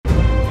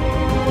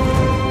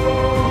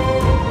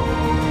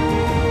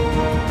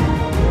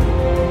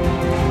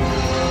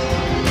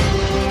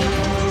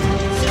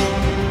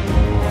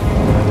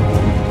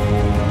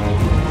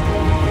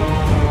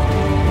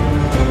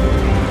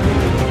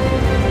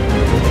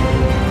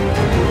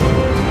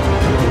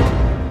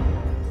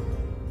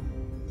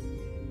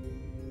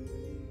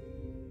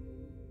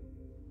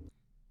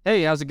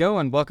Hey, how's it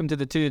going? Welcome to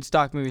the Two Dudes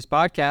Talk Movies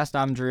podcast.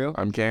 I'm Drew.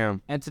 I'm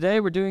Cam. And today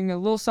we're doing a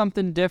little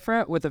something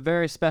different with a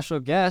very special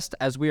guest,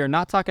 as we are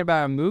not talking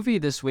about a movie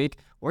this week.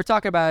 We're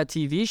talking about a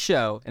TV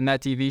show, and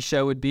that TV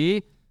show would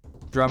be,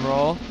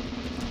 drumroll,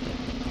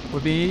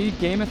 would be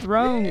Game of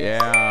Thrones.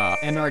 Yeah.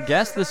 And our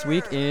guest this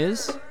week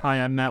is... Hi,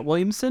 I'm Matt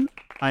Williamson.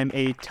 I'm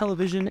a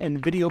television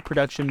and video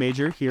production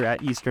major here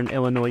at Eastern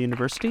Illinois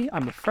University.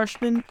 I'm a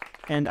freshman,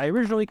 and I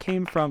originally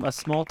came from a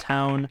small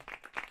town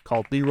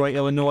called Leroy,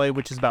 Illinois,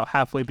 which is about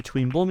halfway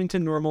between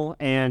Bloomington Normal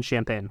and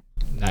Champaign.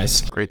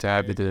 Nice. Great to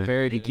have you today.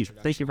 Very Thank you.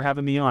 Thank you for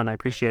having me on. I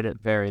appreciate it.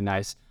 Very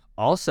nice.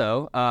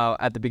 Also,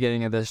 at the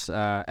beginning of this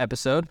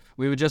episode,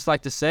 we would just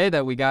like to say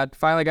that we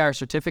finally got our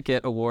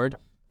certificate award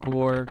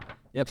for...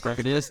 Yep, there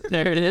it is.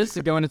 There it is,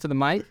 going into the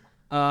mic.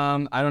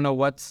 I don't know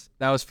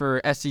that was for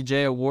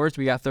SCJ Awards.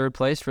 We got third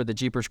place for the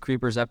Jeepers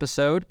Creepers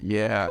episode.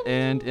 Yeah.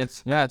 And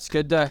it's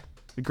good to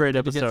A great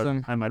get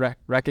episode. some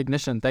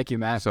recognition. Thank you,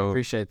 Matt. So-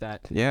 Appreciate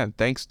that. Yeah.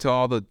 Thanks to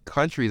all the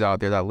countries out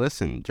there that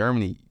listen.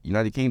 Germany,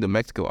 United Kingdom,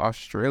 Mexico,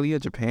 Australia,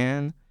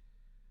 Japan,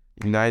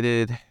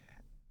 United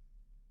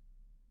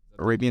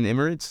Arabian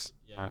Emirates,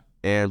 Yeah.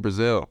 and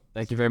Brazil.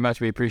 Thank you very much.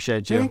 We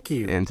appreciate you. Thank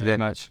you. And very today,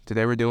 much.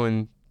 today we're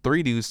doing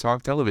Three Dudes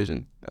Talk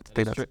Television.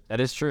 That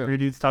is true. Three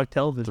Dudes Talk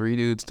Television. Three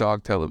Dudes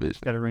Talk Television.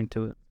 Got a ring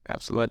to it.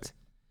 Absolutely.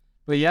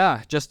 But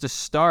yeah, just to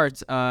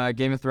start,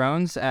 Game of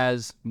Thrones,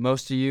 as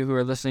most of you who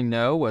are listening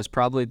know, was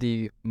probably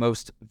the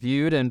most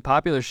viewed and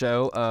popular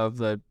show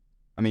of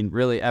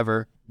really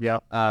ever, Yeah.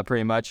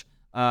 pretty much.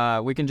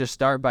 We can just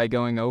start by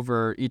going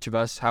over each of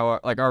us, how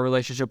our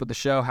relationship with the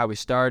show, how we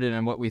started,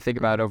 and what we think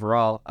about it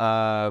overall.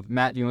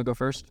 Matt, do you want to go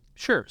first?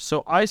 Sure.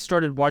 So I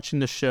started watching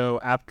the show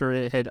after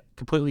it had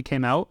completely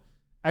came out.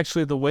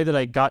 Actually, the way that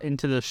I got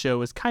into the show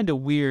was kind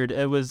of weird.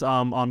 It was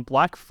on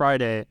Black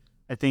Friday,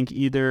 I think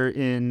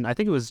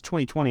it was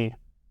 2020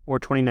 or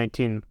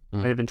 2019.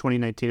 Might have been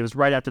 2019. It was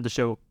right after the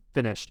show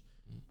finished.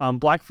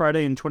 Black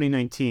Friday in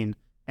 2019.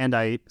 And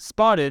I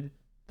spotted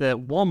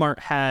that Walmart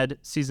had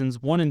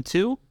seasons 1 and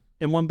 2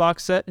 in one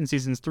box set and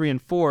seasons 3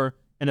 and 4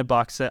 in a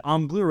box set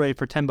on Blu-ray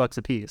for $10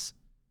 a piece.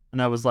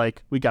 And I was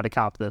like, we got to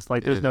cop this.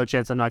 Like, there's no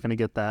chance I'm not going to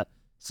get that.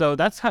 So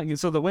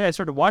so the way I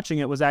started watching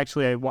it was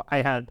actually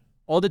I had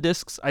all the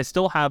discs. I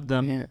still have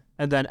them. Yeah.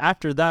 And then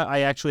after that,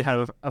 I actually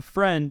had a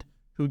friend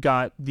who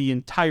got the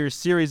entire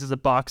series as a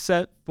box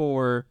set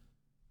for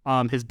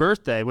his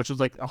birthday, which was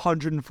like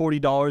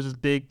 $140, this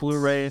big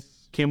Blu-ray.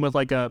 Came with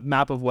like a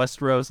map of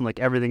Westeros and like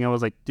everything. I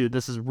was like, dude,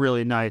 this is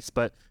really nice.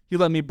 But he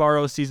let me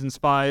borrow seasons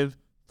 5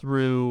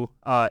 through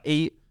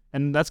 8.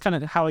 And that's kind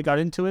of how I got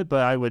into it.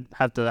 But I would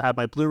have to have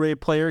my Blu-ray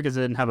player because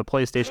I didn't have a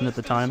PlayStation at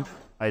the time.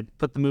 I'd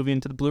put the movie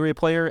into the Blu-ray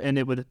player and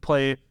it would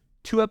play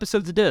 2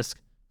 episodes a disc.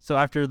 So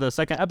after the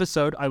second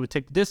episode, I would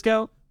take the disc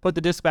out, put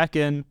the disc back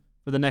in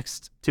for the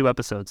next 2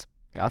 episodes.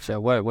 Gotcha.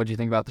 What do you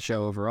think about the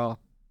show overall?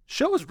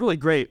 Show was really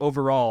great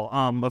overall.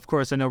 Of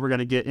course, I know we're going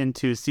to get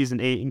into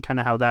season 8 and kind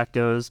of how that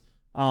goes.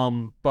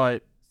 But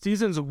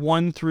seasons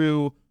 1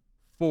 through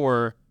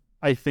 4,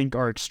 I think,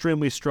 are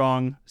extremely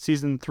strong.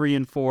 Season 3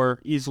 and 4,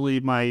 easily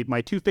my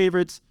 2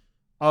 favorites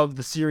of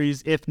the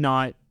series, if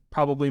not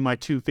probably my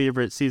 2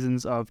 favorite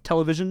seasons of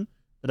television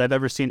that I've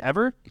ever seen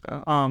ever.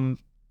 Oh.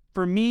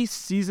 For me,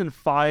 season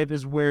 5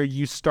 is where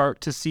you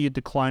start to see a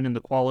decline in the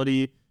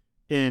quality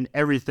in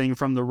everything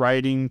from the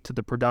writing to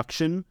the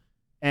production.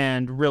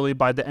 And really,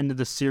 by the end of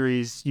the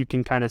series, you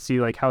can kind of see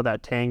like how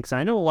that tanks. And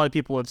I know a lot of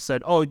people have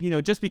said, oh,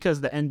 just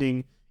because the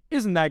ending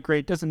isn't that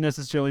great doesn't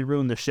necessarily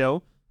ruin the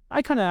show.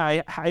 I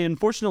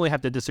unfortunately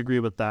have to disagree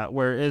with that.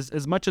 Whereas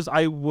as much as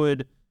I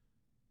would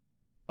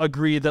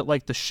agree that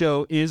like the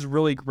show is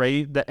really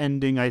great, the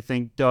ending I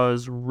think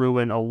does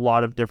ruin a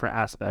lot of different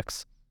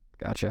aspects.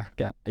 Gotcha.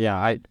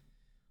 Yeah.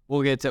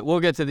 We'll get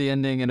to the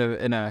ending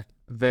in a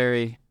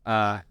very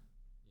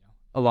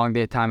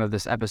elongated time of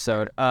this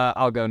episode.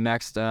 I'll go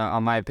next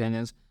on my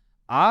opinions.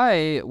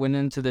 I went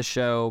into the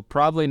show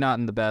probably not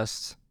in the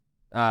best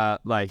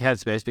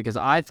headspace because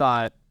I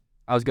thought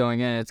I was going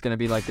in. It's gonna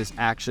be like this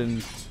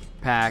action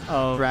pack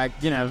drag.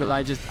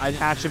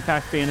 Action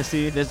packed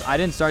fantasy. I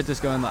didn't start this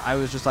going. I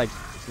was just like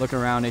looking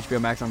around HBO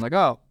Max. I'm like,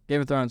 oh,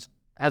 Game of Thrones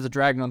has a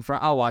dragon on the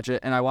front. I'll watch it,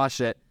 and I watched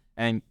it.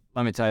 And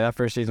let me tell you, that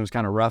first season was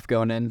kind of rough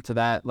going into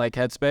that like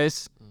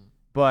headspace.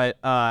 But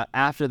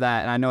after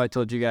that, and I know I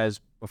told you guys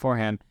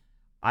beforehand,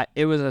 I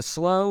didn't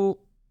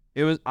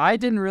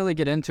really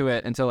get into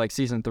it until like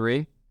season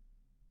 3,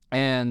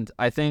 and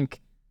I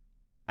think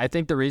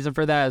the reason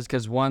for that is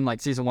because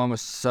season 1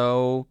 was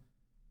so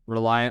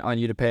reliant on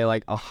you to pay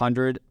like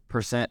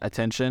 100%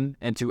 attention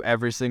into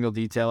every single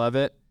detail of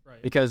it,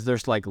 right? Because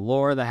there's like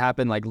lore that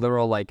happened like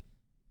literal like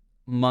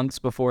months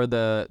before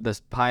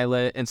the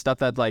pilot and stuff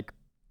that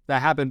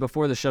happened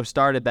before the show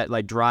started that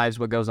like drives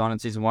what goes on in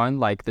season 1,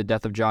 like the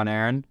death of Jon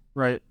Arryn,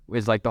 right?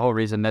 Is like the whole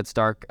reason Ned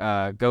Stark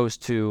goes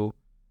to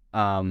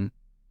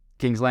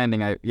King's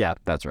Landing. Yeah,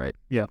 that's right.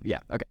 Yeah,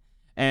 okay.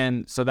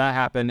 And so that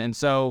happened, and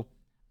so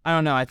I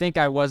don't know. I think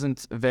I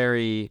wasn't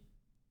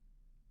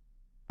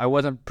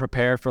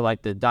prepared for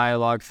like the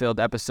dialogue-filled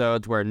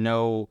episodes where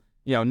no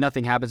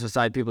nothing happens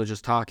beside people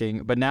just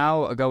talking. But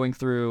now going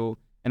through,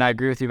 and I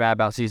agree with you, Matt,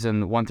 about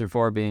season 1 through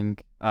 4 being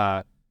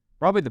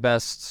probably the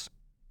best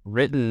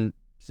written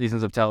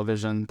seasons of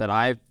television that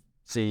I've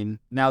seen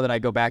now that I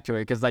go back to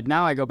it. Because like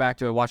now I go back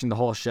to it watching the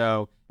whole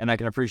show and I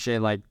can appreciate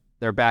like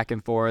their back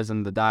and forths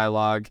and the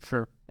dialogue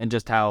and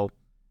just how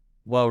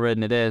well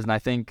written it is. And I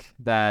think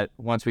that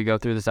once we go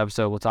through this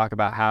episode, we'll talk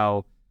about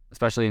how,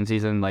 especially in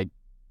season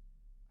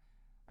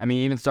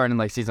even starting in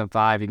like season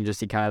 5, you can just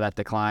see kind of that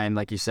decline,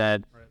 like you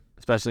said,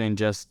 especially in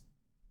just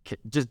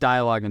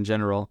dialogue in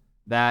general,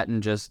 that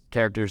and just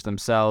characters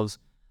themselves.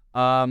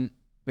 But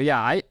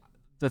yeah,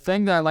 the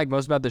thing that I like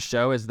most about this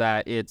show is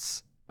that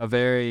it's a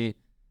very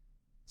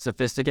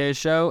sophisticated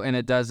show, and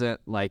it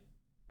doesn't like,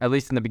 at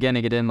least in the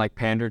beginning, it didn't like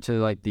pander to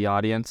like the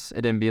audience.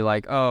 It didn't be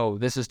like, oh,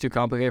 this is too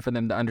complicated for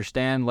them to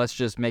understand, let's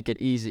just make it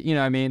easy. You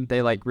know what I mean?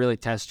 They like really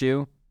test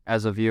you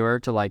as a viewer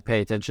to like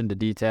pay attention to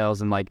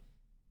details and like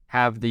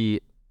have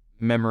the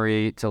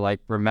memory to like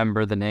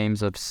remember the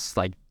names of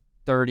like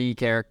 30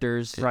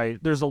 characters. Right.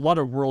 There's a lot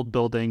of world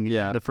building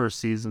in the first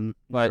season.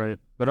 But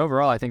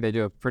overall, I think they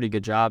do a pretty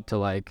good job to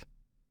like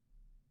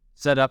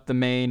set up the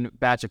main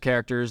batch of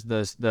characters,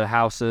 the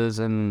houses,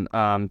 and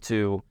I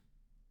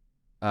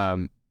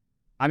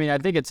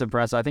think it's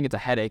impressive. I think it's a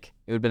headache.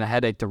 It would have been a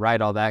headache to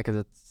write all that because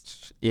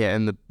it's...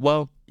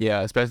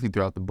 especially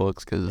throughout the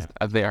books because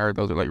I heard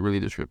those are like really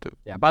descriptive.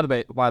 Yeah, by the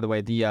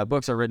way, the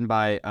books are written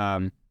by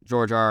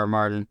George R. R.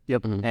 Martin.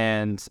 Yep. Mm-hmm.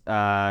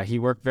 And he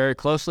worked very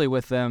closely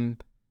with them.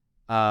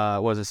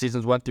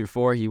 Seasons 1 through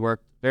 4? He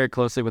worked very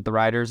closely with the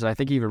writers. And I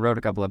think he even wrote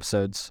a couple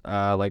episodes,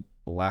 like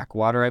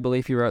Blackwater, I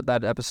believe he wrote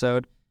that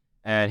episode.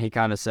 And he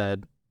kind of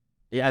said,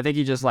 I think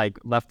he just like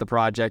left the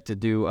project to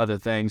do other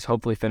things,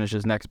 hopefully finish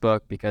his next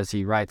book because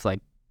he writes like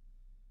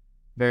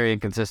very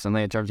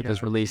inconsistently in terms of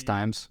his release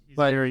times.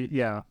 But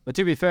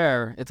to be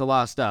fair, it's a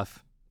lot of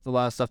stuff. It's a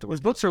lot of stuff to work.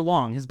 His books are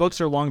long. His books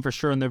are long for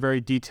sure, and they're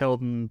very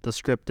detailed and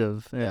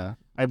descriptive. Yeah.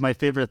 My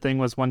favorite thing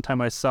was one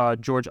time I saw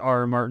George R.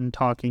 R. Martin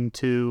talking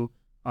to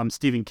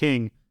Stephen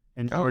King,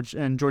 and George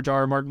R.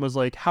 R. Martin was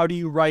like, "How do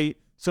you write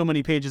so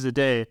many pages a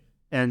day?"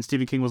 And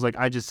Stephen King was like,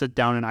 "I just sit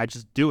down and I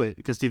just do it."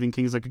 Because Stephen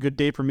King's like, a good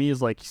day for me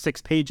is like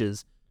 6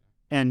 pages.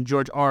 And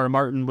George R. R.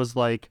 Martin was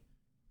like,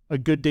 a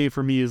good day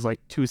for me is like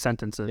 2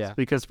 sentences. Yeah.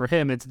 Because for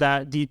him, it's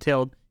that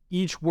detailed.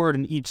 Each word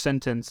in each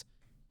sentence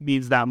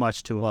means that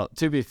much to him. Well,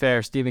 to be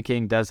fair, Stephen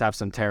King does have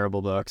some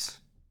terrible books.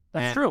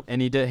 That's true.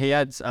 And he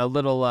had a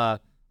little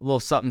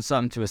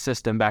something to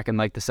assist him back in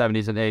like the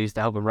 70s and 80s to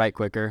help him write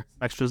quicker.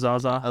 Extra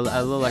Zaza. A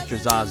little extra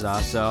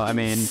Zaza. So, I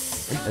mean,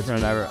 it's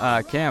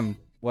whatever. Cam,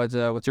 what's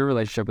your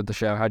relationship with the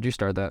show? How'd you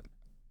start that?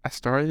 I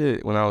started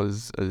it when I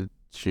was a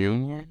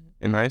junior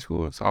in high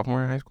school,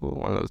 sophomore in high school,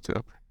 one of those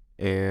two.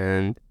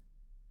 And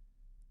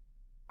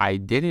I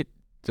did it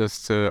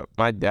just to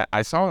my dad.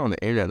 I saw it on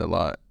the internet a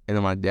lot, and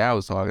then my dad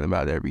was talking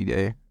about it every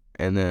day.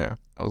 And then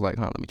I was like,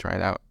 let me try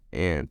it out.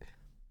 And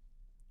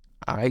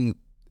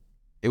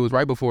it was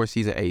right before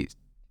season 8.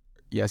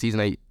 Yeah, season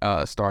 8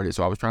 started,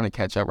 so I was trying to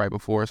catch up right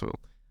before, so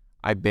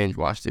I binge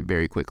watched it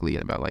very quickly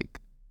in about like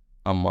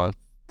a month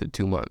to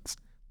 2 months.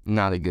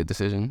 Not a good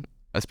decision,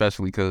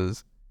 especially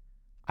because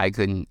I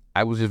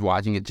was just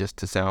watching it just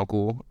to sound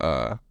cool.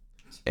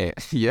 And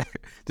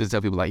just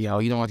tell people like, yo,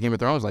 you don't watch Game of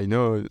Thrones? Like,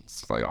 no,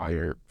 it's like, oh,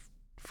 you're a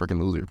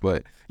freaking loser.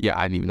 But yeah,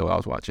 I didn't even know what I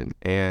was watching.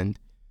 And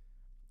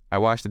I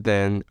watched it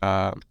then.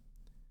 I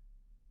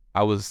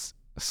was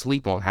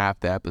asleep on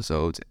half the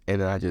episodes, and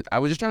then I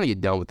was just trying to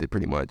get done with it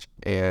pretty much,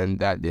 and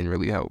that didn't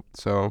really help.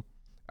 So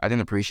I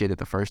didn't appreciate it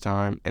the first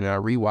time, and I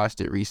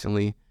rewatched it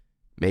recently,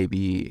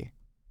 maybe...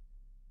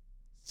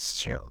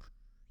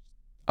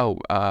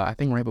 I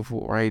think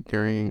right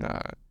during,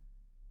 I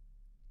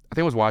think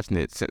I was watching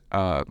it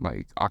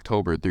like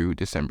October through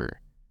December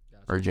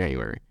or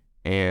January,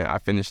 and I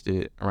finished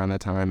it around that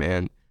time,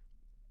 and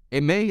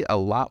it made a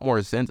lot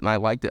more sense, and I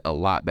liked it a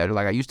lot better.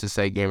 Like, I used to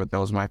say Game of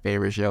Thrones was my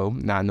favorite show,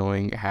 not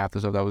knowing half the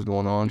stuff that was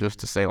going on, just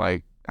to say,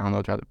 like,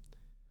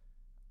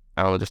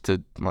 just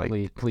to,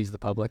 like... Please the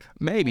public.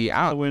 Maybe.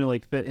 I don't... When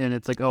like fit in,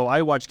 it's like, oh,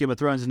 I watch Game of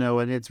Thrones,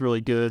 and it's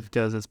really good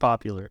because it's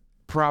popular.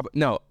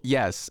 No,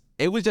 yes.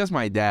 It was just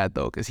my dad,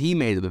 though, because he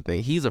made it a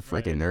thing. He's a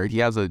freaking nerd. He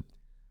has I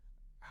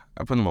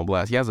put him on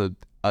blast. He has a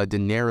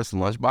Daenerys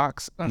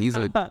lunchbox. He's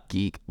a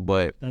geek,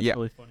 but That's yeah.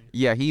 really funny.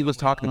 Yeah, he was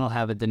talking. I'll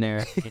have a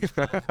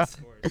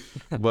Daenerys.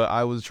 But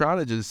I was trying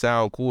to just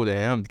sound cool to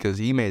him because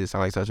he made it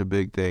sound like such a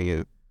big thing.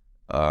 And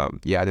I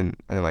didn't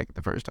like it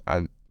the first time. I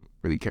didn't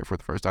really care for it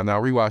the first time. Now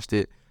I rewatched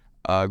it,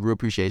 grew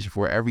appreciation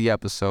for it. Every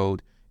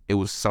episode, it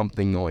was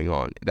something going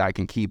on that I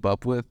can keep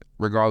up with,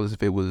 regardless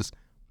if it was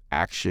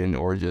action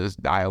or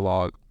just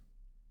dialogue.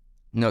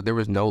 No, there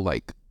was no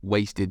like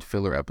wasted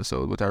filler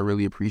episode, which I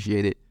really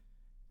appreciated.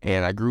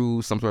 And I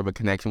grew some sort of a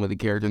connection with the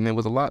character, and it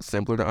was a lot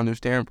simpler to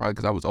understand, probably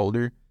because I was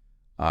older.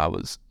 I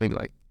was maybe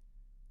like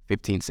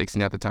 15,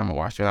 16 at the time I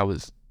watched it. I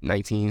was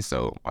 19,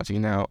 so watching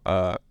it now.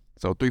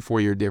 So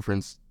 3-4 year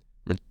difference,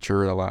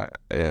 matured a lot.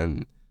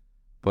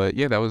 But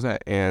yeah, that was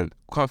that. And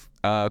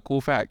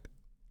cool fact,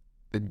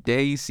 the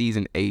day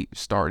season 8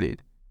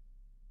 started,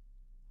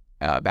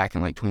 back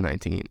in like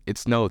 2019. It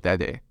snowed that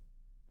day,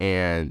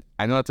 and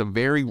I know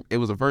it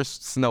was the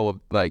first snow of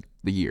like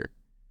the year.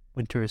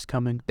 Winter is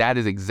coming. That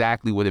is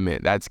exactly what it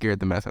meant. That scared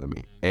the mess out of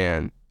me.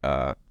 And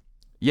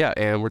yeah,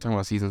 and we're talking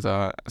about seasons.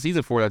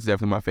 Season 4, that's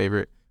definitely my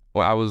favorite.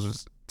 Well, I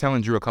was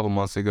telling Drew a couple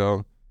months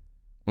ago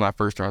when I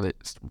first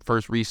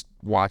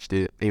watched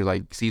it. He was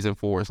like, season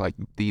 4 is like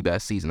the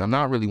best season. I'm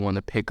not really one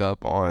to pick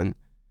up on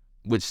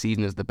which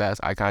season is the best.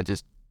 I kind of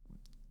just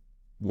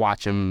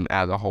watch them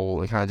as a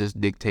whole and kind of just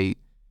dictate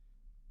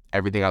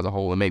everything as a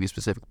whole and maybe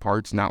specific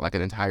parts, not like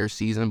an entire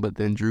season. But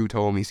then Drew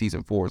told me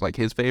season 4 is like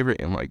his favorite,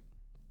 and like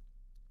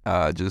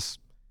just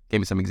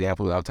gave me some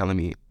examples without telling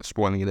me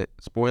spoiling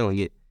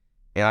it,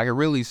 and I could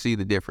really see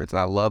the difference. And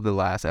I love the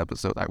last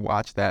episode. I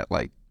watched that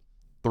like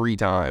 3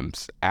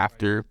 times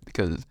after,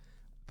 because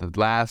the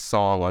last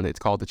song on it's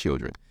called "The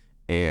Children,"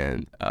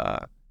 and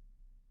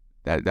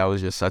that was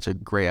just such a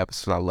great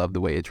episode. I love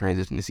the way it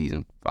transitioned to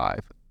season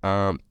 5.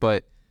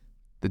 But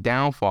the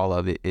downfall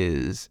of it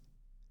is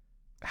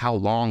how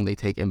long they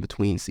take in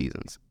between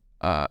seasons,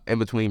 in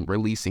between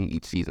releasing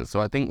each season.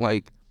 So I think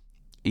like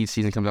each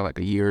season comes out like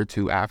a year or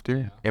 2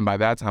 after, and by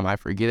that time I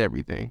forget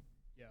everything.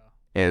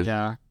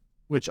 And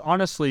Which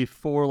honestly,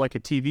 for like a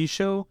TV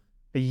show,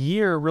 a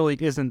year really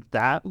isn't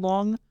that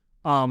long.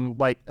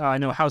 I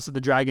know House of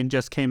the Dragon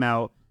just came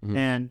out,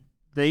 and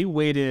they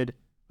waited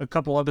a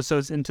couple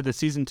episodes into the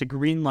season to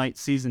greenlight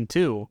season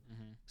 2.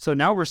 So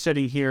now we're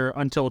sitting here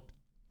until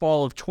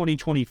fall of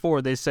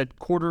 2024. They said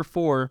quarter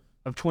 4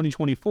 of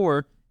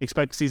 2024,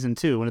 expect season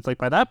 2. And it's like,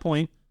 by that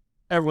point,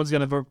 everyone's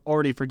going to have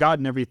already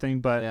forgotten everything.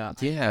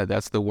 But yeah,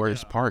 that's the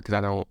worst part, because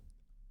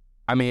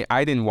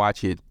I didn't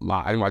watch it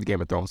live. I didn't watch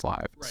Game of Thrones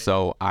live. Right.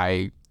 So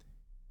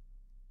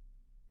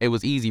it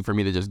was easy for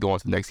me to just go on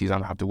to the next season. I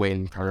don't have to wait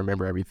and try to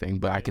remember everything.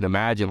 But I can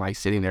imagine like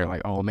sitting there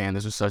like, oh man,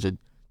 this is such a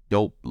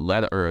dope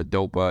letter or a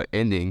dope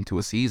ending to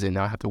a season.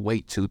 Now I have to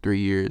wait 2-3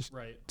 years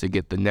to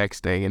get the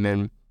next thing. And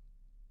then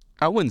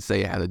I wouldn't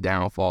say it had a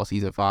downfall.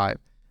 Season 5,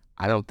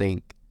 I don't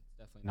think,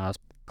 definitely not as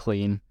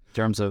clean in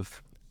terms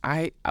of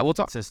I will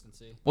talk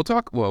consistency. We'll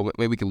talk. Well,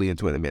 maybe we can lead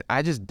into it in a minute.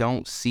 I just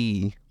don't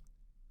see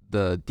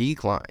the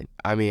decline.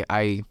 I mean,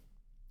 I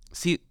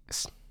see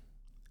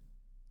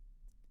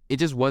it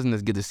just wasn't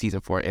as good as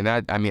season 4, and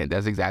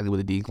that's exactly what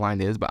the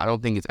decline is. But I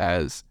don't think it's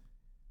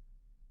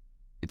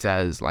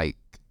as like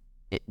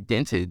it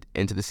dented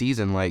into the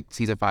season like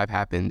season 5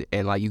 happened,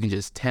 and like you can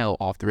just tell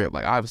off the rip.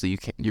 Like obviously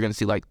you're gonna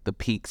see like the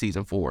peak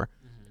season 4,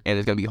 and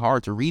it's gonna be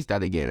hard to reach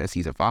that again in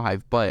season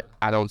 5. But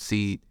I don't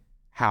see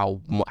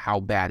how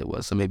bad it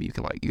was. So maybe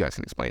you guys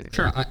can explain it.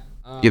 Sure.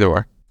 Either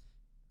or.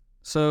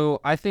 So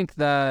I think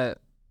that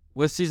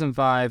with season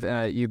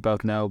 5, you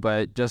both know,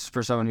 but just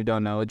for someone who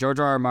don't know, George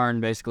R.R.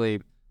 Martin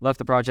basically left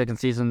the project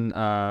in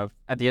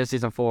at the end of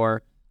season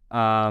 4,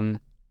 and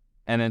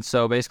then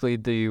so basically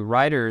the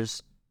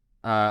writers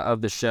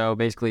of the show,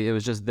 basically it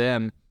was just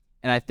them,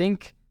 and I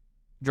think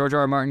George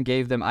R.R. Martin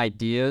gave them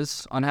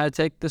ideas on how to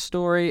take the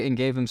story and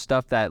gave them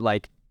stuff that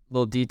like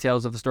little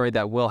details of the story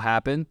that will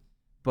happen,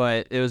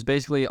 but it was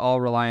basically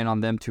all relying on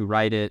them to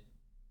write it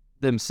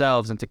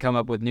themselves and to come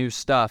up with new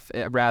stuff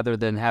rather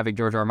than having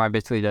George R.R. Martin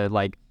basically to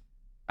like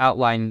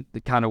outline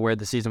the kind of where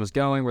the season was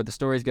going, where the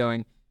story's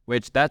going,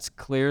 which that's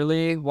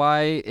clearly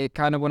why it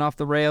kind of went off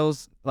the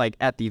rails like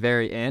at the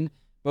very end.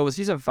 But with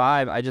season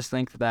 5, I just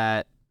think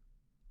that,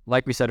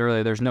 like we said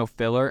earlier, there's no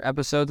filler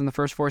episodes in the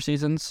first 4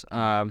 seasons.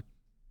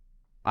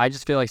 I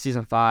just feel like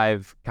season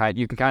 5,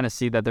 you can kind of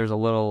see that there's a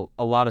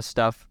lot of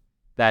stuff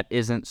that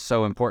isn't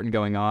so important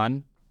going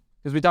on.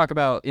 Because we talk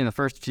about in the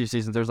first few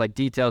seasons, there's like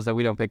details that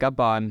we don't pick up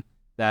on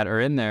that are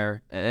in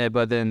there.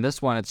 But then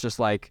this one, it's just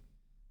like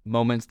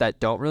moments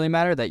that don't really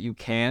matter that you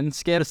can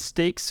skip. The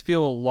stakes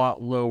feel a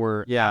lot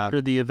lower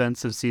after the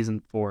events of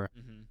season 4.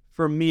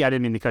 For me, I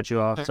didn't mean to cut you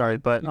off, sorry,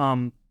 but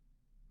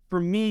for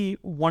me,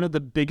 one of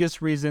the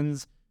biggest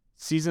reasons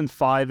season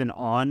 5 and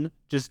on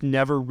just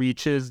never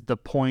reaches the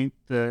point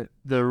the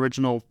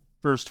original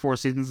first 4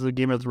 seasons of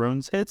Game of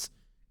Thrones hits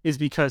is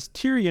because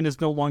Tyrion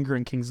is no longer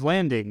in King's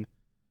Landing.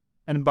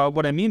 And by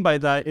what I mean by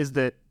that is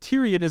that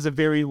Tyrion is a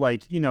very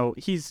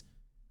he's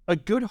a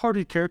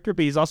good-hearted character,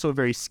 but he's also a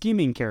very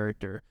scheming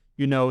character.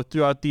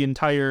 Throughout the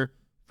entire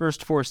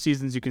first 4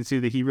 seasons, you can see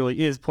that he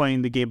really is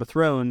playing the Game of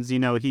Thrones.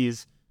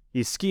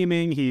 He's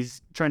scheming,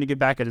 he's trying to get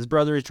back at his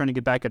brother, he's trying to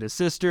get back at his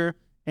sister.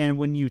 And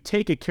when you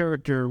take a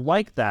character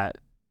like that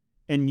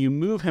and you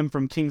move him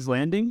from King's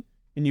Landing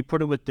and you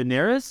put him with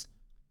Daenerys,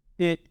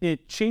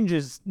 it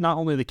changes not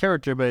only the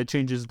character, but it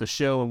changes the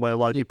show and what a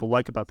lot of people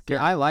like about the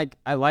character.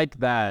 I like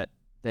that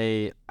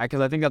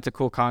because I think that's a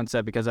cool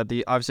concept, because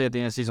obviously at the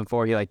end of season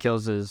 4 he like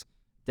kills his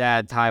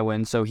dad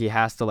Tywin, so he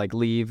has to like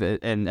leave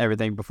and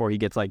everything before he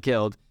gets like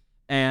killed.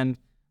 And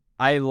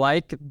I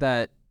like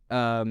that.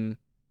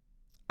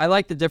 I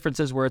like the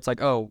differences where it's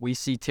like, oh, we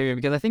see Tyrion,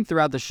 because I think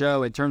throughout the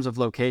show in terms of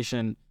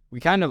location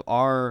we kind of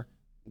are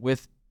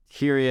with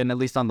Tyrion, at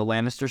least on the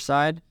Lannister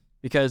side,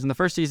 because in the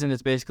first season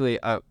it's basically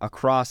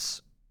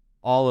across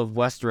all of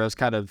Westeros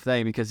kind of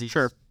thing, because he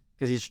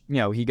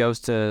goes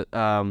to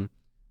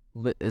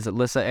is it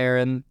Lysa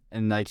Arryn,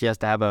 and like he has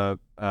to have a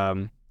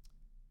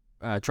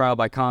trial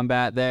by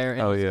combat there.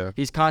 And Oh yeah.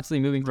 he's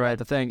constantly moving throughout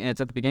the thing, and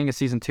it's at the beginning of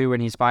season 2 when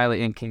he's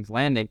finally in King's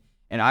Landing.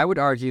 And I would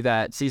argue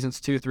that seasons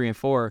 2, 3, and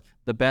 4,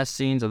 the best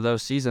scenes of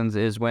those seasons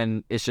is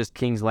when it's just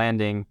King's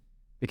Landing,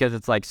 because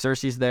it's like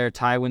Cersei's there,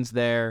 Tywin's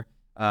there,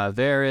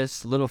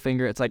 Varys,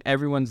 Littlefinger. It's like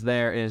everyone's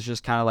there, and it's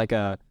just kind of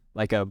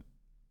like a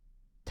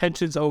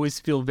Tensions always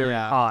feel very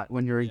hot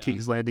when you're in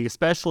King's Landing,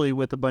 especially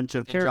with a bunch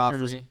of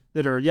characters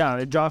that are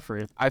and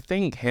Joffrey. I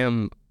think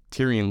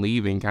Tyrion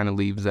leaving kind of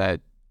leaves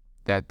that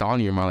thought in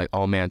your mind, like,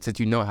 oh man, since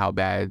you know how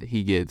bad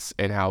he gets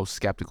and how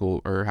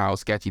skeptical or how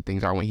sketchy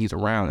things are when he's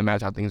around,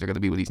 imagine how things are going to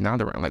be when he's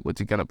not around. Like, what's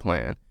he going to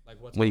plan? Like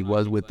when he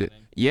was with it.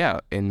 Yeah,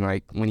 and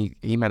like when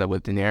he met up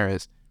with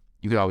Daenerys,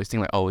 you could always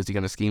think like, oh, is he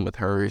going to scheme with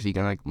her? Is he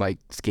going to like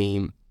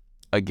scheme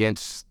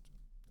against,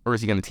 or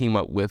is he going to team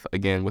up with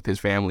his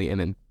family and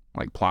then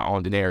like plot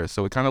on Daenerys?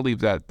 So it kind of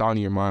leaves that thought in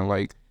your mind,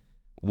 like,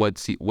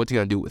 what's he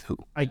gonna do with who?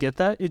 I get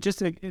that. It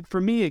just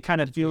for me, it kind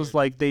of feels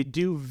like they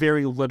do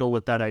very little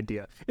with that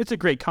idea. It's a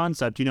great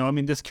concept, I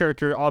mean, this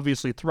character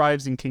obviously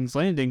thrives in King's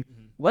Landing.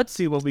 Let's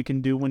see what we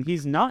can do when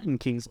he's not in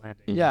King's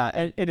Landing. Yeah,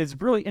 and it's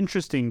really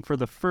interesting for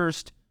the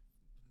first,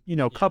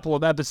 couple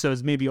of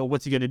episodes. Maybe,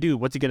 what's he gonna do?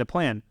 What's he gonna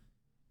plan?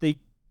 They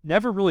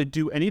never really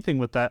do anything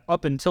with that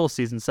up until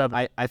season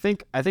 7. I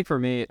think for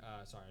me,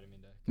 sorry, I didn't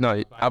mean to.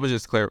 No, I was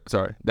just clear.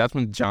 Sorry, that's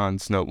when Jon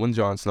Snow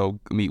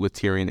meet with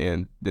Tyrion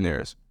and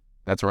Daenerys.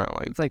 That's around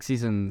like It's like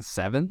season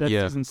 7. That's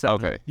season 7.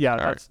 Okay. Yeah,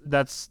 All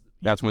that's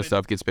when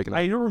stuff gets picking up.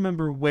 I don't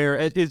remember where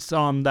it's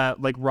that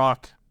like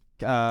rock.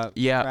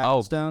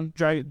 Dragonstone.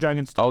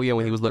 Dragonstone. Oh yeah,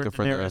 when he was looking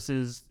for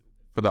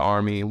the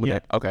army.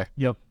 Okay.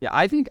 Yep. Yeah,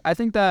 I think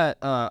that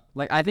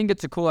I think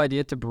it's a cool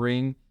idea to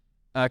bring,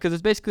 because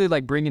it's basically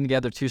like bringing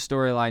together two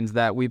storylines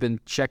that we've been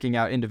checking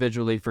out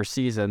individually for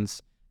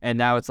seasons, and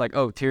now it's like,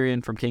 oh,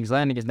 Tyrion from King's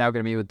Landing is now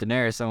going to meet with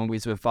Daenerys, someone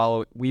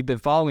we've been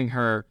following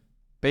her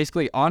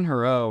basically on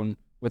her own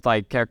with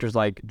like characters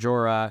like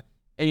Jorah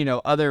and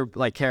other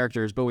like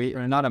characters, but we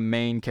are not a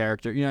main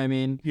character. You know what I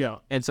mean? Yeah.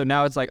 And so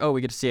now it's like, oh,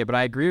 we get to see it. But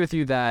I agree with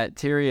you that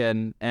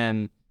Tyrion,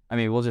 and I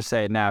mean, we'll just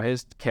say it now,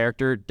 his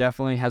character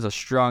definitely has a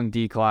strong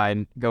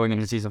decline going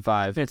into season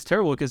 5. It's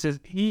terrible because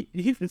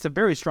it's a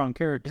very strong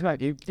character,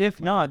 if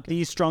not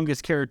the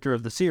strongest character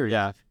of the series.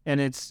 Yeah.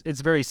 And it's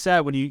very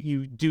sad when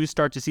you do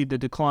start to see the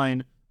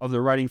decline of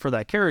the writing for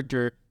that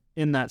character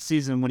in that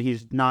season when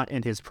he's not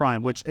in his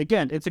prime, which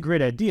again, it's a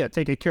great idea.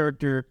 Take a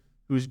character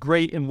who's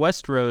great in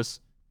Westeros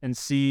and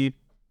see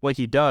what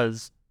he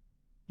does,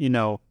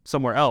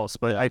 somewhere else.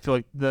 But I feel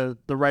like the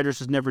writers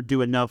just never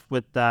do enough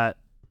with that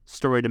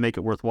story to make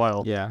it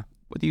worthwhile. Yeah.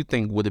 What do you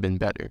think would have been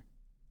better?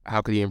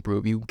 How could he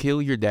improve? You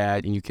kill your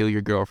dad and you kill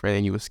your girlfriend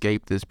and you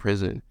escape this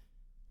prison,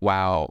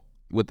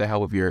 with the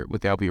help of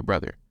your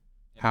brother.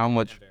 How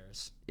much?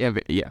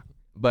 Yeah.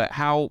 But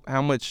how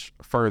much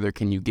further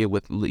can you get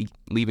with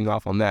leaving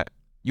off on that?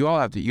 You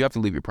have to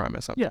leave your prime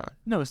at some time. Yeah.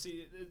 No.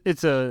 See,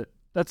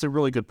 that's a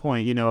really good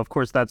point. Of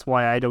course, that's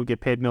why I don't get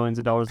paid millions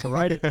of dollars to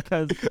write it,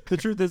 because the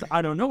truth is,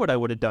 I don't know what I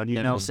would have done.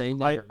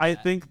 I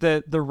think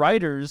that the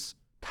writers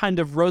kind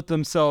of wrote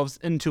themselves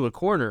into a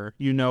corner,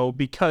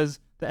 because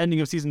the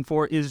ending of season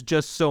 4 is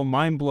just so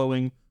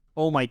mind-blowing.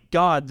 Oh my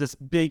God, this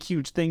big,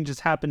 huge thing just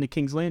happened to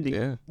King's Landing.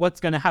 Yeah. What's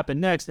going to happen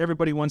next?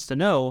 Everybody wants to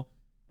know.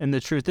 And the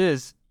truth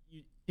is,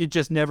 it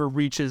just never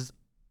reaches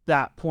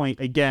that point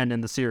again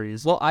in the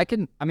series. Well, I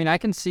can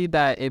see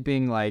that it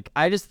being like,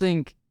 I just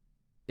think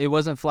it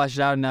wasn't fleshed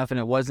out enough and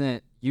it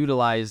wasn't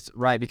utilized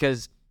right,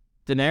 because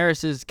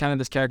Daenerys is kind of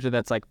this character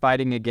that's like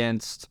fighting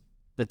against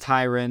the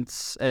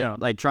tyrants and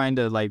like trying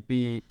to like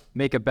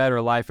make a better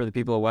life for the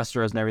people of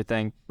Westeros and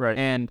everything. Right.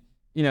 And,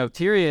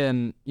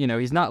 Tyrion,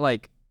 he's not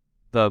like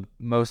the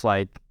most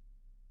like,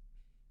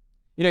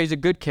 he's a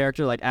good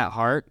character like at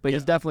heart, but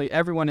he's definitely,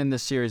 everyone in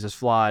this series is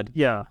flawed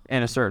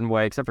in a certain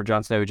way, except for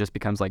Jon Snow, who just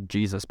becomes like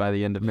Jesus by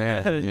the end of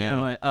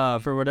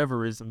it. For whatever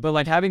reason. But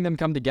like having them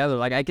come together,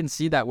 like I can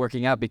see that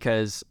working out,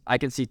 because I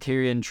can see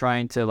Tyrion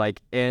trying to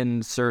like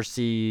end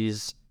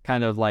Cersei's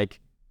kind of like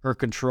her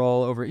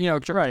control over,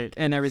 right,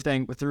 and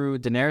everything through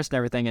Daenerys and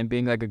everything, and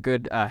being like a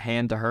good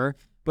hand to her.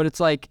 But it's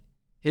like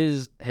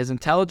his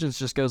intelligence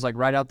just goes like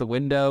right out the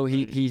window.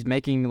 He's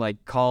making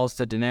like calls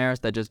to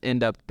Daenerys that just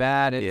end up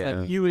bad.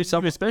 You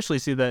especially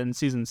see that in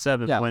season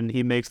 7 when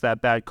he makes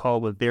that bad call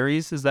with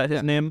Varys. Is that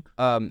his name?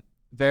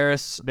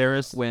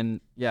 Varys. When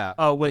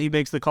when he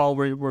makes the call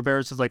where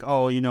Varys is like,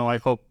 oh, I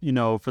hope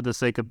for the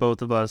sake of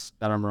both of us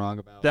that I'm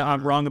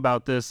wrong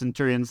about this, and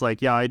Tyrion's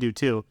like, yeah, I do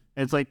too.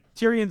 And it's like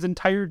Tyrion's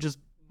entire just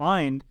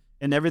mind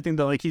and everything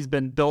that like he's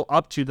been built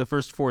up to the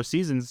first 4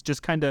 seasons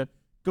just kind of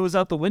goes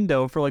out the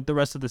window for like the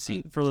rest of the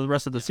series.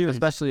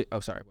 Especially, oh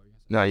sorry.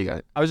 No, you got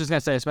it. I was just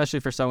gonna say, especially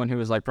for someone who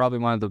was like probably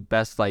one of the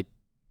best like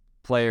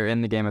player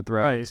in the Game of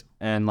Thrones,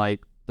 and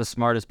like the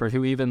smartest person,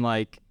 who even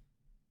like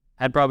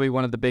had probably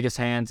one of the biggest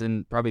hands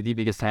and probably the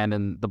biggest hand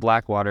in the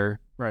Blackwater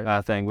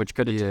thing, which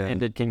could have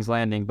ended King's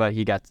Landing, but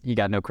he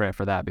got no credit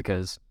for that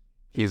because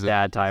he's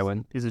dad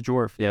Tywin. He's a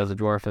dwarf. Yeah, he was a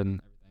dwarf.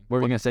 And what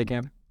were you gonna say,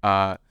 Cam?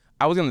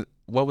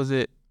 What was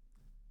it?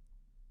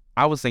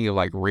 I was thinking of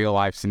like real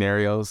life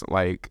scenarios,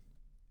 like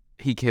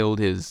he killed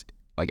his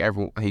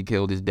he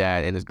killed his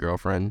dad and his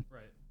girlfriend,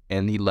 Right.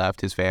 and he left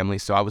his family.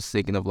 So I was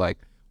thinking of like,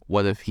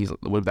 what if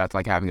that's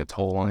like having a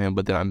toll on him?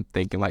 But then I'm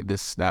thinking like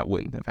that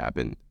wouldn't have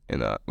happened,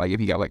 and like if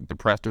he got like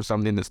depressed or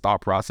something, his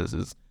thought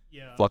processes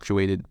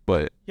fluctuated.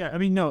 But yeah, I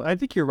mean, no, I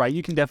think you're right.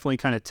 You can definitely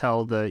kind of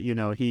tell that,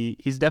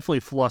 he's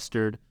definitely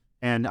flustered,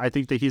 and I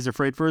think that he's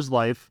afraid for his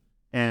life,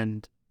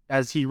 and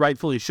as he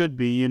rightfully should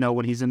be,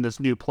 when he's in this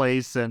new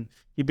place, and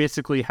he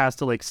basically has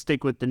to like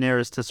stick with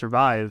Daenerys to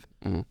survive.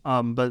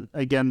 But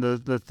again,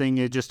 the thing,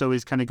 it just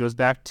always kind of goes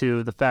back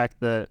to the fact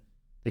that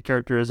the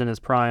character is in his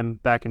prime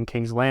back in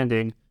King's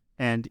Landing,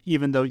 and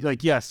even though,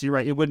 like, yes, you're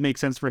right, it would make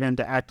sense for him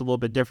to act a little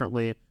bit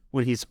differently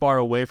when he's far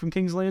away from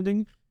King's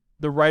Landing.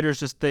 The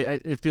writers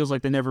it feels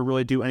like they never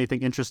really do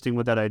anything interesting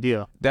with that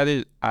idea. that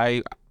is,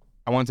 I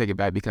want to take it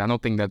back because I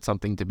don't think that's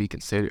something to be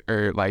considered,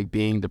 or like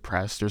being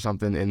depressed or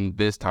something in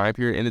this time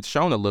period. And it's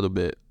shown a little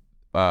bit,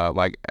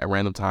 like at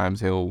random times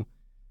he'll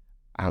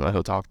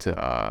talk to,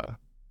 I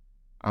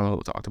don't know who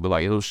he'll talk to, but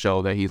like it'll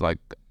show that he's like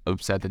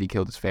upset that he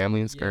killed his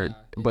family and scared.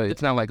 But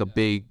it's not like a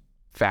big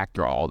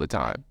factor all the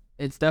time.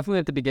 It's definitely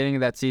at the beginning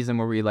of that season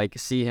where we like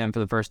see him for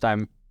the first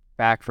time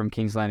back from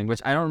King's Landing,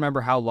 which I don't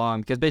remember how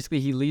long, because basically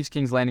he leaves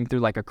King's Landing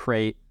through like a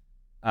crate.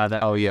 And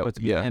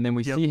then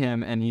we see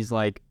him and he's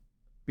like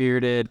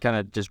bearded, kind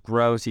of just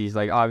gross. He's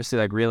like obviously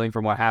like reeling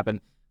from what happened,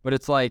 but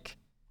it's like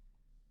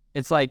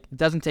it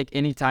doesn't take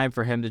any time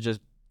for him to just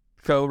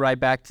go right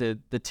back to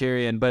the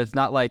Tyrion, but it's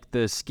not like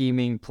the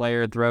scheming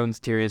player Thrones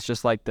Tyrion. It's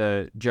just like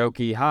the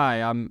jokey,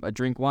 hi, I'm a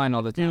drink wine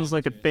all the time. It was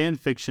like a fan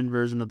fiction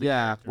version of the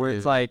character. Where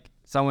it's like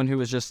someone who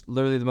was just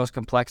literally the most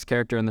complex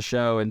character in the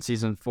show in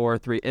season 4,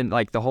 3, and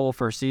like the whole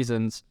first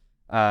seasons,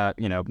 not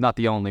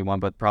the only one,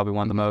 but probably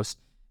one of the most.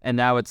 And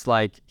now it's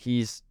like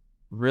he's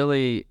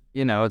really,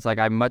 it's like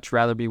I'd much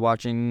rather be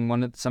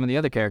watching some of the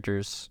other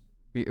characters.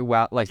 He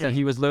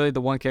was literally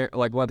the one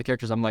one of the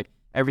characters. I'm like,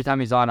 every time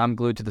he's on, I'm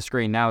glued to the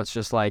screen. Now it's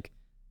just like,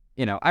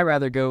 I'd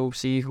rather go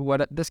see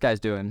what this guy's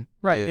doing.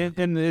 Right,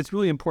 and it's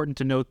really important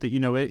to note that,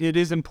 it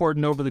is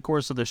important over the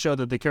course of the show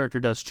that the character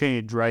does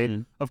change, right?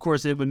 Mm-hmm. Of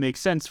course, it would make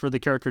sense for the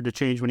character to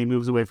change when he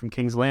moves away from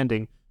King's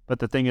Landing, but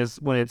the thing is,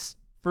 when it's,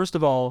 first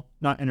of all,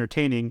 not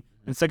entertaining,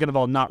 and second of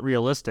all, not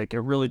realistic, it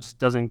really just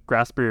doesn't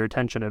grasp your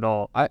attention at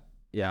all.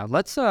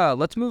 Let's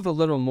move a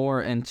little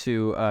more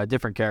into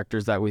different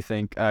characters that we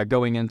think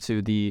going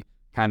into the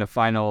kind of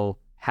final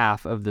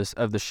half of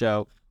the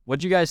show.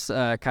 What do you guys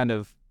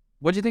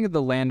what do you think of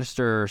the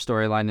Lannister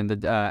storyline and the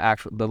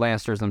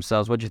Lannisters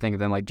themselves? What do you think of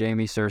them, like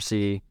Jaime,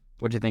 Cersei?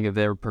 What do you think of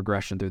their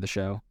progression through the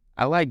show?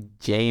 I like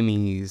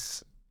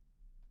Jaime's.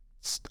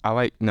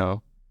 I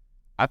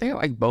think I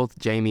like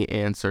both Jaime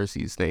and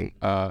Cersei's thing.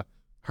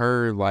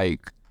 Her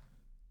like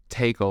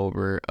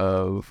takeover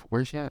of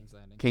where's she at?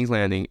 King's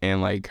Landing,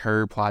 and like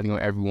her plotting on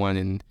everyone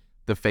and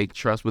the fake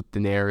trust with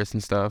Daenerys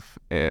and stuff,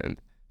 and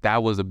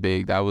that was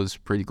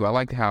pretty cool. I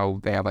liked how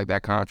they have like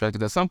that contract,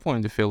 because at some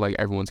point I feel like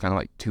everyone's kind of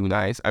like too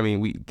nice. I mean,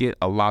 we get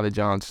a lot of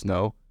Jon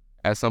Snow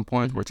at some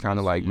point where it's kind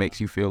of like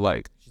makes you feel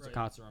like she's a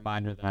constant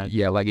reminder that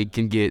like it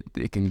can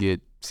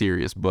get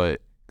serious, but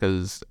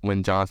because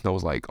when Jon Snow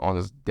was like on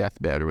his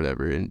deathbed or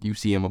whatever, and you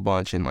see him a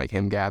bunch and like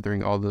him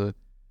gathering all the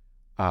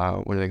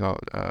what are they called?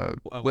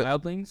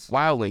 Wildlings?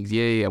 Wildlings,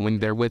 yeah. When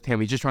they're with him,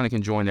 he's just trying to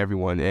conjoin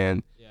everyone,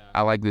 and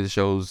I like that it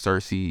shows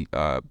Cersei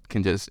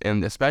can just,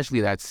 and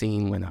especially that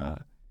scene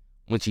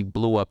when she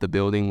blew up the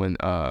building when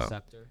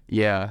Scepter.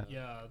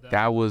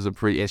 That was a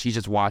pretty, and she's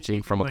just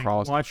watching from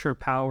across. Watch her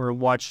power,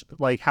 watch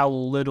like how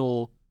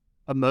little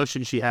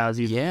emotion she has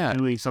even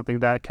doing something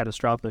that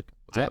catastrophic.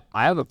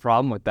 I have a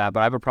problem with that,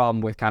 but I have a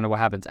problem with kind of what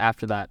happens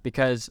after that,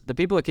 because the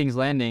people at King's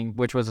Landing,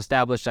 which was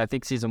established, I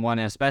think, season 1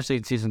 and especially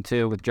in season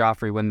 2 with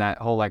Joffrey, when that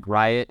whole like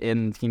riot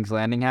in King's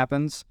Landing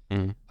happens,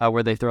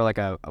 where they throw like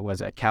a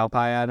cow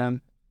pie at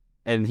him,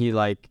 and he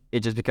like, it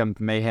just becomes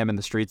mayhem in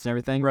the streets and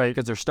everything, right?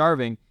 Because they're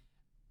starving.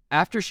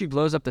 After she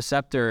blows up the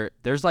scepter,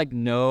 there's like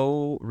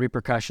no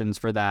repercussions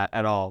for that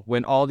at all.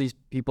 When all these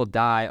people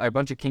die, a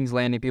bunch of King's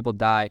Landing people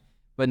die,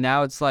 but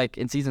now it's like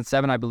in season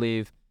 7, I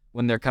believe,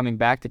 when they're coming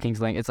back to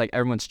King's Landing, it's like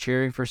everyone's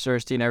cheering for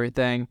Cersei and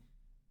everything.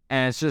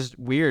 And it's just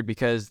weird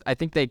because I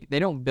think they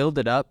don't build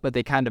it up, but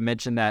they kind of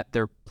mention that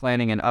they're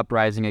planning an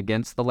uprising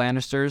against the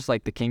Lannisters,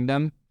 like the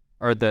kingdom,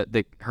 or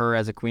the her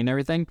as a queen and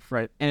everything.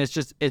 Right. And it's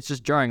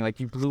just jarring.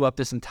 Like, you blew up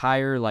this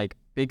entire like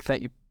big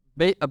thing,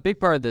 a big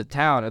part of the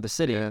town or the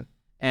city, and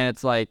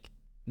it's like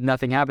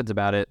nothing happens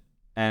about it.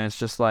 And it's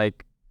just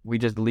like we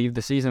just leave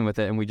the season with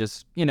it, and we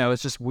just,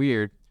 it's just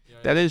weird.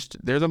 There's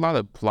a lot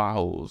of plot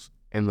holes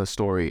in the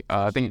story.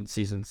 I think in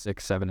season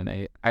 6, 7, and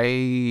 8.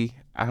 I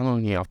don't know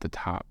any off the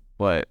top,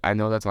 but I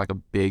know that's like a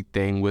big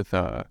thing with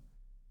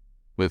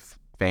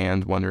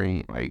fans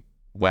wondering like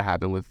what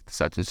happened with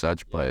such and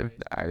such. But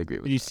right. I agree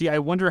with you. That. See, I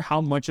wonder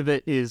how much of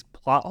it is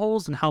plot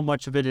holes and how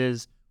much of it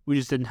is we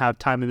just didn't have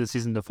time in the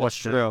season to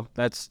flesh it. True.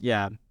 That's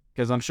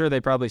because I'm sure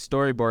they probably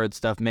storyboard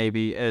stuff.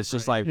 Maybe it's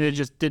just like it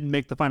just didn't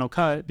make the final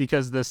cut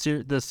because the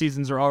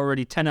seasons are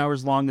already 10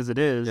 hours long as it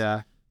is.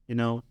 Yeah. you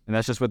know. And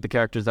that's just with the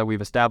characters that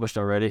we've established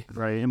already.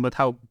 Right, and with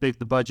how big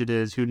the budget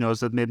is, who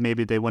knows that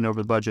maybe they went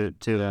over the budget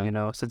too. Yeah. You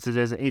know, since it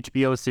is an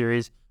HBO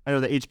series, I know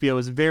that HBO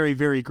is very,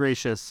 very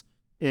gracious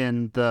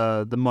in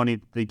the money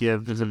they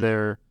give to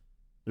their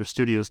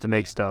studios to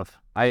make stuff.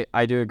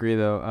 I do agree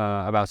though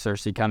about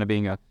Cersei kind of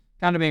being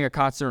a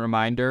constant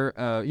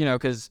reminder. You know,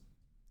 because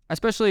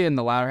especially in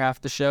the latter half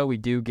of the show, we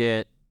do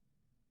get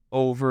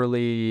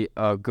overly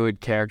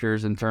good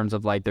characters in terms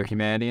of like their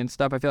humanity and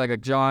stuff. I feel like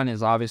Jon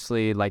is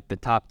obviously like the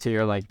top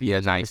tier, like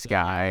Nice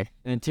guy.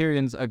 and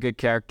Tyrion's a good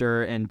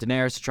character, and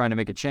Daenerys is trying to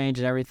make a change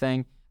and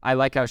everything. I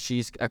like how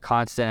she's a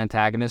constant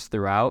antagonist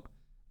throughout,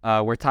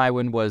 where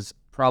Tywin was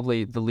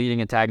probably the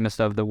leading antagonist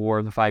of the War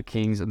of the Five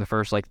Kings in the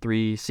first like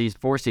 4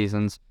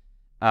 seasons.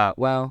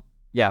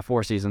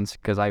 4 seasons,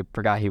 because I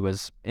forgot he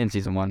was in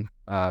season 1.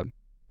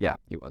 Yeah,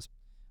 he was.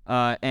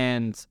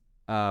 And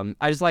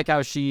I just like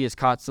how she is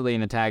constantly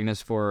an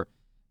antagonist for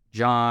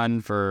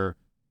Jon, for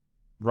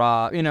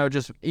Robb, you know,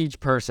 just each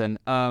person.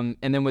 And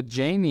then with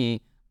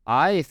Jaime,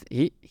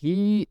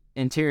 he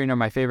and Tyrion are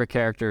my favorite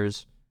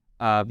characters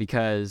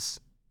because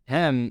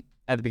him,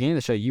 at the beginning of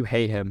the show, you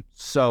hate him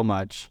so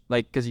much.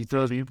 Like, because he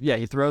throws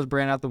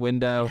Bran out the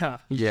window. Yeah.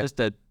 He's just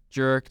a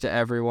jerk to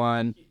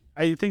everyone.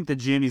 I think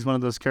that Jaime's one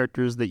of those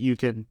characters that you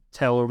can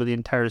tell over the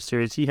entire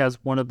series. He has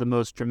one of the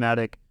most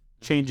dramatic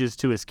changes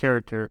to his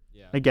character.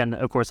 Yeah. Again,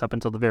 of course, up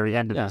until the very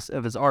end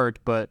of his arc,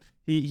 but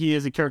he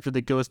is a character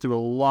that goes through a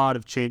lot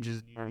of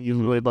changes.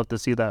 You really love to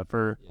see that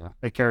for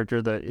a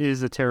character that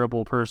is a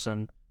terrible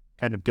person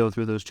kind of go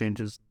through those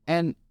changes.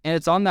 And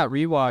it's on that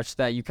rewatch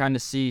that you kind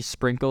of see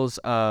sprinkles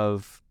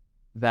of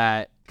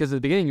that, because at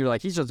the beginning you're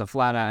like, he's just a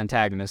flat out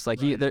antagonist. Like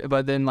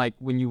but then like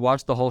when you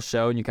watch the whole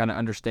show and you kind of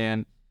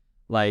understand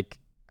like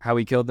how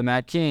he killed the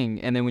Mad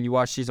King, and then when you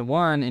watch season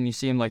 1 and you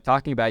see him like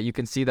talking about it, you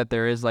can see that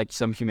there is like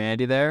some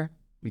humanity there,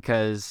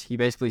 because he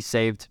basically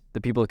saved the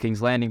people of King's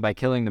Landing by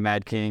killing the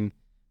Mad King,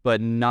 but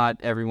not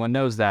everyone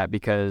knows that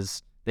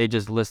because they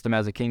just list him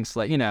as a king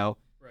slave, you know.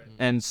 Right.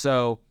 And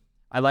so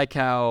I like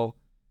how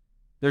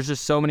there's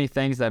just so many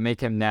things that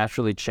make him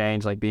naturally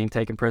change, like being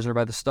taken prisoner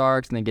by the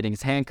Starks and then getting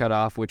his hand cut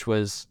off, which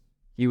was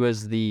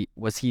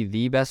was he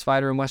the best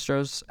fighter in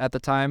Westeros at the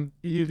time?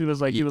 He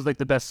was like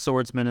the best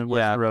swordsman in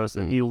Westeros,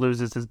 and he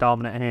loses his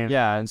dominant hand.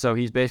 Yeah, and so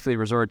he's basically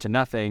resorted to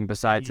nothing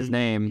besides his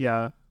name.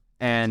 Yeah.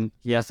 And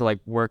he has to like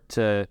work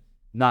to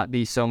not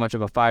be so much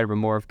of a fighter, but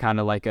more of kind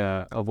of like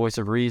a voice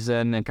of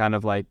reason and kind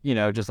of like, you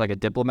know, just like a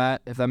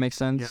diplomat, if that makes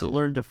sense. Yeah, so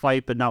learn to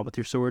fight, but not with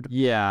your sword.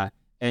 Yeah.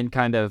 And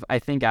kind of, I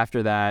think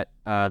after that,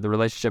 the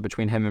relationship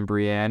between him and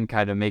Brienne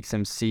kind of makes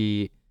him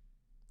see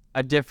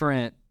a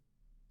different,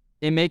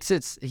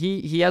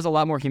 he has a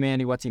lot more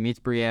humanity once he meets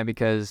Brienne,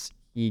 because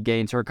he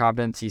gains her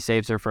confidence. He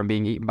saves her from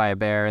being eaten by a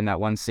bear in that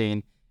one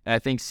scene. And I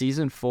think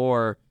season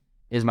 4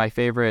 is my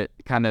favorite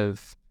kind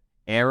of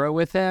era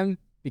with him,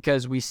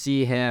 because we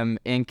see him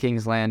in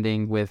King's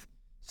Landing with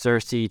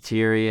Cersei,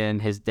 Tyrion,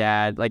 his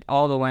dad. Like,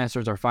 all the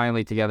Lannisters are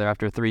finally together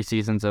after 3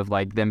 seasons of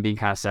like them being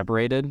kind of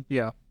separated.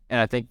 Yeah. And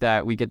I think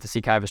that we get to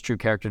see kind of his true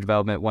character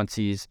development once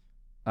he's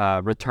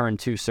returned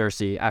to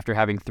Cersei after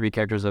having 3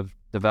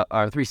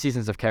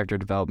 seasons of character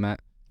development.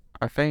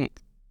 I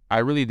think I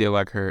really did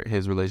like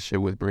his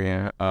relationship with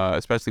Brienne,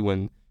 especially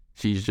when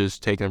she's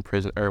just taken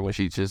prison, or when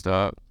she's just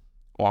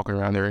walking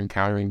around there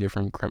encountering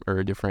different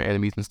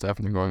enemies and stuff,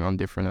 and they're going on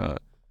different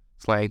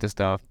slangs and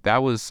stuff.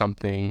 That was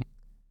something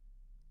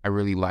I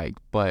really liked,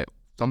 but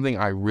something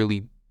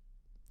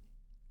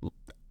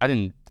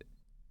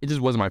it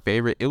just wasn't my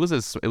favorite. It was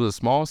a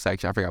small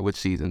section. I forgot which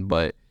season,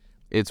 but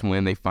it's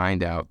when they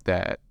find out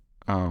that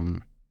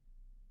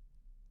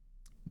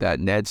that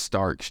Ned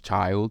Stark's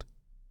child,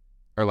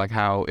 or like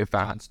how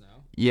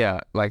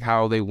like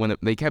how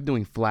they kept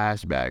doing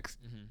flashbacks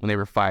when they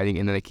were fighting,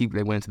 and then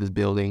they went into this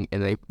building,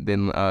 and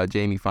then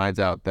Jaime finds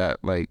out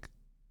that like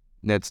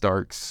Ned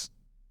Stark's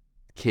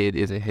kid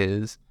isn't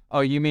his. Oh,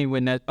 you mean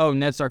when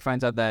Ned Stark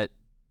finds out that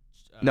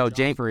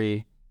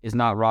Joffrey is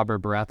not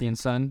Robert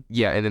Baratheon's son?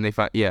 Yeah, and then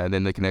and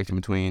then the connection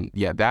between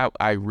that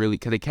I really,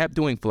 because they kept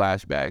doing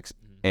flashbacks,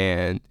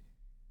 and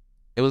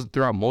it was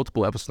throughout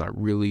multiple episodes. I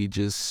really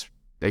just,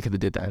 they could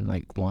have did that in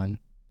like one.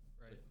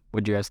 Right.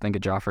 What'd you guys think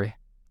of Joffrey?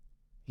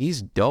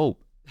 He's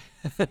dope.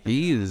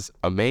 He is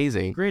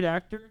amazing. Great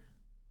actor.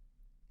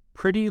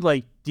 Pretty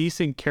like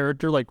decent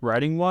character, like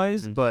writing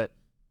wise, but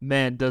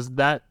man, does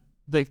that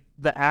the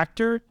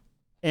actor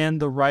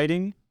and the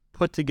writing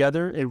put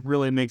together, it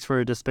really makes for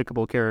a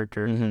despicable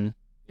character. Mm-hmm.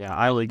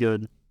 Yeah, really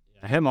good.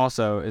 Him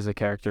also is a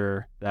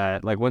character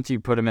that, like, once you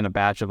put him in a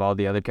batch of all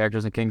the other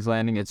characters in King's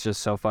Landing, it's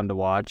just so fun to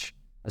watch,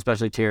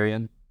 especially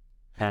Tyrion.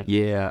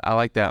 Yeah, I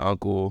like that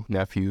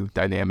uncle-nephew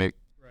dynamic.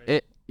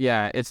 Right.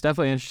 It's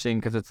definitely interesting,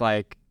 because it's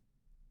like,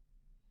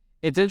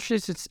 it's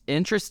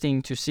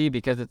interesting to see,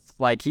 because it's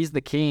like he's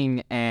the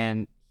king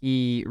and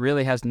he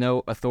really has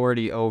no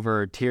authority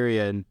over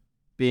Tyrion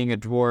being a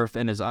dwarf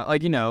and his,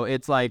 like, you know,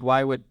 it's like,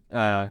 why would,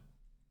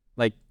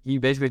 like, he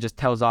basically just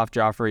tells off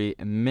Joffrey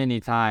many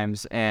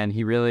times, and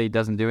he really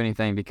doesn't do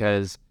anything,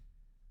 because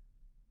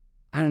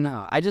I don't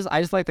know. I just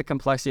like the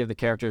complexity of the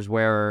characters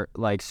where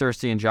like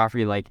Cersei and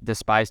Joffrey like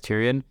despise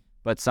Tyrion,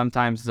 but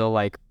sometimes they'll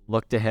like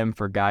look to him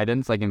for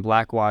guidance. Like in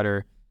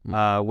Blackwater,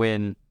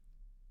 when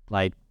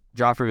like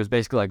Joffrey was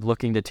basically like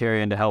looking to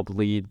Tyrion to help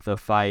lead the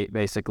fight,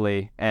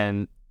 basically,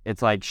 and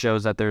it's like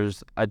shows that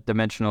there's a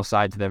dimensional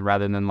side to them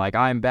rather than like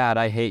I'm bad,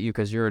 I hate you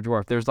because you're a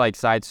dwarf. There's like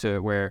sides to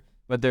it where,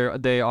 but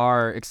they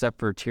are, except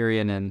for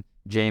Tyrion and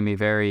Jaime,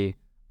 very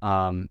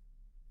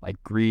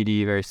like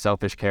greedy, very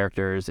selfish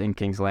characters in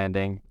King's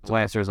Landing.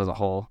 Lancers as a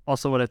whole.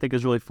 Also, what I think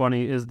is really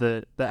funny is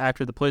the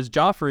actor that plays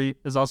Joffrey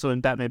is also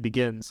in Batman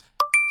Begins.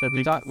 So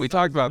We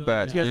talked about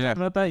that. You guys talked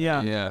about that?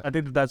 Yeah. Yeah. I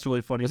think that's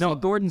really funny. No,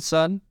 Gordon's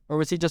son, or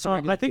was he just?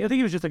 I think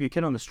he was just like a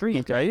kid on the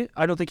street, right?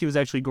 I don't think he was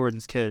actually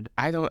Gordon's kid.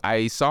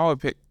 I saw a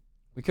pic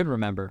We could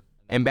remember.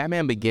 in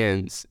Batman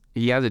Begins.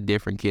 He has a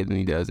different kid than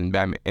he does in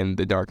Batman in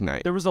The Dark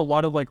Knight. There was a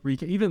lot of like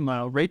even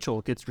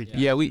Rachel gets recast.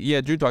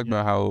 Yeah, Drew talked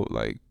about how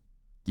like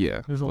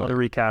There's a lot of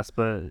recasts,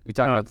 but We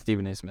talked about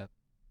Stephen A. Smith.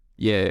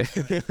 yeah.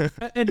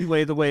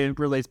 anyway, the way it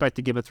relates back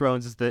to Game of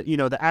Thrones is that,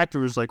 the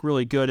actor is like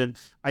really good. And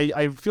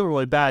I feel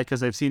really bad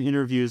because I've seen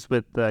interviews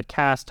with the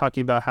cast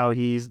talking about how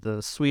he's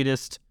the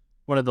sweetest,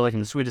 one of the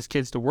the sweetest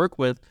kids to work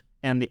with.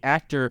 And the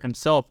actor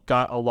himself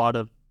got a lot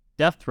of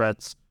death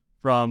threats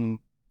from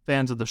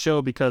fans of the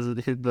show because of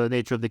the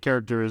nature of the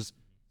character is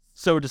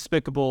so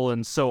despicable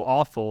and so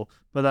awful.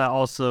 But that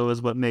also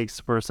is what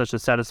makes for such a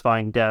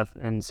satisfying death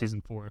in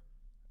season 4.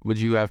 Would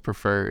you have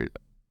preferred?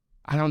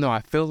 I don't know. I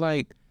feel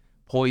like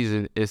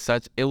poison is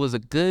such. It was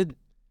good.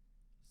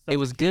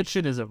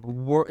 Suffocation is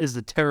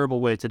a terrible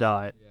way to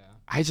die. Yeah.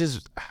 I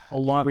just A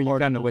lot Were you more.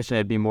 kind of wishing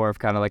it'd be more of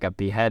kind of like a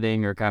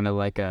beheading or kind of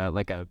like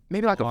a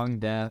maybe like long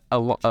death?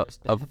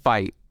 a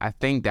fight. I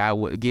think that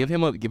would give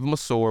him a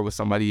sword with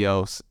somebody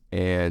else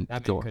and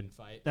go. couldn't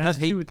fight.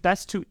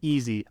 That's too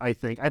easy. I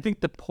think. I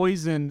think the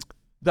poison,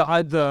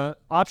 the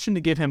option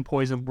to give him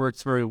poison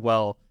works very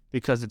well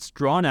because it's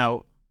drawn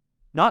out,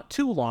 not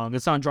too long.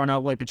 It's not drawn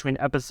out like between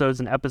episodes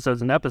and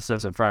episodes and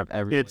episodes. In front of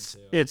everyone.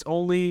 It's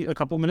only a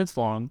couple minutes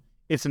long.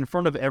 It's in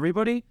front of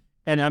everybody,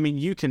 and I mean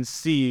you can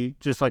see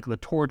just like the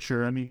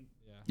torture. I mean,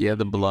 Yeah,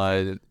 the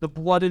blood. the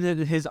blood in it.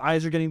 His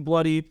eyes are getting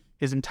bloody.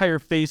 His entire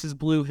face is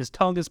blue. His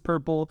tongue is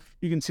purple.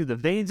 You can see the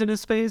veins in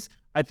his face.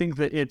 I think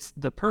that it's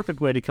the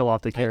perfect way to kill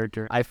off the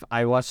character.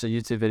 I watched a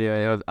YouTube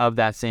video of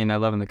that scene. I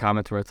love in the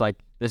comments where it's like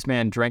this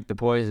man drank the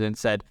poison and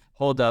said,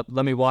 "Hold up,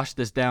 let me wash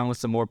this down with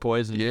some more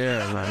poison."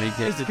 Yeah,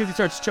 It's because he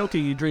starts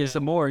choking, you drink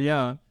some more,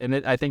 yeah. And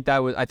I think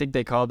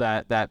they called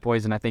that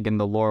poison. I think in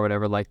the lore, or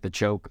whatever, like the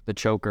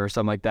choker or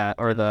something like that,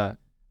 or the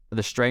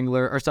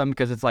strangler or something,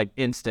 because it's like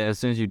instant. As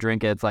soon as you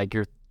drink it, it's like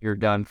you're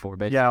done for.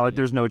 Basically. Yeah, like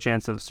there's no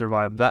chance of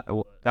survival.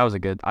 That was a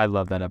good. I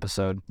love that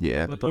episode.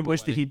 yeah. But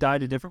wish that he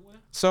died a different way?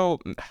 So,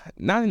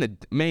 not in the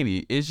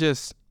maybe it's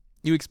just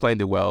you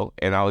explained it well,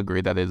 and I'll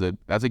agree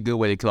that's a good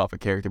way to kill off a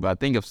character. But I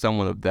think of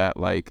someone of that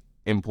like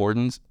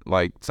importance,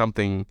 like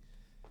something.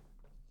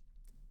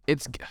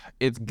 It's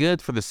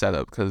good for the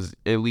setup because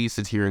at least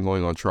it's hearing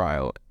going on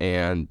trial,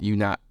 and you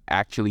not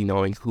actually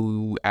knowing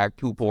who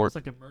poured. It's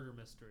like a murder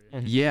mystery.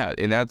 Yeah,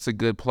 and that's a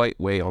good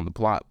way on the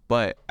plot.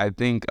 But I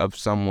think of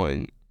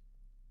someone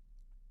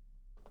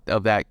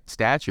of that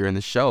stature in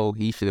the show,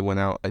 he should have went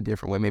out a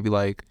different way. Maybe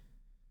like,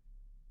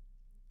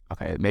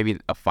 okay, maybe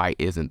a fight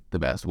isn't the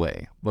best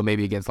way, but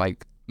maybe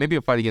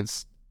a fight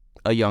against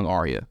a young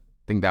Arya.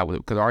 I think that would,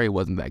 because Arya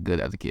wasn't that good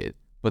as a kid.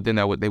 But then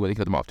they would have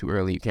killed him off too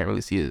early. You can't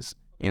really see his,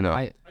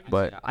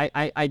 But I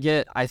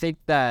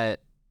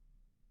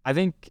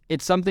think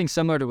it's something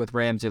similar to with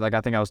Ramsay. Like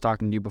I think I was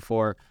talking to you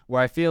before,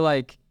 where I feel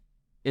like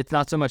it's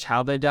not so much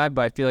how they died,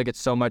 but I feel like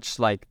it's so much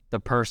like the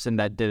person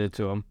that did it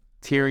to him.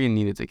 Tyrion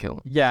needed to kill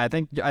him. Yeah,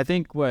 I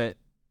think what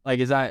like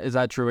is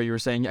that true what you were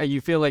saying?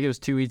 You feel like it was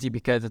too easy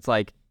because it's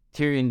like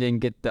Tyrion didn't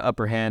get the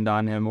upper hand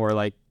on him, or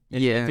like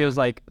it feels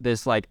like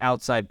this like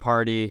outside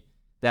party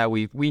that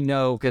we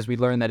know because we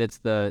learned that it's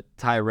the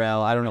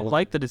Tyrell. I don't know. I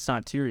like that it's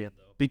not Tyrion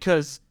though,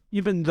 because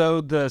even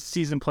though the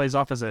season plays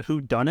off as a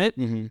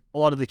whodunit, a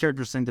lot of the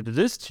characters think that it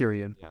is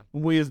Tyrion. Yeah.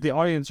 We as the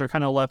audience are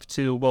kind of left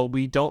to, well,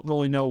 we don't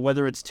really know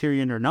whether it's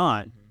Tyrion or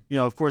not.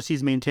 Of course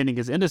he's maintaining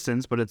his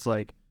innocence, but it's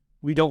like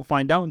we don't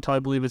find out until I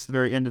believe it's the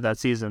very end of that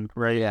season,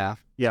 right? Yeah.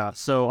 Yeah.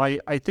 So I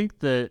think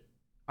that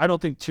I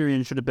don't think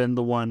Tyrion should have been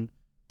the one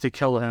to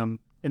kill him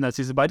in that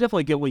season, but I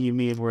definitely get what you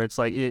mean, where it's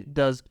like it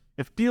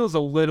feels a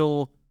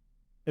little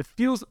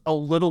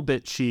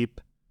bit cheap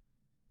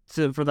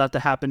for that to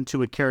happen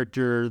to a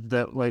character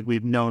that like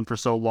we've known for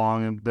so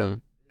long and that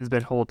has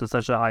been held to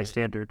such a high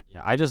standard.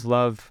 Yeah, I just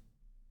love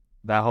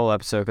that whole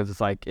episode because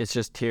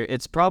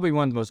it's probably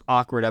one of the most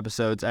awkward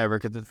episodes ever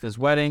because it's this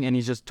wedding and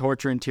he's just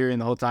torturing Tyrion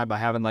the whole time by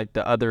having like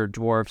the other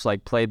dwarfs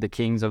like play the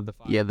kings of the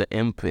fire. Yeah, the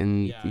imp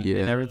and and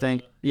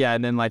everything. Yeah,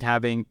 and then like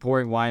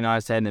pouring wine on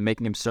his head and then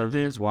making him serve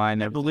his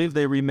wine. I believe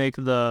they remake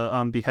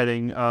the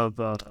beheading of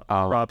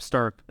Robb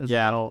Stark as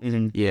well.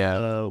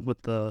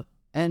 With the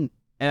And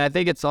I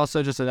think it's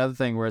also just another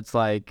thing where it's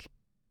like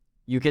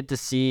you get to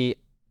see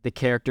the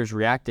characters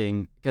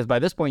reacting because by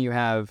this point you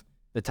have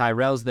the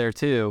Tyrells there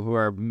too, who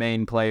are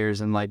main players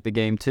in like the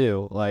game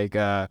too. Like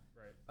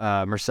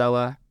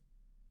Marcella,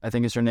 I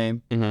think is her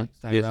name.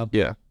 Mm-hmm.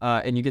 Yeah.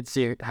 And you get to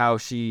see how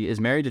she is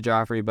married to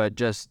Joffrey, but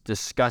just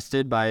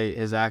disgusted by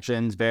his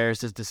actions.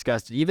 Varys is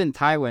disgusted. Even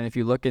Tywin, if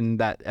you look in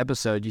that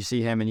episode, you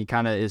see him and he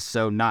kind of is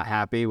so not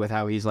happy with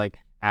how he's like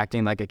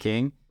acting like a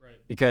king. Right.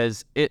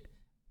 Because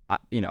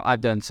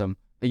I've done some,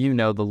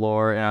 the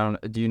lore, and I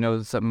don't, do you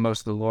know most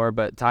of the lore?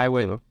 But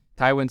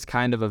Tywin's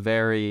kind of a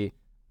very,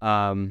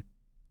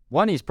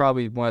 he's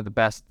probably one of the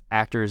best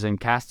actors and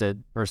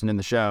casted person in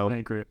the show. I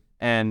agree.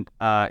 And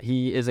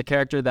he is a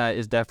character that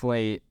is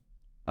definitely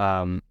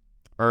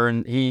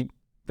he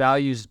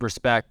values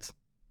respect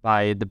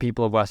by the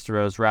people of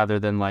Westeros rather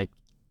than like,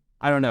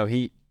 I don't know,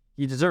 he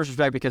deserves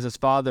respect because his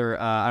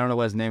father, I don't know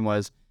what his name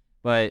was,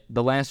 but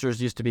the Lannisters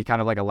used to be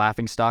kind of like a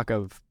laughingstock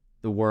of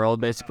the world,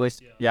 basically.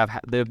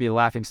 They would be a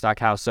laughingstock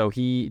house, so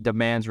he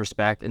demands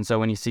respect. And so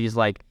when he sees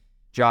like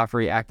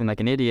Joffrey acting like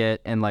an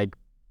idiot and like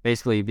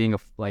basically being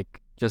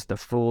just a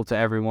fool to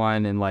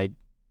everyone and like,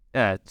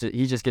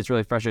 he just gets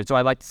really frustrated. So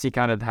I like to see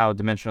kind of how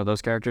dimensional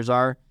those characters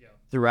are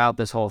throughout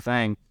this whole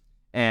thing.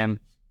 And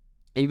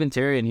even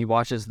Tyrion, he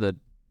watches the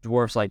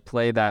dwarfs like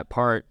play that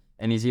part,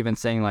 and he's even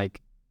saying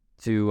like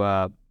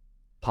to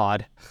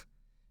Pod,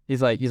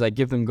 he's like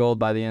give them gold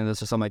by the end of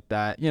this or something like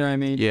that. You know what I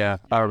mean? Yeah,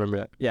 I remember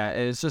that. Yeah,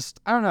 it's just,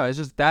 I don't know. It's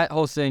just that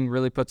whole thing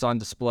really puts on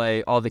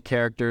display all the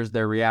characters,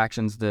 their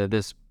reactions to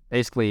this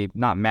basically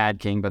not Mad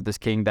King, but this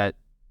king that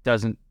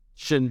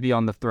shouldn't be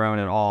on the throne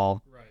at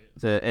all.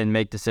 And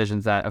make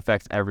decisions that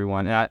affects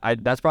everyone. And I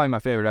that's probably my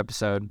favorite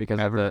episode because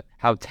of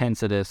how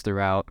tense it is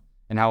throughout,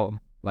 and how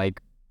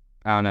like,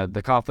 I don't know,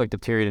 the conflict of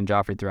Tyrion and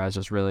Joffrey throughout is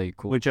just really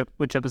cool. Which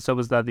episode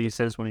was that you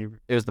said is when you?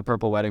 It was the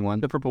Purple Wedding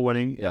one. The Purple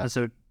Wedding,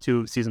 episode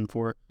 2, season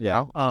 4.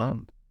 Yeah.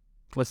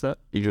 What's that?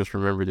 You just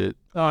remembered it.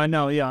 Oh, I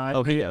know.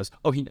 Yeah. He knows.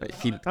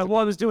 He. Well,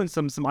 I was doing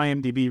some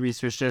IMDb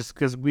research just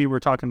because we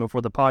were talking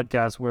before the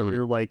podcast where we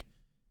were like,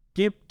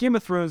 Game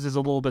of Thrones is a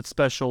little bit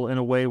special in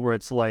a way where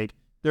it's like,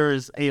 there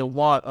is a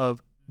lot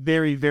of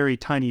very, very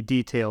tiny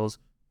details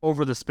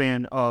over the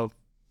span of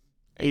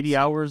 80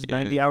 hours,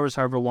 90 hours,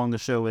 however long the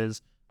show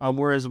is.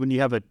 Whereas when you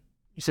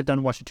sit down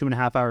and watch a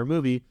 2.5 hour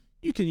movie,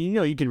 you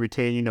can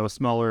retain,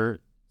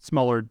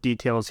 smaller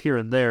details here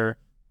and there.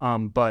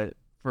 But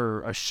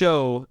for a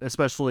show,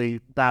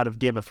 especially that of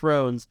Game of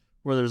Thrones,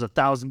 where there's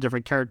 1,000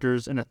 different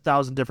characters in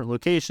 1,000 different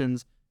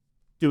locations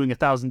doing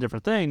 1,000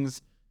 different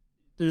things,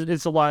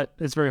 it's a lot.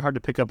 It's very hard to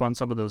pick up on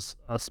some of those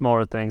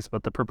smaller things,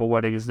 but the Purple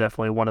Wedding is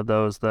definitely one of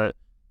those that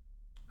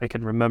I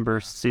can remember.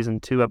 Season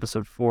 2,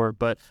 episode 4.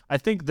 But I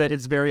think that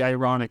it's very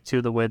ironic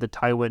too the way that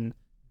Tywin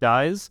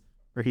dies,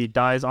 where he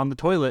dies on the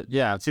toilet.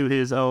 Yeah, to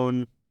his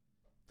own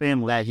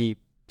family,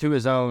 to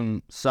his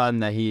own son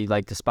that he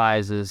like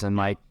despises and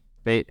like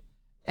bait.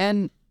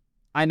 And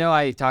I know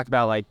I talked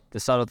about like the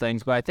subtle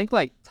things, but I think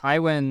like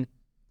Tywin,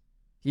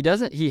 he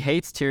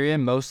hates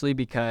Tyrion mostly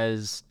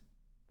because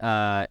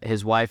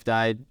his wife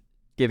died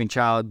giving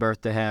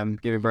birth to him.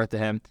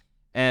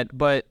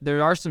 But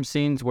there are some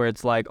scenes where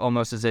it's like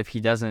almost as if he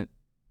doesn't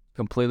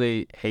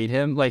completely hate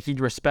him. Like he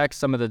respects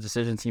some of the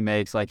decisions he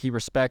makes. Like he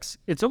respects.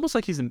 It's almost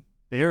like he's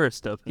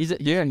embarrassed of him.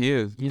 He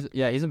is.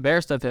 He's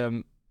embarrassed of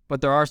him.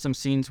 But there are some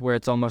scenes where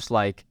it's almost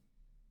like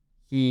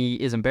he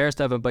is embarrassed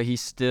of him, but he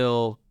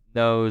still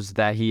knows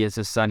that he is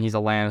his son. He's a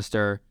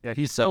Lannister. Yeah,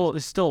 he's still a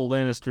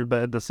Lannister,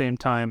 but at the same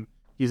time,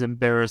 he's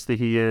embarrassed that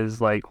he is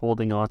like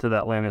holding on to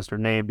that Lannister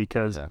name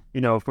because,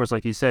 of course,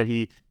 like you said,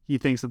 he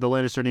thinks that the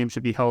Lannister name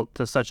should be held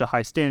to such a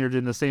high standard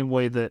in the same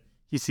way that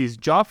he sees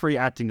Joffrey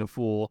acting a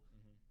fool.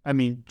 I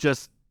mean,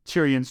 just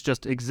Tyrion's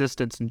just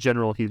existence in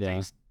general, he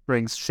thinks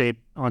brings shape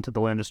onto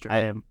the Lannister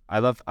name. I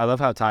love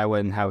how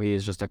Tywin, how he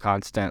is just a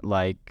constant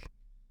like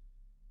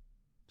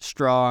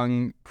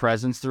strong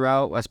presence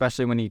throughout,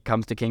 especially when he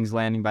comes to King's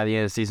Landing by the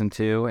end of season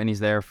 2 and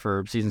he's there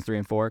for seasons 3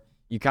 and 4.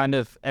 You kind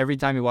of, every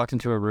time he walks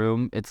into a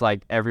room, it's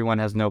like everyone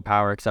has no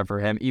power except for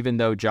him. Even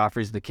though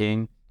Joffrey's the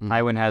king,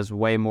 Tywin has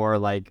way more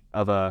like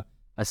of a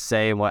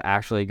say in what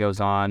actually goes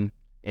on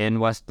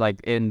in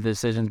in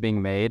decisions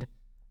being made.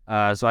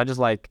 So I just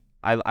like,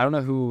 I don't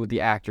know who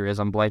the actor is,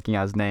 I'm blanking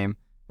on his name,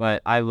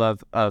 but I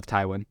love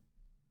Tywin.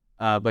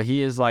 But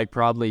he is like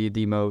probably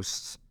the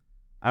most,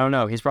 I don't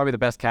know, he's probably the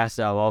best cast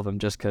out of all of them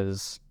just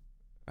because,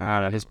 I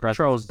don't know, his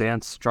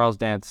presence. Charles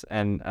Dance,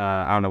 and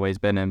I don't know what he's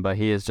been in, but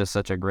he is just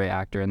such a great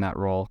actor in that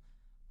role.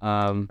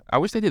 I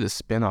wish they did a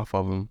spin-off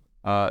of him.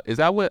 Is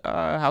that what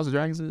House of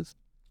Dragons is?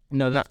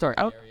 No, that's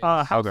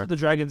Targaryens. House of the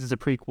Dragons is a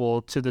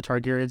prequel to the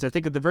Targaryens. I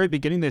think at the very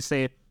beginning they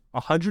say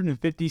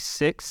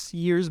 156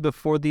 years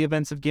before the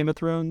events of Game of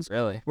Thrones.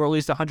 Really? Or at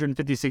least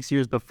 156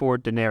 years before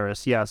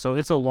Daenerys. Yeah, so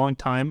it's a long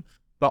time.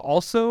 But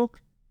also,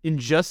 in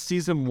just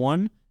season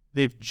 1,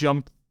 they've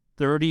jumped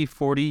 30,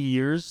 40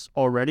 years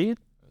already.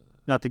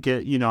 Not to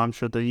get, I'm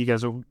sure that you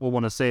guys will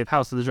want to save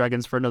House of the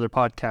Dragons for another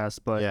podcast,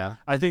 but yeah.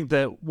 I think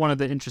that one of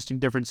the interesting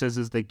differences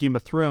is that Game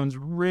of Thrones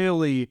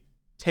really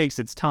takes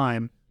its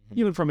time,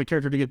 even from a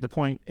character to get to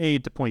point A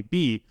to point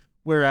B,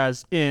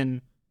 whereas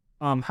in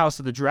House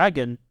of the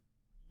Dragon,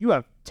 you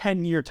have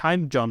 10-year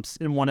time jumps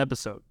in one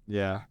episode.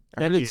 Yeah.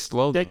 And it's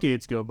slow.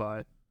 Decades go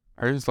by.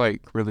 Or it's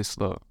like really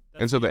slow.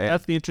 And so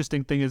That's the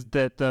interesting thing is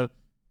that the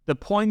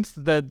points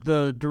that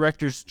the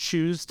directors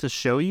choose to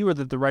show you or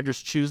that the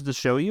writers choose to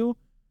show you,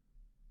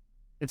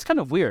 it's kind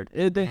of weird.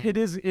 It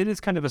is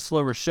kind of a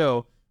slower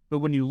show, but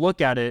when you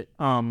look at it,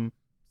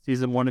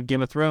 season 1 of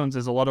Game of Thrones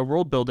is a lot of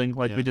world building,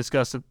 like we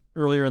discussed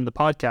earlier in the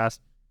podcast.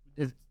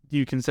 Do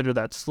you consider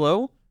that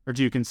slow, or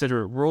do you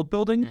consider it world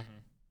building,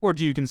 or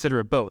do you consider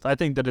it both? I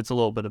think that it's a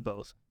little bit of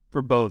both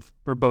for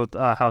both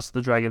House of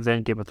the Dragons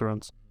and Game of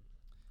Thrones.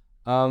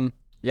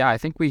 Yeah, I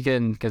think we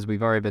can, because we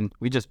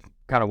just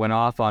kind of went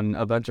off on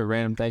a bunch of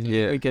random things.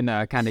 Yeah. We can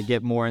kind of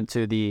get more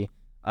into the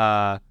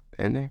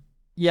ending.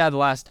 Yeah, the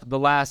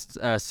last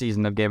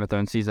season of Game of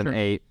Thrones, season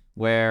 8,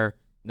 where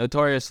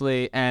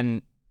notoriously,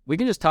 and we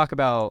can just talk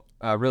about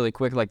really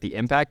quick, like the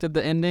impact of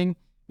the ending,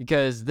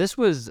 because this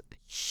was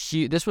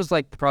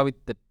like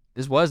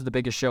this was the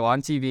biggest show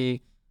on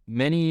TV.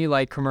 Many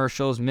like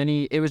commercials,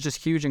 it was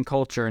just huge in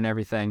culture and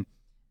everything.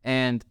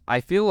 And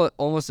I feel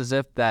almost as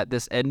if that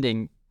this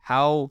ending,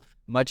 how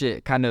much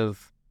it kind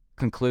of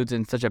concludes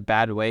in such a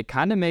bad way,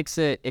 kind of makes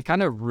it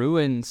kind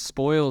of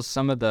spoils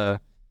some of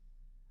the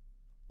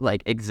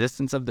like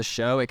existence of the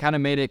show. It kind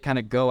of made it kind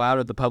of go out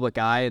of the public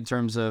eye in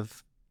terms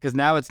of, because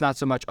now it's not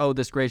so much, oh,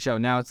 this great show.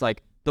 Now it's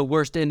like the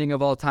worst ending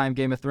of all time,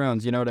 Game of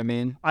Thrones. You know what I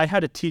mean? I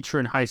had a teacher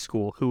in high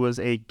school who was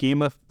a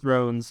Game of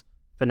Thrones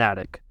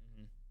fanatic.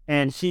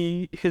 And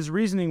his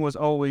reasoning was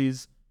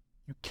always,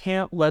 you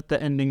can't let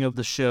the ending of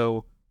the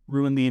show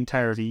ruin the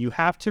entirety. You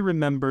have to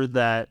remember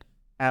that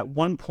at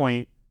one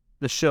point,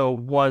 the show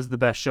was the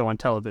best show on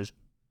television.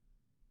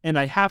 And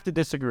I have to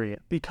disagree,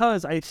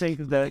 because I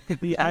think that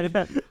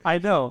I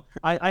know.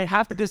 I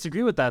have to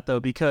disagree with that, though,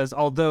 because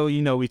although,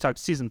 we talked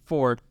season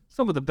 4,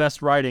 some of the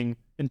best writing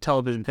in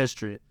television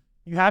history,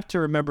 you have to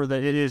remember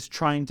that it is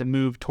trying to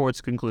move towards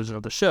the conclusion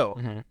of the show.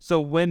 So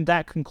when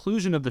that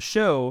conclusion of the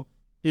show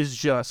is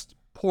just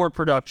poor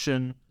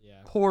production,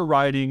 poor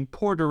writing,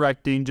 poor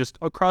directing, just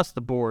across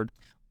the board,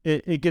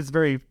 it gets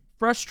very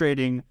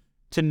frustrating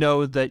to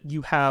know that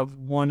you have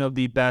one of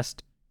the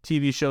best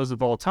TV shows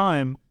of all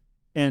time,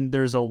 and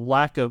there's a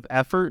lack of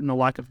effort and a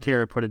lack of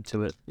care put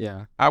into it.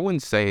 Yeah. I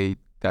wouldn't say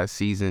that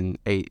season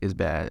 8 is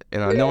bad.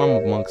 And I know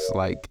I'm amongst,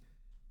 like,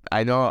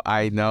 I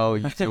know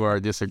you two are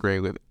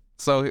disagreeing with it.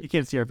 So you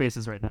can't see our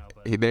faces right now.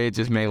 But they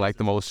just made, like,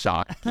 the most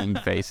shocking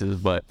faces,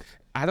 but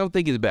I don't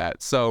think it's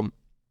bad. So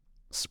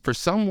for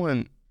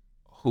someone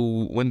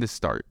when this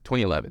started,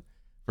 2011,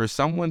 for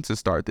someone to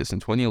start this in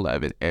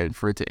 2011 and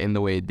for it to end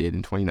the way it did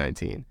in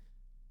 2019,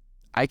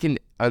 I can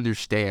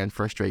understand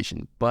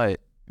frustration, but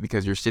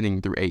because you're sitting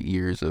through 8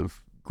 years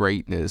of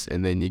greatness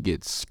and then it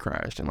gets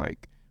crashed in,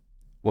 like,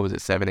 what was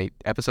it, 7, 8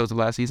 episodes of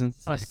last season?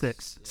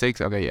 6.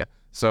 6? Okay, yeah.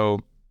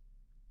 So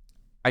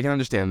I can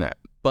understand that,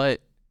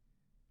 but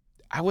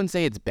I wouldn't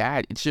say it's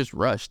bad. It's just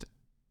rushed.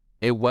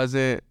 It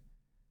wasn't,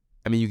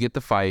 I mean, you get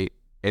the fight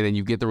and then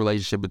you get the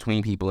relationship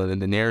between people,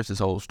 and then Daenerys'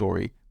 whole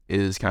story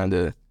is kind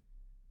of,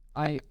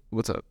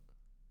 what's up?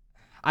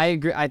 I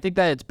agree. I think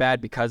that it's bad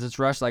because it's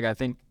rushed. Like, I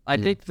think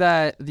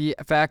that the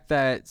fact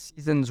that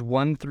seasons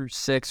 1 through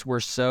 6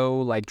 were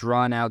so like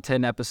drawn out,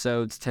 10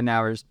 episodes, 10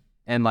 hours,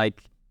 and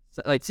like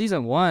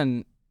season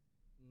 1,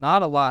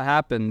 not a lot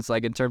happens.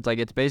 Like, in terms, like,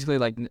 it's basically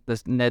like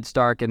this Ned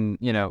Stark and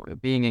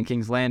being in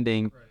King's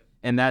Landing,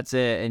 and that's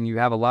it. And you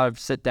have a lot of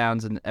sit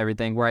downs and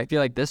everything. Where I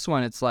feel like this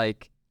one, it's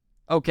like,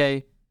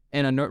 okay,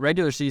 in a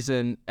regular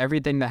season,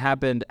 everything that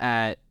happened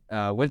at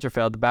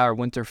Winterfell, the Battle of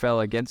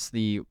Winterfell against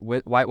the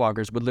White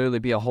Walkers would literally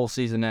be a whole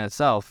season in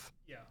itself.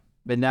 Yeah.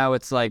 But now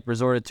it's like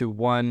resorted to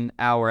 1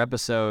 hour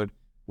episode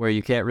where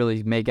you can't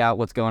really make out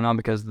what's going on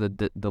because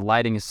the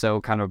lighting is so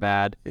kind of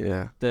bad.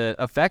 Yeah. The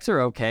effects are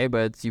okay,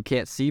 but you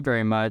can't see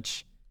very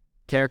much.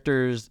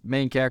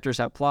 Main characters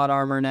have plot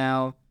armor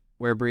now,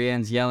 where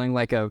Brienne's yelling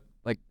like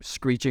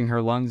screeching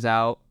her lungs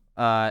out,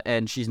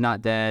 and she's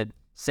not dead.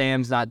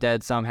 Sam's not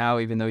dead somehow,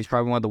 even though he's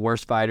probably one of the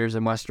worst fighters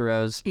in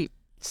Westeros.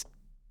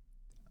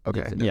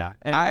 Okay. Yeah.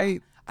 And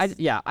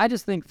I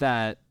just think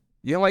that...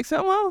 You don't like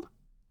Sam?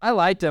 I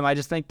liked him. I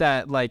just think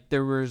that, like,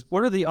 there was...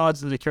 What are the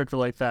odds that a character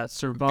like that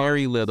survives?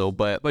 Very little,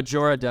 but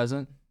Jorah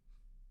doesn't.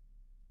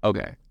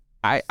 Okay.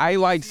 I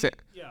like Sam.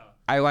 Yeah.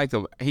 I liked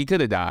him. He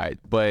could have died,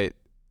 but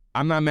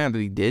I'm not mad that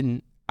he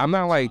didn't. I'm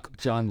not like...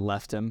 Jon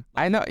left him.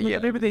 I know, yeah.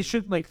 Maybe they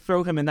should, like,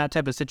 throw him in that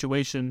type of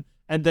situation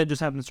and then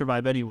just have him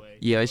survive anyway.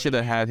 Yeah, they should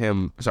have had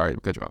him... Sorry,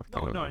 cut you off.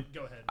 No,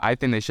 go ahead. I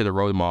think they should have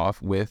wrote him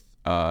off with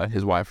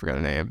his wife, forgot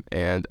her name,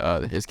 and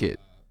his kid.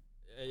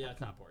 Yeah,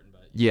 it's not important,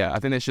 but... Yeah, I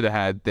think they should have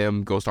had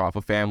them go start off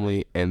a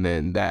family and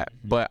then that.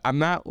 But I'm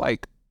not,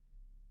 like,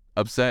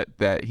 upset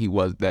that he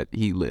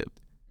lived.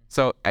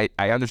 So I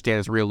understand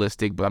it's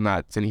realistic, but I'm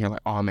not sitting here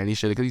like, oh, man, he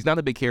should have, because he's not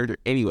a big character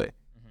anyway.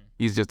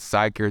 He's just a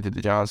side character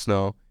to Jon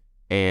Snow,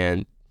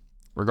 and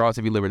regardless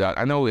if he lived or died,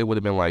 I know it would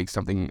have been like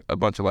something, a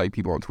bunch of like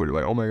people on Twitter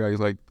like, oh my god, he's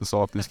like the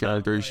softest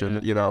character, he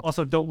shouldn't,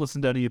 Also, don't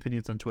listen to any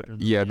opinions on Twitter.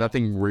 Yeah,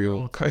 nothing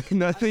real.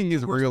 Nothing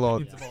is real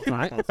on.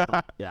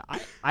 Yeah,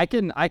 I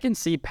can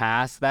see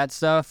past that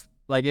stuff.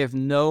 Like, if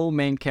no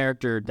main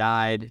character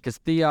died, because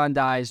Theon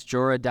dies,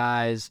 Jorah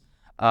dies,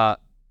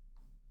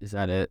 Is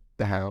that it?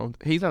 The Hound.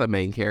 He's not a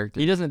main character.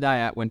 He doesn't die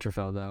at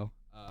Winterfell though.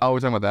 Oh, we're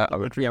talking about that.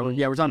 Okay.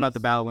 We're talking about the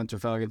Battle of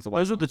Winterfell against the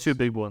White Those are the Walkers. two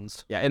big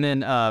ones. Yeah, and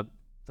then the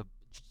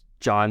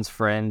John's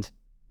friend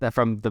that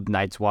from the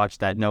Night's Watch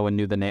that no one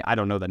knew the name. I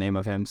don't know the name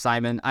of him.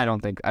 Simon. I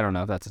don't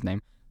know if that's his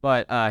name.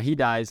 But he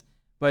dies.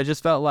 But it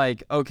just felt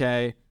like,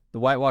 okay, the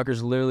White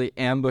Walkers literally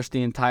ambushed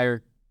the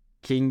entire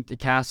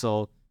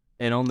castle,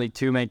 and only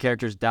two main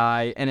characters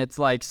die, and it's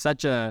like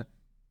such a,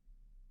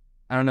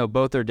 I don't know,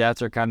 both their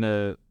deaths are kind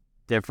of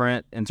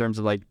different in terms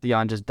of like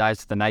Theon just dies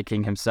to the Night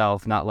King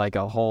himself, not like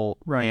a whole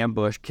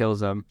ambush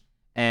kills him.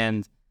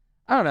 And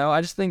I don't know,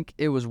 I just think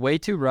it was way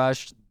too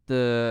rushed.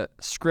 The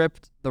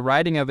script, the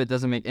writing of it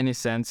doesn't make any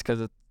sense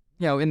because,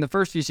 in the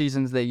first few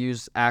seasons they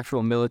use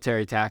actual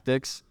military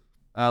tactics,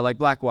 like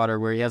Blackwater,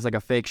 where he has like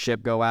a fake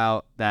ship go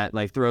out that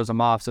like throws him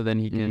off so then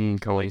he can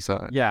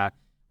coincide. Yeah,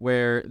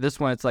 where this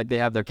one it's like they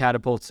have their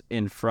catapults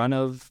in front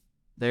of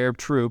their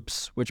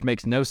troops, which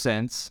makes no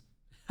sense.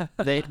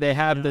 They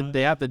have the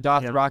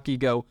Dothraki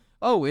go,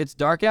 oh, it's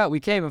dark out. We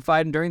can't even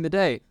fight them during the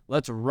day.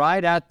 Let's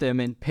ride at them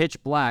in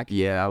pitch black.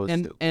 Yeah, I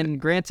was. And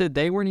granted,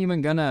 they weren't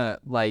even gonna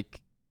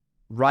like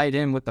ride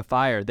in with the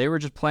fire. They were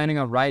just planning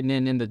on riding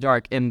in the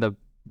dark. And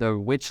the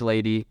witch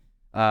lady,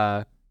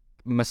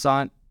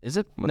 Masant. Is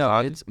it? No,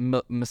 it's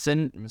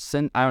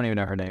Masin. I don't even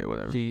know her name.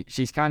 Whatever.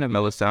 She's kind of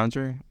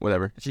Melisandre,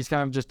 whatever. She's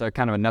kind of just a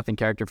kind of a nothing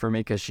character for me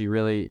because she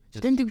really She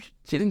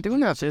didn't do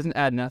enough. She doesn't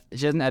add nothing.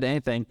 She doesn't add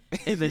anything.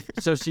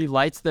 So she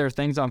lights their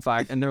things on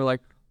fire, and they're like,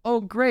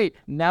 "Oh, great!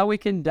 Now we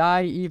can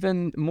die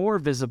even more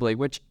visibly."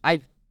 Which I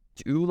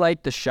do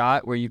like the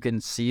shot where you can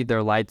see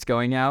their lights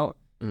going out,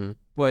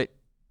 but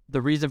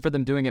the reason for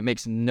them doing it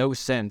makes no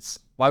sense.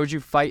 Why would you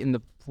fight in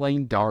the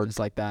plain darks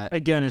like that?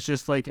 Again, it's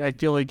just like I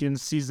feel like in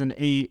season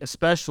 8,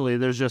 especially,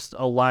 there's just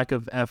a lack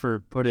of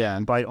effort put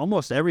in by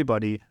almost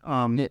everybody.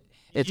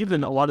 It's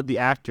even a lot of the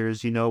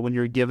actors. When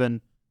you're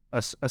given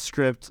a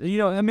script,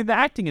 the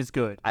acting is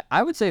good.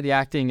 I would say the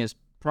acting is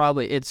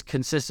it's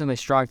consistently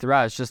strong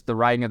throughout. It's just the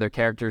writing of their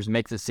characters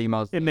makes it seem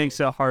it makes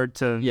it hard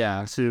to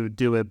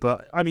do it.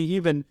 But I mean,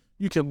 even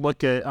you can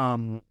look at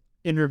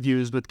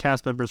interviews with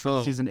cast members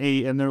from season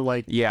 8, and they're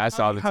like, "Yeah, I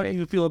saw how do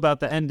you feel about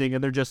the ending?"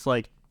 And they're just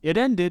like, "It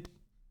ended,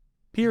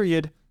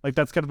 period." Like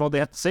that's kind of all they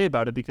have to say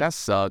about it because that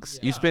sucks.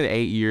 You spent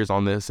 8 years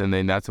on this, and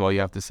then that's all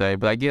you have to say.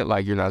 But I get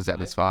like you're not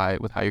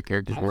satisfied with how your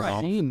characters were.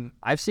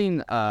 I've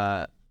seen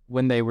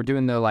when they were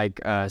doing the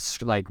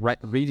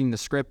reading the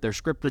script,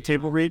 the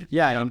table read.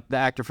 Yeah, the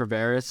actor for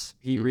Varys,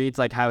 he reads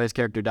like how his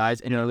character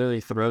dies, and he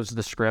literally throws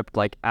the script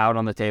like out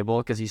on the table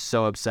because he's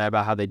so upset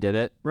about how they did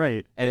it.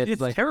 Right, and it's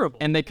like terrible.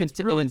 And they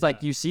continue. It's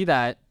like you see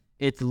that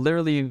it's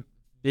literally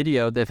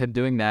video of him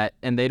doing that,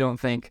 and they don't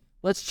think,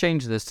 let's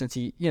change this since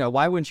he,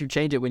 why wouldn't you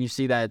change it when you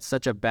see that it's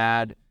such a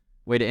bad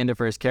way to end it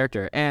for his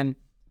character? And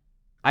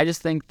I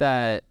just think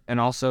that, and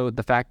also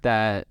the fact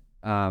that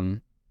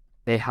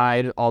they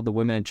hide all the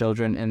women and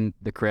children in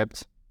the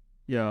crypt.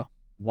 Yeah.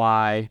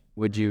 Why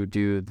would you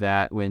do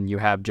that when you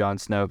have Jon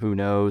Snow who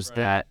knows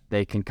that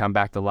they can come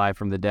back to life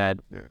from the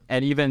dead? Yeah.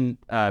 And even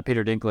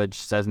Peter Dinklage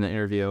says in an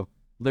interview,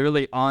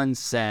 literally on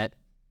set,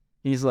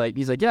 he's like,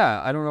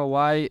 yeah, I don't know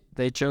why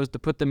they chose to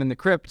put them in the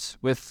crypt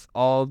with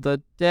all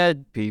the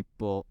dead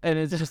people. And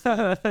it's just,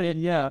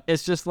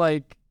 it's just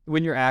like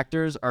when your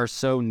actors are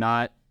so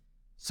not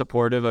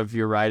supportive of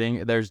your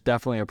writing, there's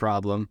definitely a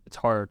problem. It's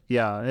hard.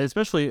 Yeah,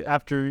 especially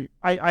after,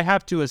 I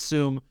have to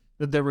assume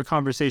that there were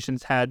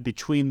conversations had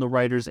between the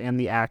writers and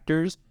the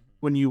actors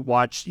when you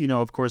watch,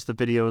 of course, the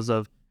videos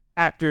of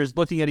actors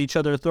looking at each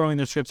other, throwing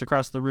their scripts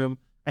across the room.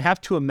 I have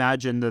to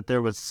imagine that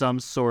there was some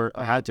sort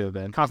of had to have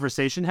been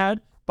conversation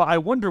had. But I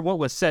wonder what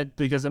was said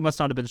because it must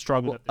not have been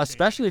strong enough.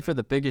 Especially for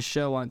the biggest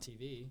show on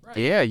TV. Right.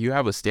 Yeah, you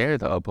have a standard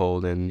to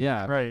uphold, and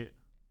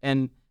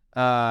And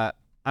I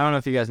don't know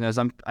if you guys know.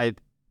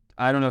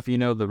 I don't know if you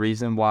know the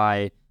reason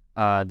why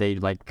they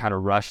like kind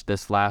of rushed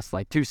this last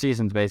like 2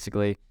 seasons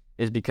basically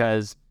is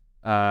because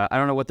I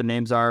don't know what the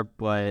names are,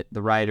 but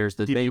the writers,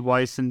 D.B.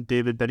 Weiss and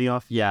David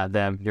Benioff. Yeah,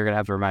 them. You're gonna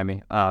have to remind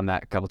me on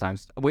that a couple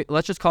times. Wait,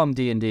 let's just call them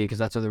D&D because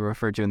that's what they're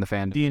referred to in the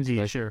fandom.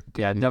 D&D, sure.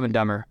 Yeah, Dumb and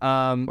Dumber.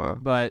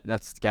 But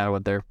that's kind of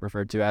what they're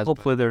referred to as.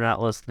 Hopefully, they're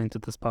not listening to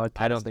this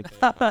podcast. I don't think.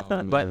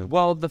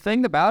 But the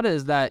thing about it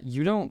is that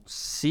you don't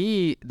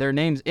see their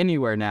names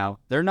anywhere now.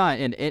 They're not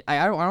in it.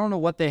 I don't know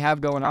what they have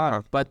going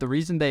on. But the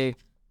reason they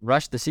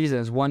rushed the season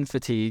is one,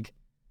 fatigue.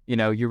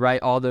 You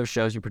write all those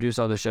shows, you produce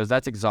all those shows.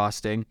 That's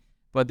exhausting.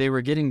 But they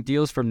were getting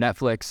deals from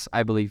Netflix,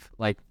 I believe,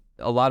 like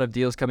a lot of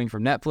deals coming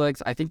from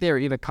Netflix. I think they were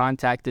even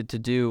contacted to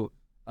do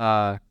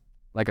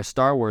like a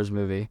Star Wars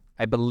movie,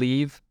 I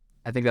believe.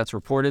 I think that's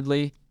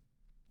reportedly.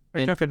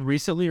 Are you talking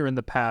recently or in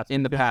the past?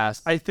 In the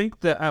past. I think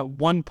that at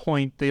one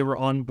point they were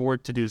on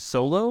board to do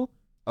Solo.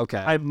 Okay.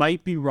 I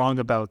might be wrong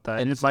about that.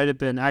 And it might have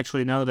been,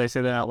 actually, now that I say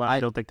that out loud, I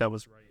don't think that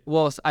was right.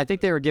 Well, I think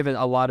they were given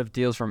a lot of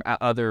deals from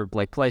other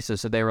like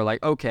places. So they were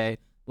like, okay,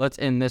 let's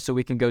end this so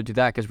we can go do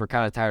that because we're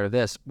kind of tired of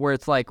this. Where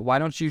it's like, why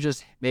don't you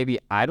just maybe,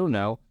 I don't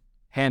know,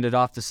 hand it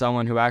off to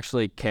someone who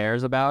actually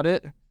cares about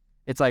it?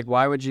 it's like,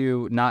 why would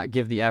you not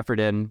give the effort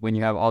in when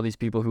you have all these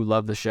people who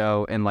love the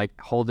show and like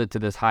hold it to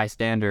this high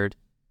standard?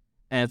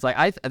 And it's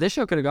like, this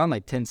show could have gone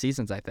like 10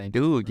 seasons, I think.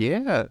 Dude,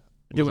 yeah.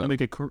 I do want to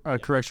make a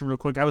correction real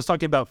quick. I was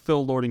talking about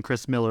Phil Lord and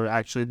Chris Miller.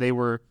 Actually, they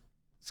were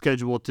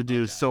scheduled to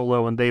do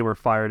Solo, and they were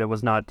fired. It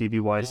was not D.B.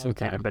 Weiss and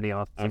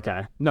Benioff.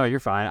 Okay. No, you're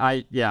fine.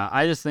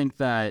 I just think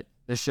that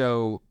the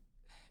show,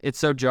 it's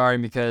so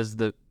jarring because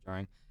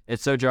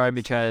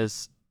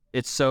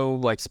it's so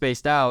like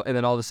spaced out, and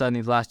then all of a sudden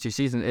these last 2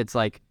 seasons, it's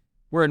like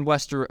we're in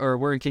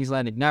we're in King's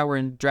Landing, now we're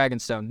in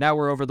Dragonstone, now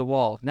we're over the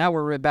wall, now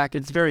we're back.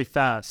 It's very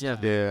fast. Yeah.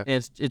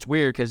 It's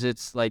weird because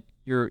it's like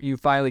you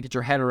finally get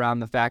your head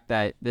around the fact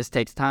that this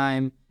takes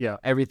time. Yeah.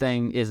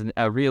 Everything is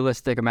a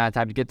realistic amount of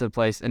time to get to the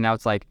place, and now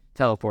it's like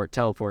teleport.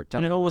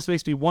 And it almost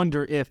makes me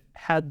wonder if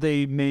had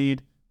they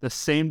made the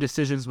same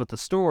decisions with the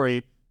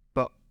story,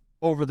 but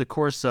over the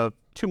course of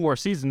 2 more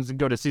seasons and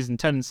go to season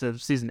 10 instead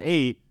of season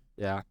 8,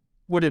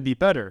 would it be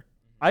better?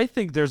 I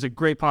think there's a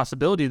great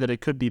possibility that it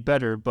could be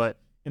better, but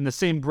in the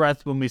same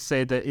breath, when we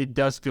say that it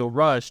does feel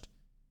rushed,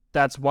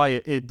 that's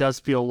why it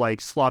does feel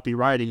like sloppy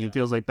writing. It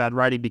feels like bad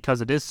writing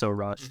because it is so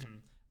rushed.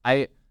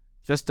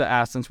 Just to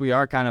ask, since we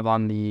are kind of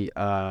on the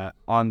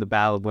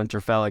Battle of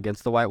Winterfell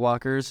against the White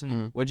Walkers,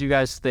 what do you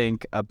guys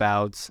think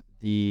about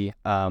the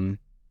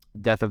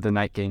death of the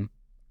Night King?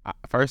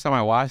 First time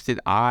I watched it,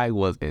 I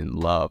was in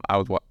love. I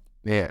was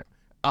man.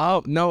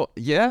 Oh no,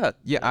 yeah.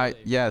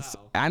 Yes.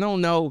 Wow. I don't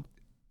know.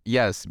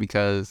 Yes,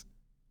 because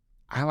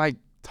I like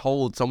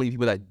told so many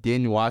people that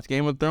didn't watch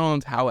Game of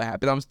Thrones how it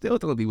happened. I'm still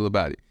telling people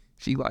about it.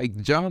 She like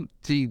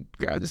jumped, she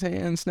grabbed his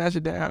hand, snatched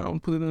it down,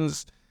 put it in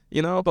his,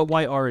 But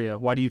why Arya?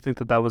 Why do you think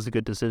that was a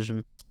good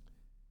decision?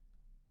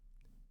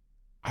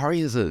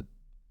 Arya's And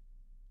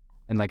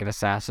like an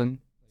assassin?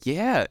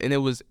 Yeah, and it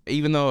was,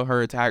 even though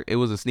her attack, it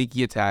was a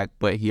sneaky attack,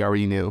 but he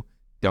already knew.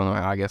 Don't know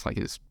how, I guess like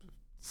his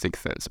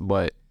sixth sense,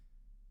 but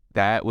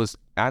that was,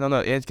 I don't know,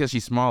 it's because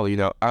she's smaller,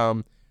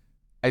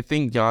 I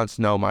think Jon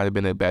Snow might have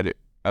been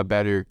a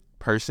better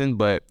person,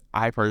 but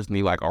I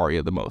personally like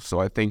Arya the most. So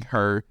I think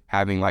her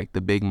having like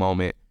the big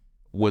moment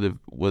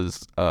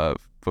was a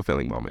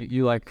fulfilling moment.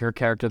 You like her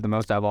character the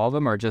most out of all of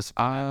them, or just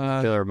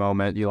filler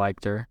moment you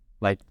liked her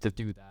like to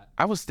do that?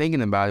 I was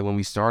thinking about it when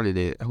we started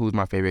it, who's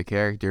my favorite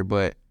character,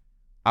 but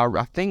I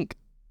think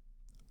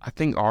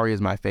Arya is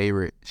my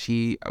favorite.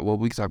 We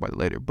can talk about it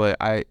later, but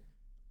I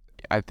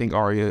think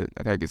Arya,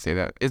 I think I could say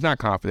that. It's not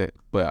confident,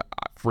 but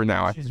for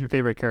now, She's your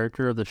favorite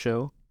character of the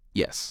show?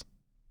 Yes.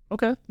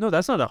 Okay. No,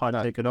 that's not a hot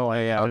take at all.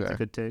 Yeah, Okay. that's a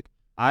good take.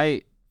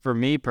 For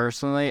me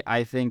personally,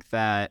 I think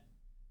that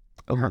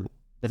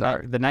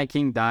the Night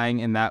King dying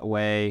in that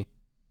way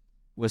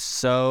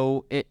was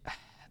the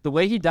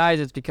way he dies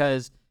is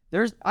because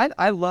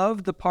I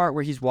love the part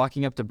where he's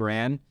walking up to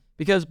Bran,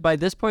 because by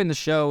this point in the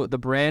show, the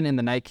Bran and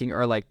the Night King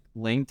are like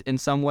linked in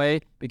some way,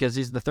 because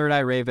he's the Third Eye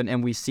Raven,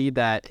 and we see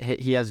that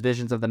he has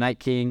visions of the Night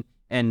King,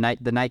 and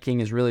the Night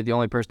King is really the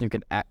only person who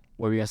can act.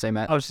 What were you gonna say,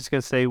 Matt? I was just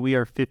gonna say we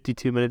are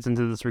 52 minutes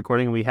into this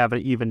recording and we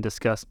haven't even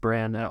discussed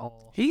Bran at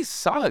all. He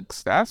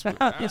sucks. That's what.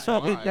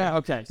 Yeah,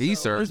 okay. He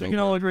serves. We can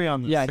all agree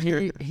on this. Yeah,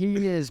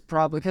 he is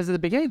probably, because at the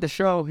beginning of the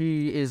show,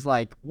 he is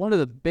like one of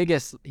the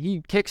biggest.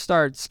 He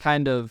kickstarts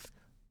kind of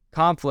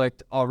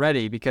conflict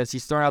already because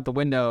he's thrown out the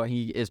window.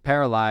 He is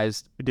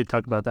paralyzed. We did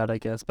talk about that, I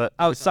guess, but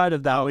outside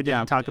of that, we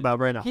didn't talk about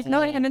Bran. He's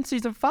not even in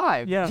season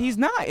 5. Yeah. He's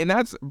not, and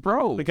that's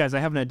bro. But guys, I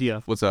have an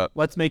idea. What's up,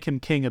 Let's make him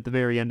king at the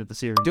very end of the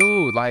series.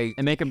 dude? Like,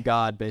 And make him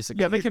God,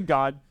 basically. Yeah, make him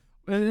God.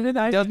 And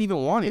then he doesn't even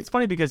want It's it.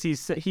 funny because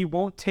he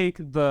won't take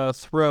the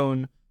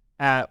throne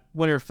at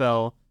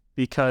Winterfell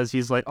because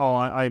he's like, oh,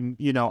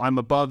 I'm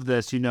above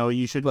this.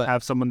 You should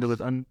have someone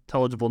with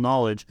unintelligible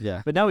knowledge.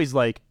 Yeah. But now he's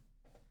like,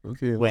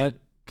 Okay. wait,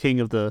 king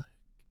of all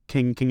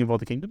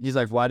the kingdoms. He's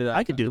like, why do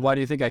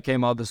you think I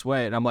came all this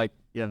way? And I'm like,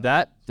 Yeah.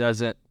 that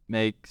doesn't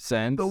make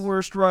sense. The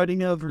worst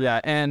writing ever.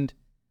 Yeah, and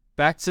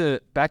back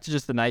to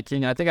just the Night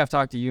King. I think I've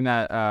talked to you,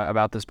 Matt,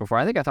 about this before.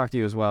 I think I talked to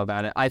you as well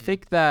about it. I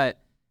think that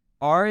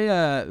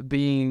Arya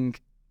being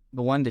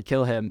the one to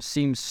kill him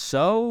seems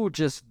so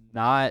just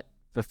not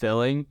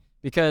fulfilling,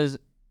 because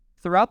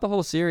throughout the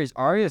whole series,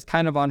 Arya is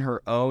kind of on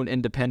her own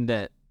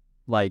independent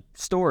like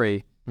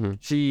story. Mhm.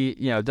 She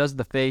does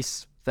the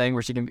face thing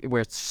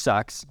where it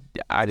sucks.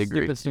 I'd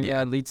agree.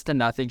 Stupid, leads to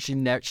nothing. She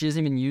doesn't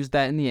even use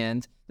that in the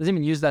end. Doesn't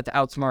even use that to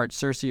outsmart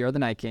Cersei or the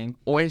Night King.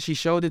 Oh, and she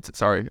showed it.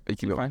 Sorry, you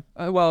keep going.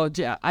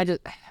 Fine.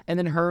 And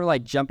then her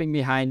like jumping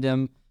behind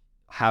him.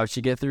 How'd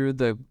she get through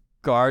the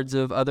guards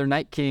of other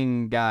Night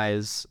King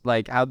guys?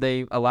 Like, how'd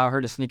they allow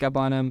her to sneak up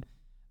on him?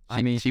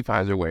 She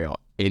finds her way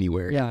out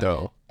anywhere. Yeah.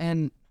 Though.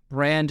 And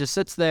Bran just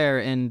sits there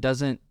and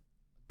doesn't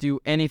do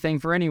anything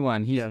for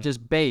anyone. He's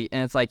just bait,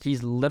 and it's like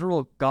he's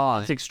literal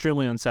god. It's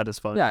extremely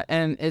unsatisfying. Yeah,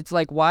 and it's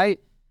like, why?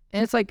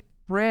 And it's like,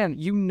 Bran,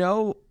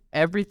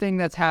 everything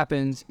that's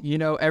happened,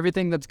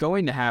 everything that's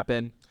going to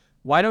happen.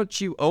 Why don't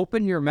you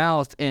open your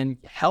mouth and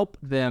help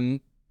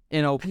them?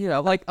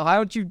 Like, why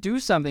don't you do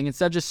something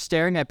instead of just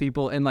staring at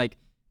people and like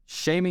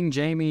shaming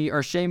Jaime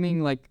or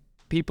shaming like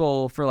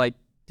people for like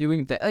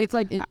doing that. It's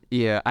like,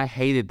 Yeah, I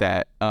hated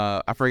that.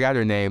 I forgot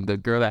her name. The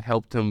girl that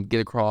helped him get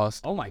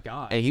across. oh my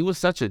god. And he was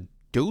such a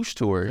douche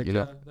to her, you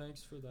know?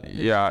 Thanks for that.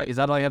 Yeah, Is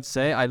that all you have to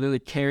say? I literally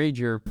carried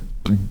your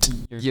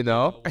you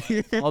know?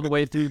 all the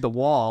way through the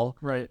wall,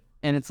 Right.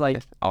 and it's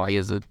like All he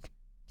is a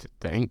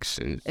thanks.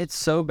 And it's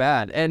so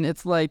bad, and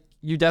it's like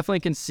you definitely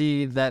can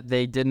see that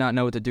they did not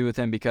know what to do with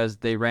him because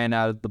they ran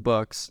out of the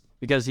books.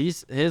 Because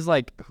his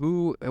like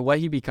what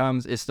he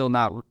becomes is still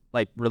not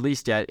like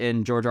released yet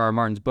in George R. R.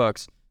 Martin's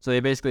books. So they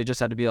basically just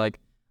had to be like,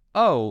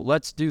 oh,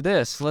 let's do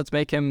this. Let's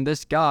make him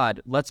this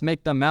god. Let's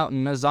make the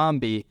mountain a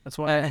zombie. That's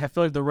why I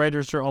feel like the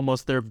writers are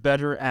almost they're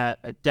better at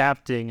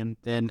adapting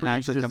and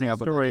Actually coming up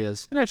with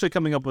ideas. and actually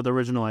coming up with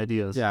original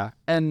ideas. Yeah,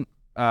 and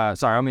sorry,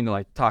 I don't mean to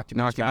like talk too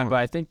much, keep going. but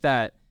I think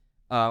that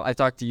I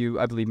talked to you,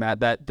 I believe,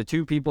 Matt, that the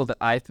three people that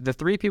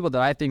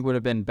I think would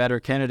have been better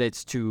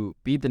candidates to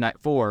beat the Night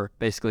 4,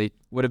 basically,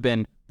 would have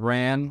been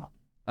Bran,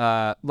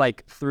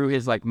 like through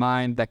his like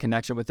mind, that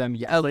connection with them.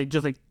 Yeah, Like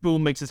just like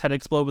boom makes his head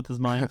explode with his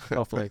mind.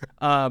 hopefully.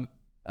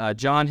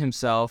 John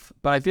himself,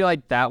 but I feel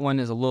like that one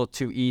is a little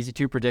too easy,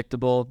 too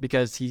predictable,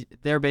 because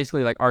they're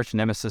basically like arch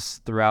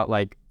nemesis throughout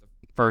like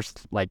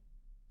first like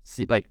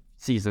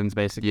seasons,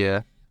 basically.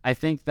 yeah. I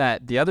think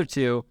that the other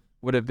two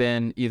would have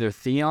been either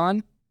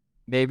Theon,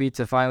 maybe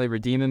to finally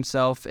redeem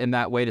himself in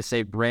that way to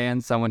save Bran,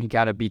 someone he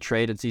got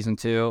betrayed in season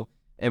 2,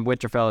 and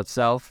Winterfell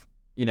itself,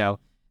 you know.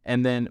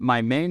 And then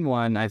my main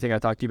one, I think I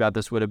talked to you about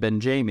this, would have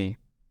been Jaime,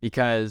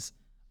 because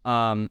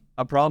a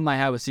problem I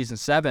had with season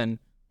 7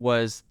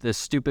 was the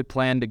stupid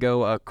plan to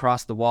go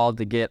across the wall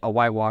to get a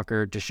White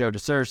Walker to show to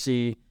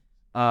Cersei,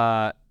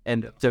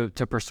 and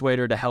to persuade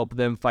her to help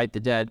them fight the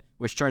dead,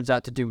 which turns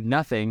out to do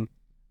nothing.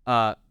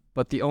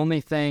 But the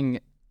only thing,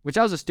 which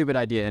that was a stupid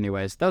idea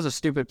anyways. That was a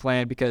stupid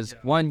plan because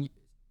one,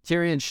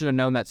 Tyrion should have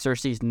known that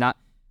Cersei's not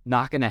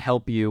going to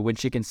help you when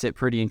she can sit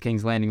pretty in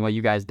King's Landing while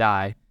you guys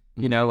die.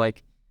 You know,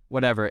 like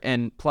whatever.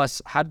 And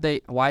plus,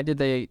 why did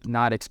they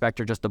not expect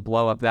her just to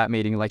blow up that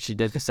meeting like she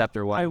did the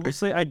Scepter one? I will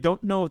say I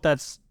don't know if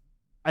that's.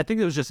 I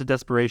think it was just a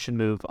desperation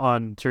move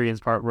on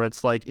Tyrion's part, where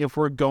it's like, if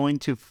we're going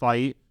to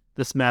fight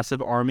this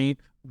massive army,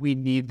 we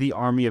need the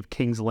army of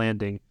King's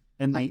Landing,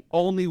 and the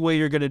only way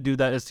you're going to do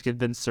that is to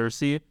convince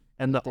Cersei,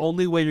 and the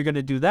only way you're going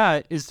to do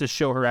that is to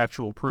show her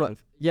actual proof. But,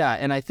 yeah,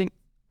 and I think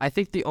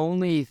the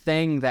only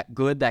thing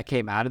that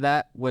came out of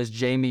that was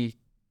Jaime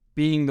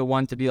being the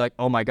one to be like,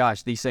 oh my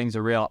gosh, these things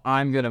are real.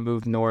 I'm going to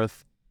move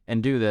north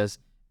and do this.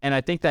 And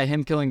I think that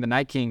him killing the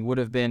Night King would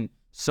have been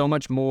so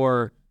much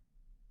more,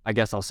 I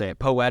guess I'll say it,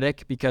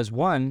 poetic, because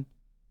one,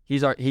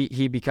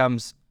 he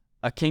becomes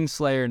a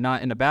Kingslayer,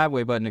 not in a bad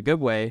way, but in a good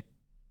way.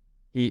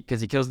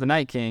 Because he kills the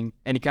Night King,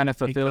 and he kind of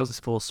fulfills his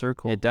full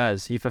circle. It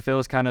does. He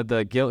fulfills kind of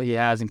the guilt he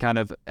has and kind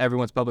of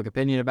everyone's public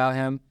opinion about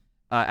him.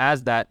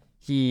 As that,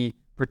 he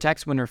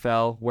protects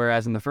Winterfell,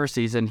 whereas in the first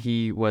season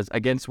he was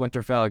against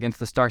Winterfell, against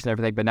the Starks and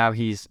everything, but now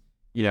he's,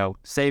 you know,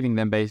 saving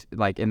them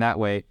like in that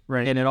way.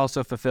 Right. And it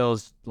also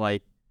fulfills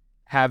like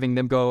having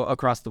them go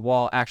across the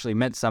wall actually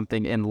meant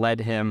something and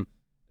led him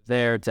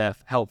there to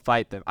help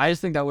fight them. I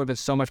just think that would have been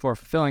so much more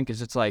fulfilling,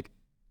 because it's like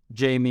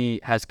Jaime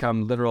has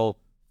come literal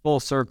full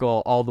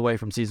circle all the way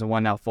from season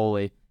 1 now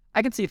fully.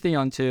 I can see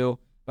Theon too,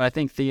 but I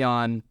think he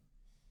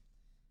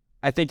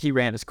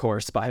ran his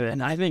course by then.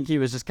 I think he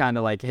was just kind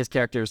of like, his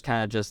character was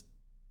kind of just,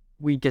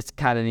 we just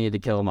kind of needed to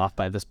kill him off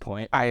by this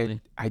point. I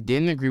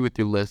didn't agree with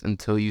your list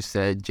until you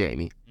said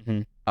Jaime.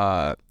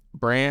 Mm-hmm.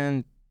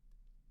 Bran,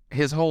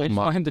 his whole I just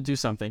want him to do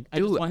something.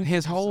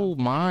 his whole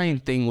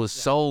mind thing was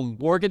so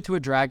warg into a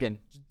dragon.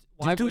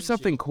 to do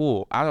something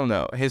cool. I don't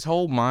know. His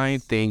whole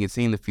mind thing and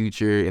seeing the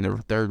future in the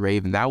third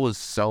Raven, that was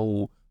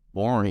so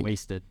boring.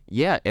 Wasted.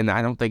 Yeah, and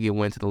I don't think it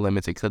went to the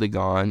limits it could have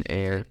gone.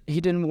 And He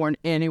didn't warn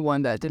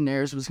anyone that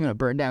Daenerys was going to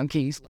burn down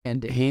King's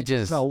Landing. he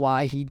just, So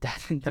why he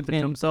didn't Tempted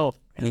himself.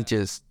 he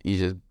just,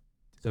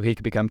 so he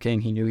could become king.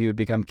 He knew he would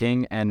become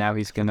king, and now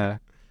he's gonna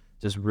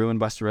just ruin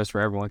Westeros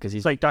for everyone because he's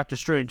It's like Doctor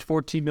Strange,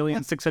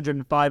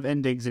 14,605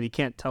 endings, and he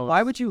can't tell us.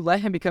 Why would you let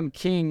him become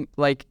king?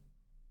 Like,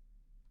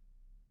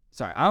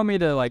 sorry, I don't mean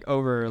to like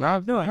over.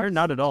 No, I heard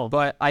not at all.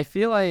 But I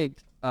feel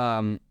like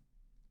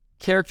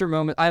character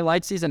moment. I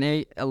like season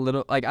 8 a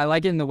little. Like, I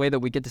like it in the way that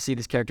we get to see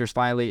these characters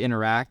finally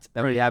interact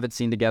that we haven't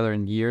seen together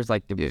in years.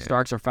 Like the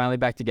Starks are finally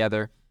back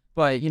together.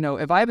 But you know,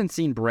 if I haven't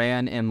seen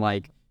Bran in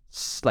like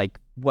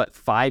what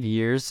 5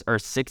 years or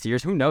 6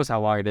 years, who knows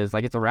how long it is?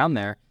 Like, it's around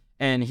there,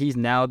 and he's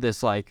now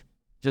this like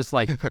just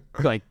like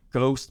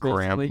ghost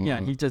basically.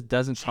 Yeah, he just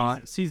doesn't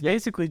talk. He's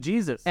basically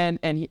Jesus. And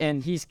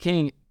he's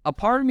king. A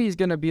part of me is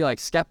gonna be like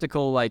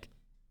skeptical, like,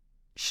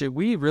 should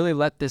we really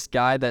let this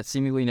guy that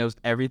seemingly knows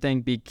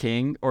everything be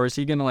king, or is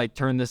he gonna like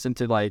turn this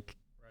into like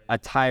a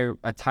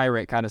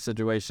tyrant kind of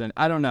situation?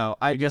 I don't know.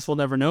 I guess we'll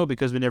never know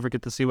because we never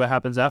get to see what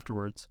happens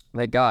afterwards.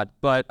 Thank God.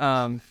 But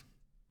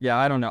yeah,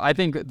 I don't know. I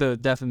think the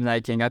death of the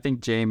Night King, I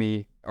think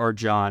Jaime or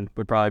Jon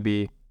would probably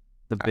be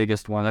the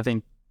biggest one. I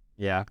think,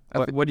 yeah.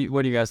 What do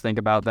you guys think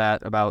about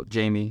that? About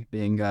Jaime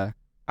being? I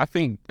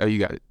think. Oh, you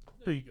got it.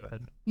 So you go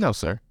ahead. No,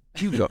 sir.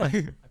 You go.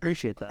 I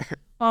appreciate that.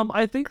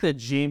 I think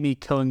that Jaime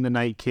killing the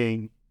Night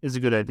King is a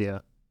good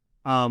idea.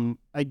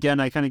 Again,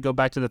 I kind of go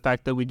back to the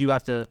fact that we do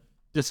have to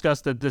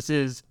discuss that this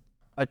is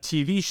a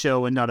TV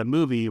show and not a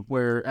movie,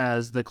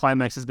 whereas the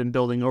climax has been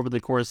building over the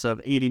course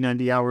of 80,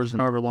 90 hours and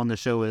however long the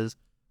show is,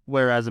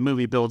 whereas a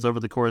movie builds over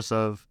the course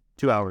of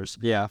 2 hours.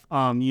 Yeah.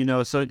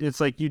 So it's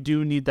like you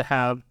do need to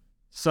have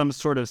some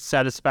sort of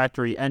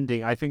satisfactory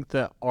ending. I think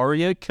that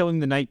Arya killing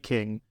the Night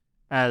King,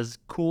 as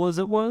cool as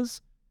it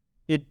was,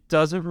 it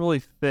doesn't really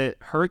fit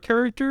her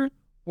character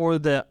or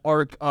the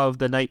arc of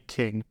the Night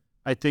King.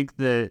 I think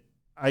that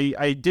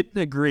I didn't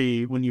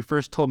agree when you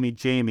first told me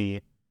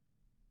Jaime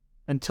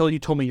until you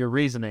told me your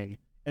reasoning.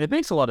 And it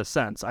makes a lot of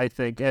sense, I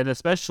think, and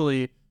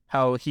especially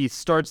how he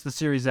starts the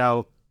series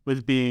out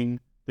with being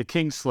the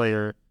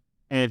Kingslayer,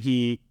 and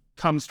he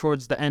comes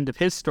towards the end of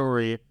his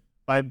story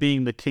by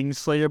being the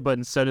Kingslayer, but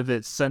instead of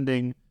it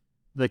sending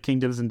the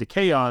kingdoms into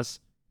chaos,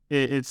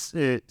 it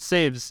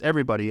saves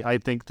everybody. I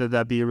think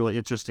that'd be really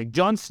interesting.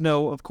 Jon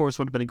Snow, of course,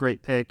 would have been a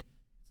great pick.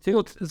 It's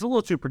a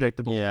little too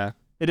predictable. Yeah.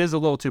 It is a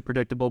little too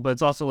predictable, but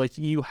it's also like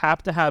you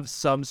have to have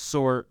some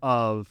sort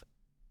of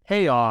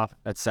payoff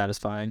That's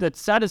satisfying.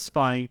 that's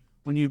satisfying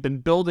when you've been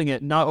building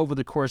it not over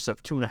the course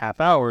of 2.5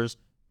 hours,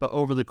 but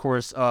over the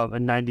course of a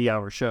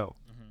 90-hour show.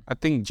 I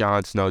think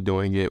Jon Snow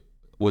doing it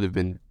would have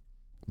been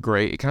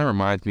great. It kind of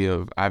reminds me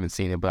of, I haven't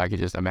seen it, but I could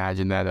just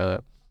imagine that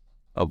a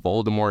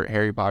Voldemort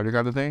Harry Potter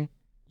kind of thing.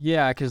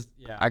 Yeah, because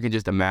I could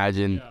just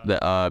imagine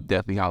the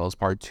Deathly Hallows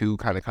Part 2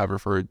 kind of cover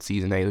for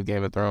season 8 of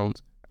Game of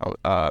Thrones.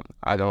 I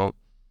don't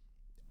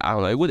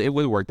know. It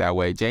would work that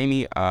way.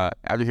 Jamie,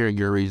 after hearing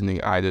your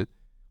reasoning, I'd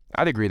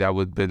agree that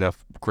would have been a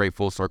great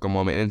full circle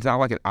moment. And it's not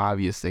like an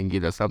obvious thing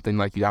either. Something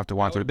like you'd have to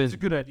watch. It's a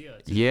good idea.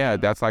 Yeah,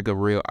 that's like a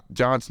real.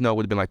 Jon Snow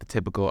would have been like the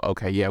typical,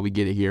 okay, yeah, we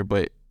get it here.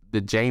 But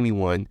the Jamie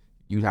one,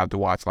 you'd have to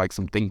watch like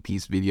some think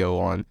piece video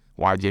on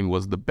why Jamie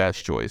was the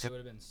best choice. it would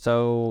have been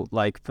so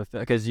like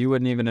because you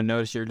wouldn't even have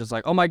noticed. You're just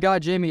like, oh my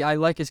god, Jamie, I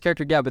like his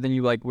character. Yeah, but then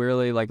you like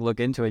really like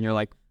look into it and you're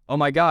like, oh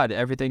my god,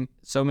 everything.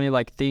 So many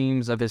like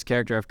themes of his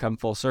character have come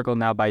full circle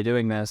now by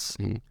doing this.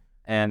 Mm-hmm.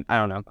 And I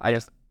don't know. I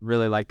just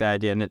really like the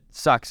idea, and it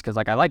sucks because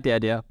like I like the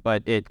idea,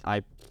 but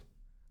I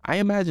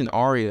imagine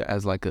Arya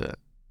as like a.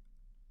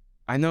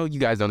 I know you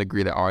guys don't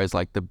agree that Arya is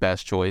like the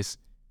best choice,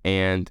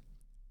 and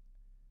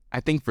I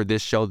think for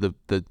this show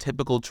the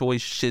typical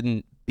choice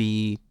shouldn't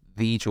be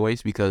the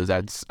choice because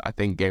I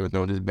think Game of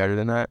Thrones is better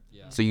than that.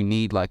 Yeah. So you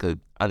need like a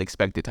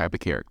unexpected type of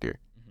character.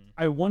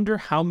 I wonder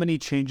how many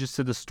changes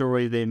to the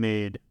story they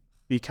made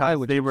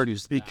because they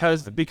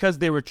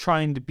were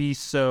trying to be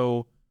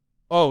so.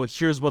 Oh,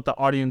 here's what the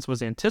audience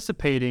was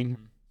anticipating.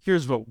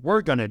 Here's what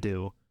we're going to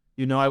do.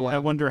 I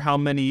wonder how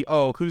many,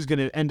 who's going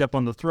to end up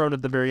on the throne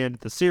at the very end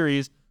of the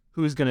series?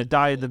 Who's going to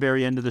die at the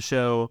very end of the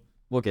show?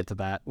 We'll get to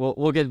that.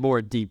 We'll get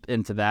more deep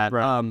into that.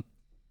 Right.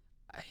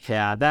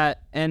 Yeah,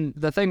 that, and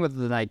the thing with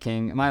the Night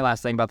King, my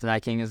last thing about the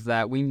Night King is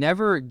that we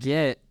never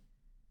get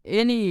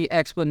any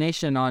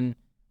explanation on,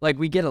 like,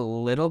 we get a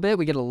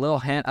little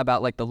hint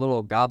about, like, the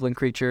little goblin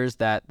creatures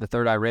that the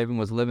Third Eye Raven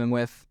was living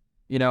with,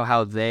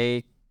 how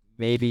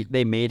maybe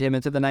they made him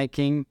into the Night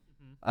King,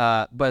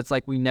 but it's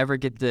like we never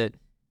get to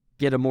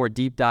get a more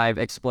deep dive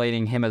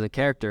explaining him as a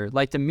character.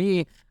 Like, to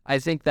me, I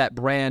think that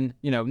Bran,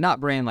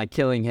 not Bran like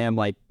killing him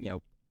like,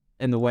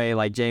 in the way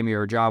like Jamie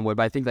or John would,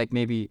 but I think like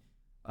maybe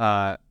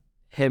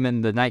him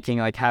and the Night King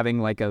like having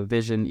like a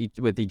vision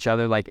with each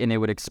other, like, and it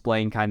would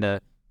explain kind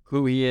of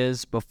who he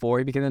is before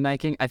he became the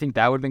Night King. I think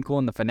that would have been cool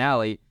in the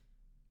finale,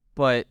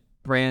 but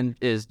Bran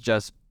is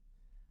just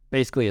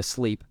basically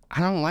asleep.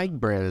 I don't like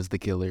Bran as the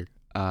killer.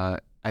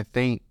 I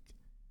think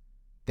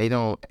they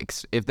don't,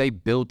 if they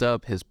build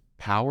up his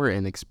power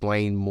and not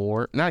explain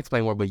more,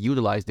 but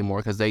utilize him more,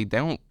 because they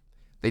don't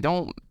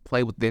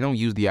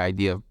use the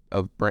idea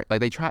of Bran.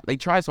 Like they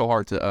try so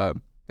hard to,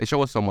 they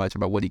show us so much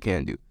about what he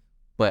can do,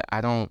 but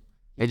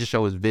they just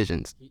show his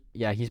visions.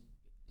 Yeah,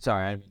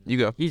 You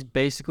go. He's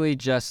basically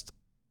just,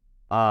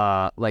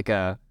 like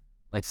a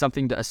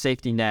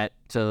safety net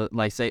to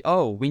like say,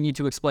 oh, we need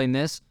to explain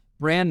this.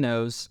 Bran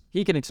knows,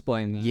 he can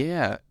explain that.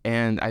 Yeah,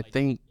 and I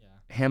think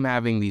him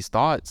having these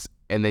thoughts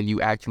and then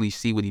you actually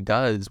see what he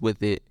does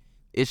with it,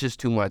 it's just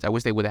too much. I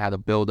wish they would have had a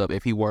build up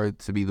if he were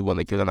to be the one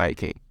that killed the Night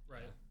King.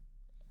 Right.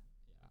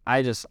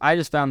 I just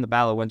found the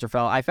Battle of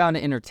Winterfell, I found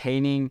it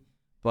entertaining,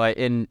 but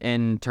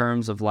in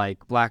terms of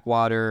like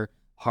Blackwater,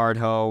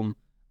 Hardhome,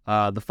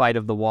 the fight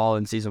of the Wall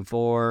in season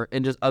 4,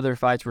 and just other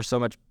fights were so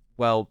much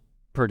well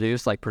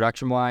produced, like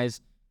production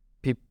wise.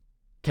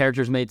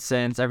 Characters made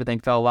sense. Everything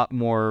felt a lot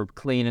more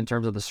clean in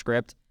terms of the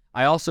script.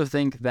 I also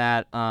think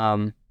that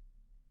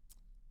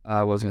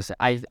what was I gonna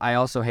say? I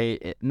also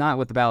hate it, not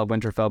with the Battle of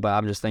Winterfell, but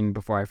I'm just thinking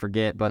before I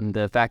forget. But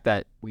the fact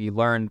that we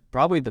learned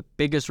probably the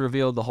biggest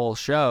reveal of the whole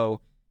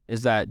show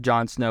is that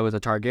Jon Snow is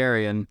a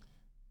Targaryen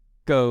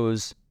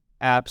goes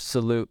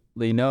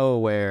absolutely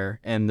nowhere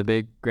in the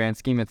big grand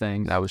scheme of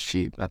things. That was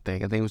cheap. I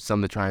think it was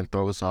something to try and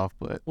throw us off,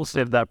 but We'll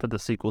save that for the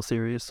sequel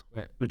series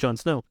with Jon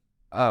Snow.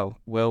 Oh,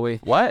 will we?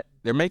 what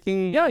they're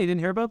making? Yeah, you didn't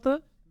hear about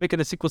that? Making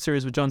a sequel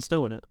series with Jon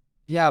Snow in it.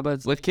 Yeah,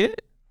 but With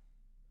Kit.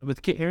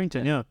 With Kit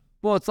Harington, yeah.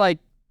 well, it's like,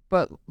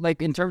 but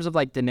like in terms of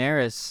like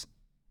Daenerys,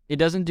 it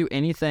doesn't do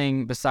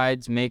anything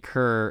besides make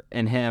her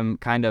and him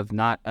kind of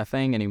not a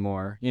thing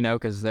anymore, you know,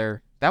 because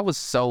they're That was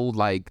so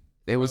like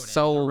it was the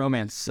so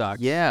romance sucks.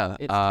 yeah.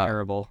 It's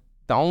terrible.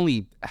 The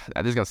only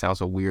this is gonna sound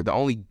so weird. The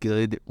only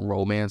good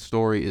romance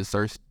story is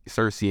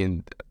Cersei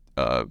and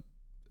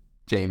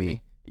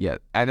Jamie. Yeah,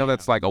 I know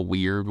that's like a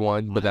weird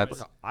one, but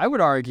that's I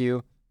would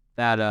argue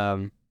that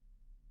I'm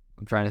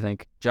trying to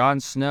think. Jon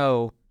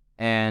Snow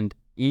and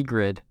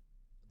Ygritte,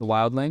 the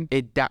wildling.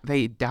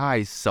 they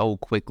die so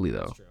quickly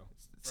though. True.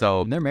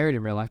 So And they're married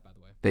in real life, by the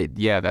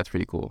way. that's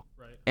pretty cool.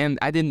 Right. And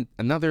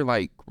another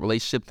like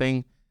relationship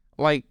thing,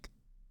 like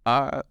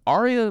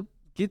Arya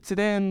gets it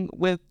in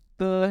with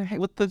the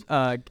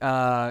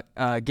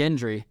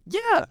Gendry.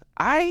 yeah.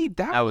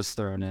 That was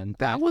thrown in.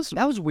 that was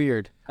That was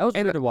weird. That was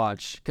And, weird to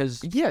watch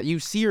because yeah. You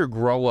see her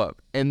grow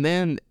up, and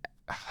then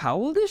how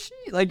old is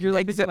she? Like you're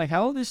like thinking, like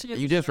how old is she?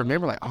 you just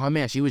remember like, oh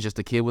man, she was just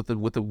a kid with a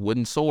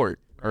wooden sword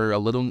or a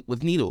little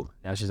with needle,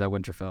 Now she's at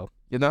Winterfell.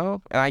 you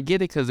know. And I get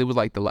it because it was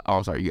like oh,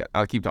 I'm sorry,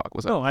 I'll keep talking.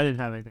 What's up? No, I didn't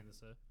have anything to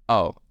say.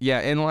 Oh yeah,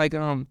 and like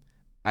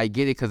I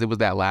get it because it was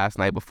that last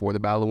night before the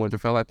Battle of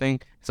Winterfell, I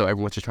think. So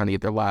everyone's just trying to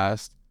get their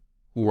last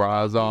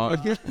hurrahs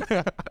off, trying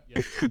to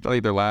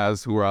get their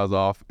last hurrahs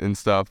off and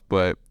stuff.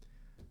 But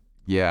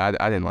yeah,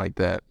 I didn't like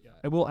that.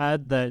 I will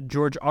add that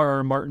George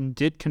R.R. Martin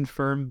did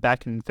confirm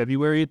back in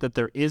February that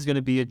there is going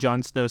to be a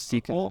Jon Snow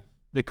sequel.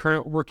 The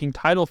current working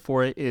title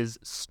for it is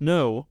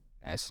Snow,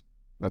 Nice.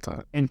 That's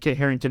all. and Kit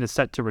Harington is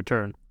set to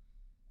return.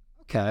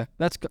 Okay,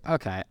 that's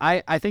okay.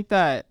 I think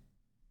that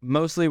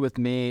mostly with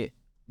me,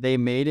 they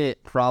made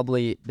it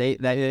probably they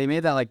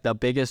made that like the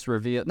biggest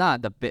reveal,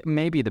 not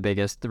maybe the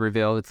biggest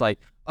reveal. It's like,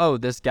 oh,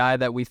 this guy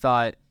that we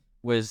thought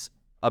was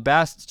a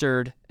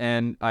bastard,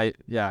 and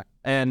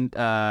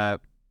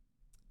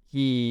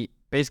he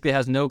basically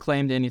has no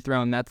claim to any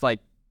throne. That's like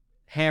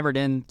hammered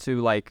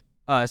into like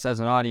us as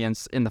an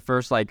audience in the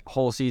first like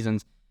whole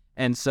seasons,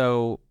 and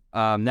so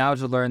now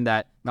to learn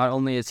that not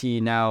only is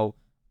he now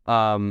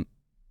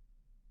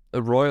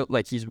a royal,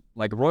 like he's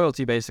like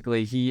royalty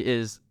basically,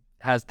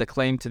 has the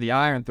claim to the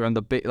Iron Throne,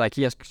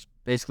 he has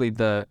basically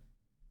the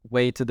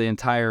way to the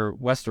entire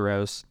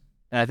Westeros,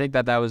 and I think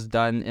that was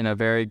done in a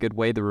very good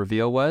way. The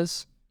reveal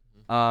was,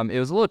 it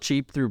was a little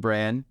cheap through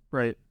Bran,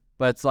 Right.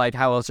 but it's like,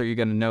 how else are you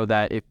going to know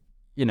that if,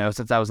 you know,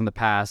 since that was in the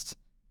past?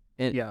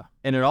 Yeah.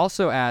 And it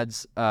also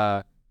adds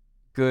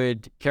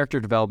good character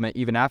development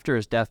even after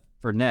his death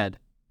for Ned.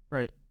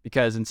 Right.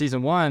 Because in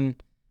season 1,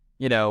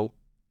 you know,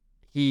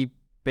 he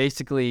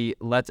basically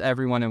lets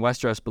everyone in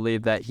Westeros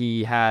believe that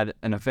he had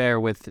an affair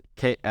with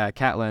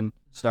Catelyn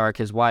Stark,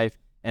 his wife,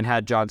 and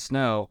had Jon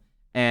Snow.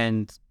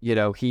 And, you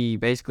know, he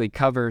basically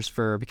covers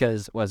for,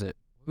 because,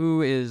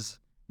 who is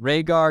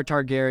Rhaegar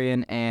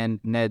Targaryen and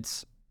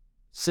Ned's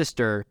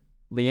sister,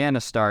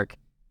 Lyanna Stark,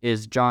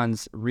 is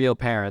Jon's real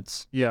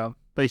parents. Yeah.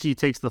 But he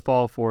takes the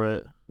fall for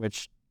it.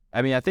 Which,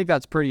 I mean, I think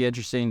that's pretty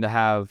interesting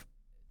to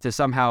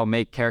somehow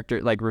make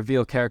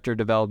reveal character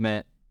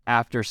development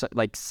after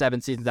like 7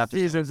 seasons after.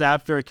 Seasons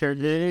after a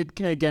character.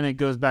 Again, it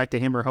goes back to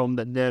hammer home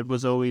that Ned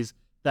was always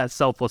that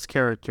selfless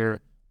character,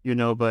 you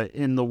know, but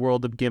in the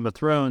world of Game of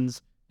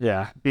Thrones,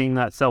 Yeah. being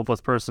that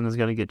selfless person is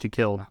going to get you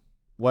killed.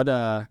 What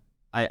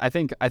I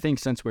think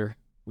since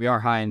we are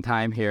high in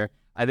time here,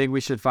 I think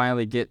we should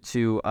finally get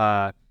to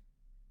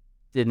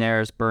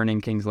Daenerys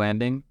burning King's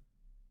Landing.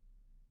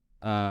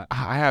 I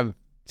have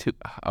two.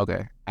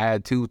 Okay, I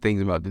had two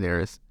things about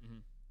Daenerys.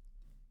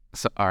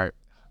 So all right,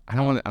 I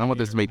don't want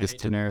this to make this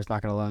Daenerys,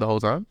 not gonna lie. the whole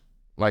time,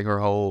 like her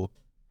whole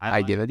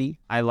identity.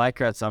 I like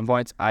her at some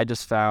points. I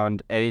just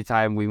found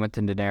anytime we went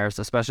to Daenerys,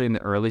 especially in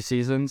the early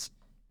seasons,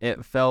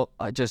 it felt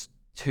just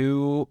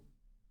too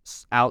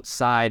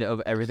outside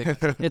of everything.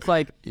 It's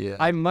like, Yeah.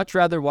 I'd much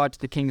rather watch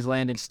the King's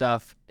Landing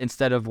stuff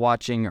instead of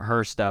watching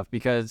her stuff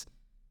because,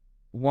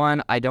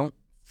 one, I don't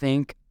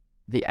think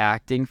the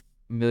acting,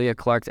 Emilia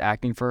Clarke's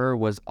acting for her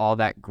was all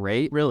that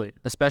great. Really?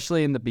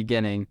 Especially in the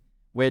beginning,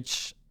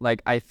 which,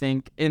 like, I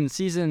think in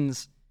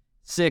seasons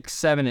 6,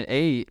 7, and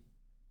 8,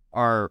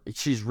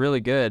 she's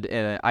really good,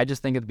 and I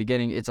just think at the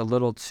beginning it's a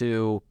little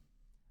too,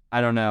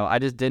 I don't know. I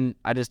just didn't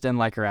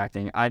like her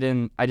acting. I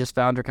just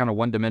found her kind of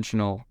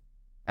one-dimensional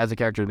as a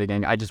character in the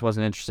beginning. I just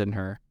wasn't interested in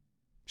her.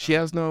 She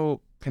has no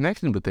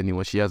connection with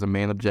anyone. She has a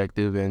main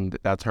objective, and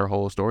that's her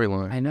whole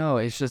storyline. I know.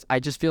 I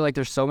just feel like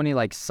there's so many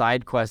like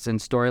side quests and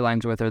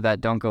storylines with her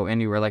that don't go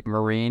anywhere. Like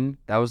Marine,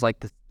 that was like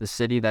the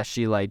city that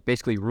she like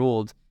basically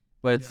ruled,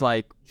 but it's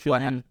like She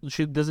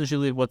doesn't she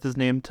leave what's his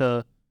name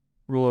to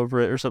rule over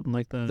it or something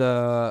like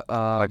that?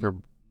 Like her.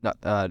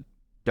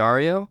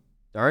 Dario,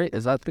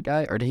 is that the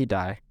guy or did he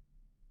die?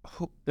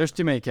 There's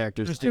too many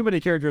characters. There's too many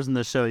characters in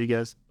this show, you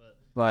guys.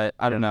 But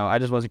I don't know. I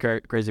just wasn't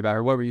crazy about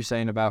her. What were you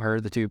saying about her?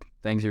 The two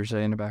things you were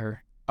saying about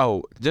her?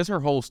 Oh, just her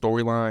whole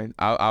storyline.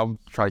 I'll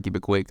try to keep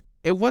it quick.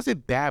 It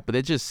wasn't bad, but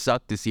it just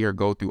sucked to see her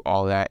go through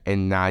all that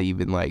and not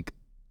even like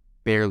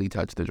barely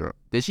touch the drum.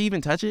 Did she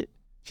even touch it?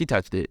 She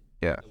touched it.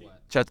 Yeah.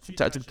 Touch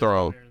the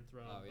throne.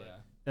 Oh yeah.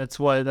 That's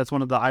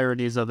one of the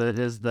ironies of it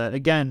is that,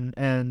 again,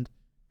 and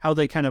how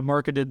they kind of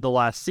marketed the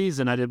last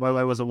season. I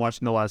wasn't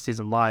watching the last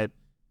season live,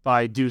 but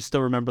I do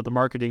still remember the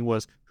marketing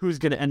was who's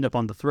going to end up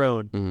on the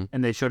throne. Mhm.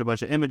 And they showed a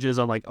bunch of images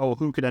on like, oh,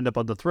 who could end up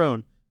on the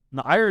throne. And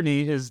the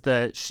irony is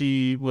that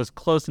she was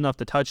close enough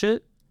to touch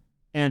it,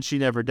 and she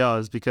never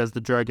does because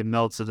the dragon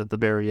melts it at the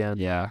very end.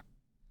 Yeah.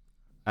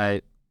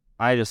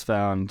 I just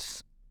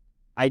found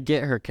I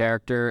get her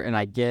character, and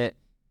I can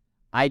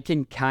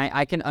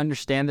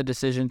understand the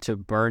decision to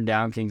burn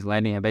down King's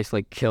Landing and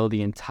basically kill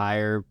the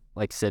entire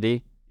like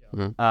city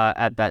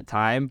at that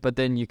time. But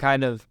then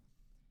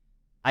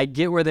I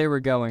get where they were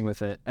going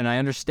with it, and I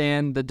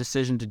understand the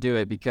decision to do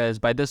it because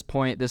by this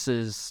point,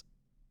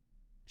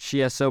 she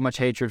has so much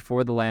hatred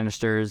for the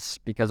Lannisters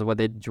because of what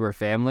they did to her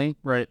family.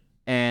 Right.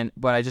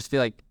 But I just feel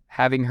like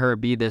having her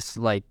be this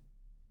like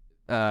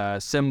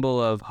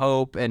symbol of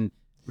hope and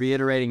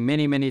reiterating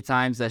many, many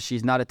times that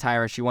she's not a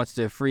tyrant. She wants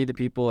to free the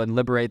people and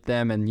liberate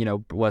them. And,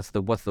 what's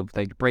the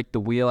thing? Break the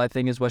wheel, I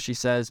think is what she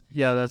says.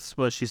 Yeah, that's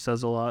what she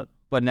says a lot.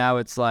 But now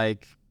it's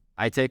like,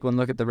 I take one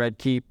look at the Red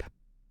Keep.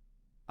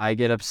 I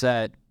get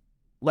upset.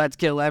 Let's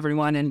kill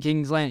everyone in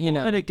King's Land,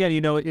 And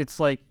again, it's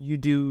like you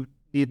do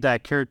need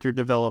that character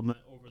development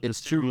over this.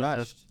 It's too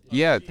rushed.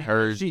 Yeah,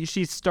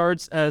 She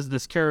starts as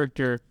this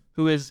character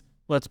who is,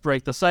 let's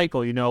break the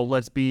cycle,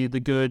 let's be the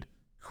good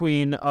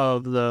queen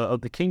of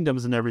the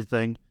kingdoms and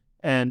everything.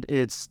 And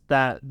it's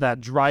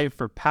that drive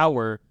for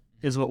power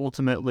is what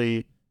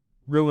ultimately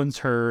ruins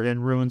her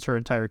and ruins her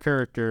entire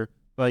character.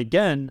 But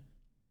again,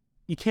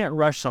 you can't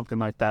rush something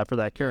like that for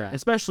that character,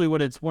 especially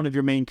when it's one of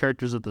your main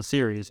characters of the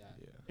series.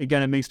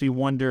 Again, it makes me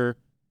wonder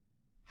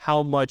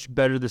how much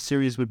better the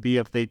series would be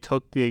if they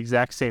took the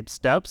exact same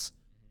steps,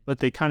 but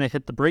they kind of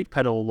hit the brake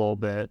pedal a little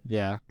bit.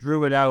 Yeah.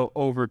 Drew it out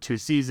over 2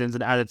 seasons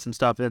and added some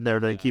stuff in there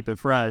to keep it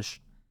fresh.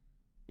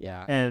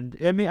 Yeah. And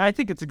I mean, I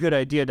think it's a good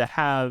idea to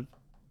have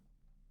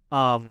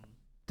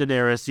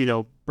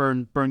Daenerys,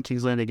 burn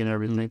King's Landing and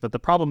everything. But the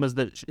problem is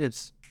that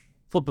it's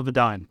flip of a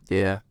dime.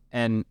 Yeah.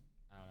 And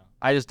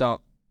I just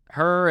don't.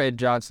 Her and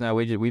Jon Snow,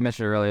 we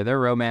mentioned earlier, their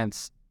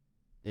romance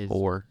is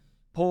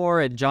poor,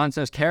 and Jon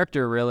Snow's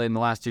character really in the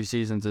last 2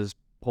 seasons is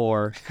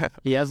poor.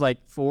 He has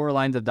like 4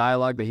 lines of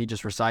dialogue that he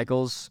just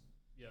recycles.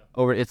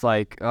 Over, it's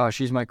like, oh,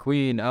 she's my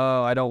queen.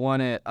 Oh, I don't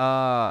want it.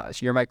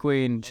 You're my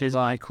queen. She's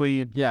my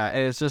queen. Yeah,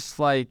 and it's just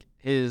like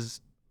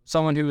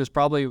someone who was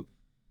probably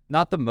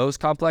not the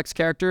most complex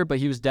character, but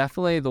he was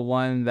definitely the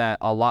one that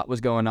a lot was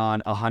going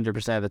on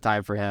 100% of the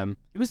time for him.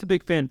 He was the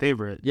big fan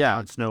favorite. Yeah.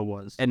 Jon Snow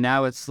was. And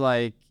now it's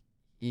like,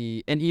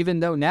 and even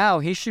though now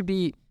he should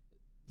be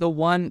the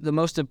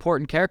most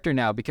important character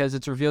now because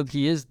it's revealed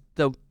he is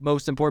the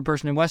most important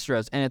person in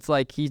Westeros, and it's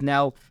like he's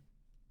now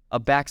a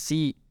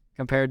backseat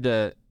compared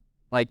to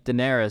like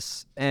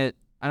Daenerys, and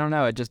I don't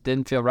know, it just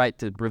didn't feel right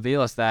to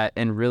reveal us that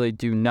and really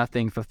do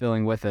nothing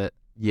fulfilling with it.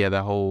 Yeah,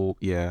 and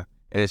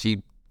then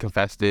she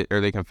confessed it, or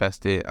they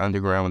confessed it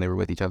underground when they were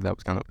with each other. That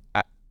was kind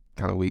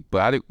of weak.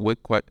 But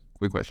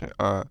quick question: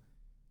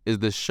 is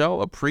the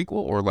show a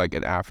prequel or like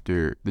an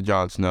after the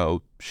Jon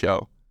Snow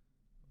show?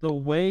 The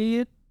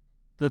way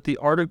that the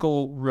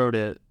article wrote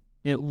it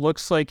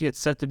looks like it's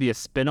set to be a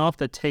spinoff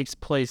that takes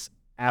place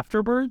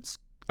afterwards.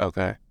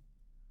 Okay.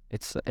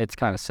 It's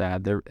kind of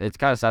sad. It's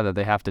kind of sad that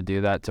they have to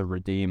do that to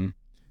redeem.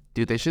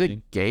 Dude, they should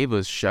have gave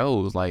us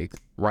shows like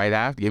right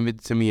after. Give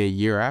it to me a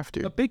year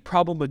after. A big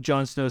problem with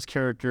Jon Snow's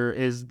character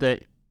is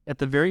that at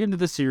the very end of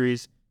the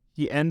series,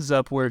 he ends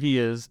up where he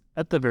is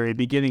at the very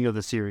beginning of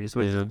the series,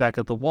 which is back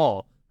at the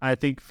Wall. I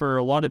think for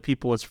a lot of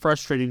people, it's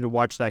frustrating to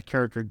watch that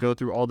character go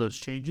through all those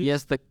changes. He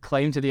has the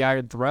claim to the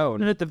Iron Throne.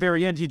 And at the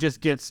very end, he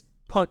just gets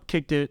punt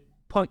kicked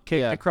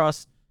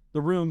across the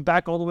room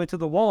back all the way to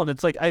the Wall. And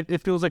it's like,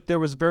 it feels like there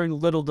was very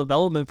little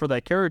development for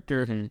that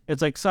character. Mm-hmm.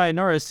 It's like,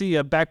 sayonara, see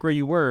ya, back where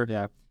you were.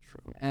 Yeah.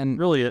 And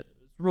really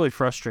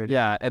frustrating.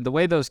 Yeah. And the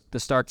way the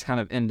Starks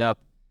kind of end up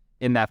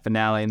in that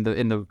finale, in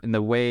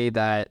the way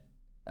that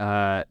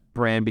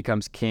Bran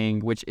becomes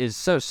king, which is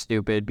so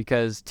stupid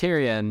because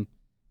Tyrion,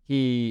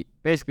 he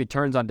basically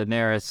turns on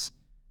Daenerys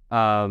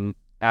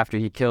after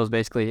he kills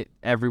basically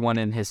everyone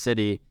in his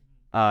city,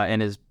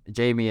 and his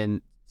Jaime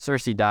and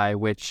Cersei die,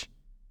 which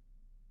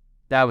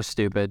that was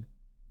stupid.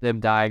 Them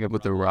dying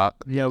with the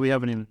rock. Yeah, we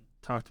haven't even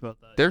talked about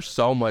that. There's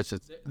so much.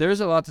 There's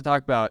a lot to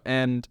talk about,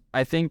 and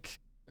I think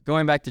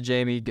going back to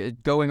Jaime,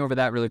 going over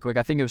that really quick,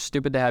 I think it was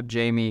stupid to have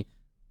Jaime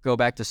go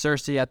back to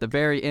Cersei at the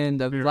very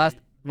end of last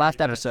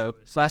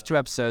 2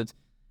 episodes,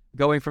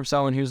 going from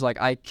someone who's like,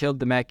 I killed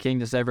the Mad King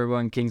to save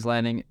everyone in King's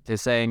Landing, to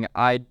saying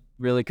I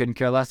really couldn't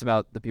care less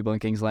about the people in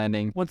King's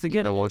Landing. Once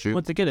again,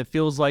 it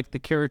feels like the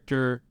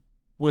character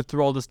went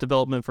through all this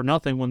development for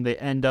nothing when they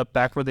end up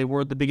back where they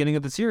were at the beginning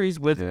of the series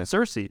with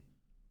Cersei.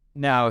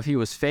 Now, if he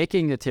was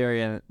faking to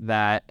Tyrion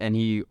that, and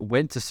he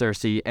went to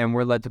Cersei, and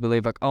we're led to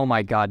believe like, oh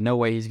my God, no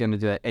way he's going to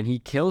do it, and he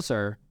kills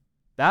her,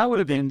 that would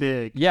have been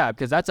big. Yeah,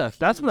 because that's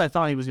what I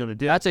thought he was going to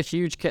do. That's a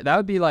huge. That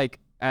would be like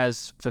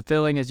as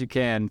fulfilling as you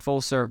can, full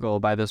circle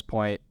by this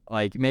point.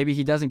 Like maybe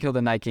he doesn't kill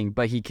the Night King,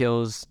 but he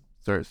kills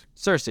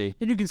Cersei.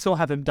 And you can still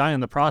have him die in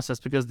the process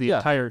because the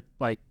entire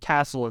like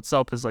castle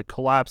itself is like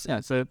collapsing.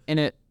 Yeah. So and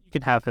you You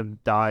could have him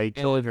die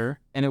killing her.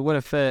 And it would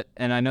have fit,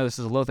 and I know this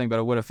is a little thing, but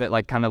it would have fit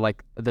like kind of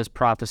like this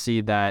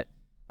prophecy that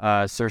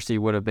Cersei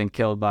would have been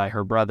killed by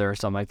her brother or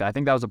something like that. I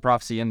think that was a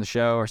prophecy in the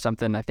show or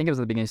something. I think it was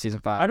at the beginning of season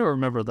 5. I don't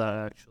remember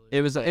that actually.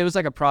 It was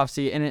like a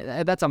prophecy,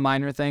 and that's a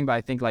minor thing, but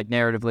I think like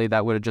narratively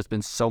that would have just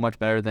been so much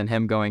better than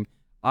him going,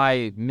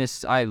 I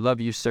love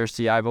you,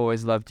 Cersei. I've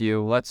always loved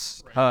you.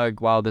 Let's hug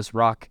while this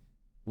rock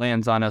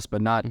lands on us,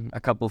 but not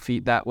a couple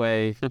feet that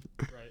way,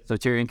 so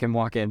Tyrion can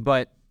walk in.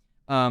 But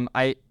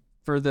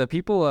for the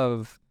people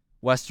of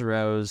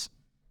Westeros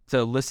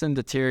to listen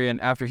to Tyrion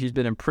after he's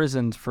been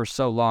imprisoned for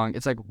so long,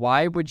 it's like,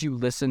 why would you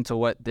listen to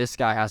what this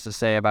guy has to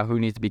say about who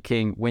needs to be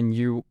king when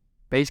you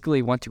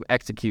basically want to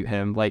execute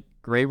him? Like,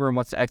 Grey Worm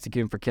wants to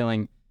execute him for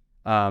killing,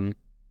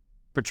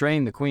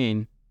 betraying the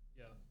queen,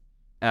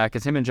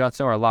 because him and Jon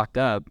Snow are locked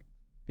up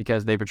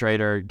because they betrayed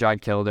her, Jon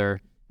killed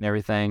her, and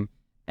everything.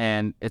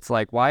 And it's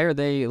like, why are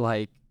they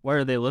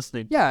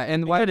listening? Yeah,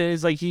 and why? It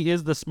is like he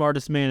is the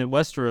smartest man in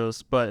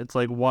Westeros, but it's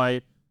like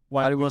why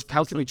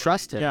How can we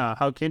trust him? Yeah,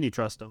 how can you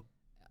trust him?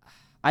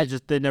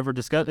 They never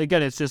discuss.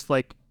 Again, it's just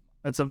like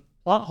it's a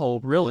plot hole,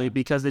 really,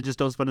 because they just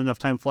don't spend enough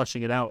time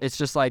fleshing it out. It's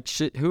just like,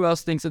 who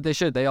else thinks that they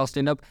should? They all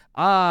stand up.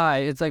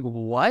 It's like,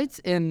 what?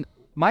 And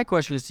my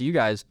question is to you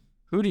guys: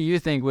 who do you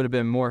think would have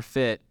been more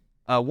fit?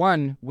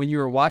 One, when you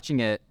were watching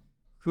it,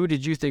 who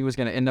did you think was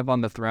going to end up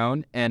on the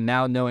throne? And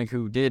now knowing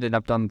who did end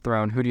up on the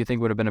throne, who do you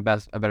think would have been a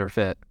better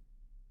fit?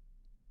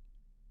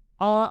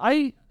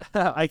 I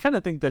kind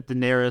of think that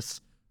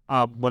Daenerys,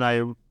 when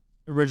I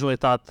originally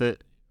thought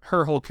that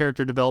her whole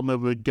character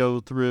development would go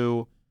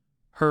through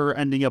her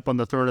ending up on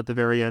the throne at the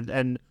very end.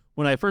 And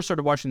when I first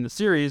started watching the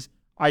series,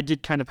 I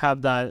did kind of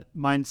have that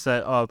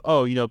mindset of,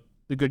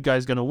 the good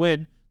guy's going to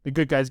win. The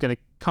good guy's going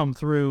to come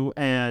through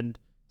and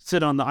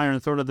sit on the Iron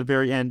Throne at the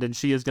very end, and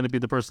she is going to be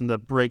the person to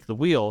break the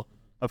wheel.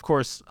 Of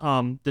course,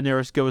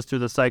 Daenerys goes through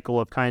the cycle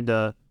of kind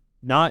of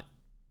not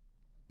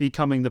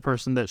becoming the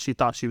person that she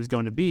thought she was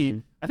going to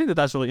be. I think that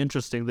that's really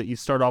interesting that you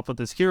start off with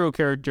this hero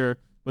character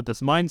with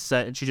this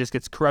mindset, and she just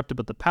gets corrupted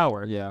with the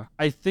power. Yeah.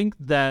 I think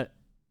that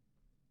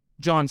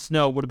Jon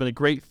Snow would have been a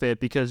great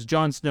fit because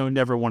Jon Snow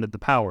never wanted the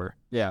power.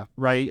 Yeah.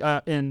 Right?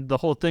 And the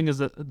whole thing is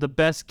that the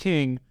best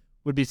king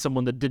would be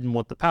someone that didn't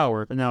want the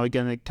power. And now,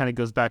 again, it kind of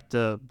goes back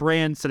to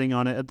Bran sitting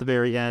on it at the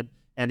very end,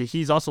 and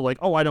he's also like,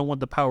 I don't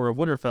want the power of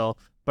Winterfell,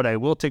 but I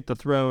will take the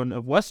throne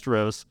of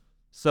Westeros.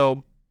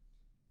 So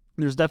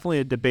there's definitely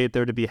a debate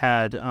there to be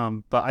had,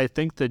 but I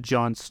think that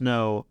Jon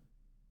Snow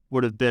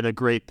would have been a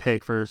great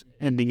pick for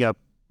ending up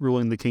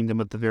ruling the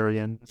kingdom at the very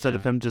end instead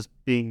of him just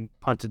being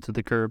punted to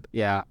the curb.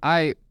 Yeah.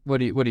 What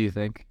do you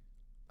think?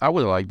 I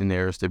would have liked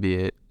Daenerys to be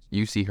it.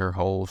 You see her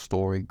whole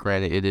story.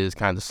 Granted, it is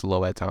kind of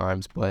slow at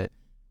times, but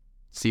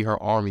see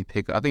her army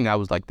pick up. I think that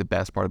was like the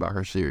best part about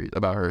her series,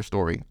 about her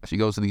story. She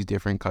goes to these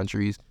different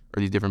countries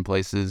or these different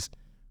places,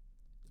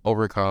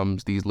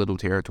 overcomes these little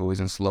territories,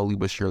 and slowly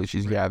but surely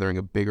she's gathering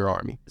a bigger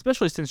army.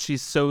 Especially since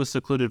she's so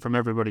secluded from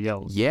everybody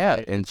else. Yeah,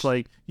 right? and it's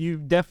like you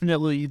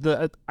definitely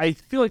I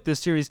feel like this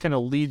series kind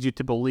of leads you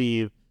to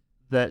believe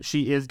that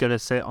she is going to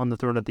sit on the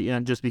throne at the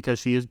end just because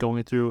she is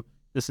going through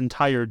this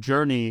entire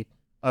journey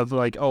of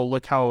like,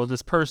 look how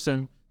this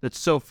person that's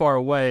so far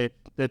away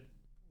that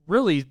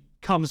really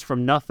comes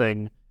from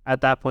nothing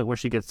at that point where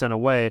she gets sent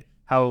away,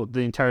 how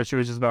the entire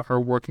series is about her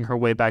working her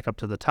way back up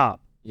to the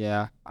top.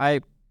 Yeah.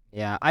 I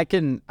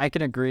can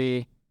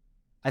agree.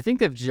 I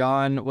think if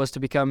Jon was to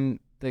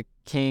become the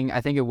king, I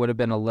think it would have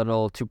been a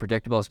little too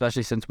predictable,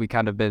 especially since we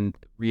kind of been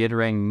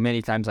reiterating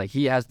many times like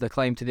he has the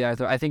claim to the Iron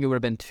Throne. I think it would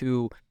have been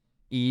too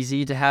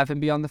easy to have him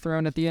be on the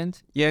throne at the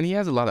end. Yeah, and he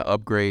has a lot of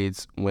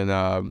upgrades when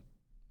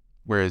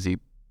where is he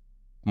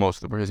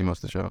most of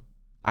the show?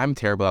 I'm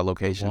terrible at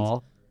locations.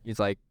 Wall. He's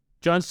like,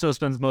 Jon Snow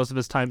spends most of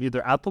his time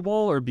either at the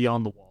wall or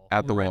beyond the wall.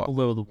 At the wall.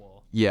 Below the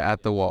wall. Yeah,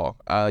 at the wall.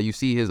 You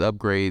see his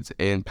upgrades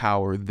and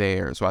power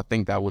there. So I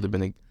think that would have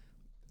been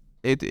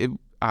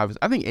I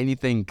think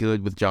anything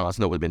good with Jon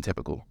Snow would have been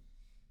typical.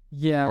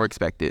 Yeah. Or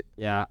expected.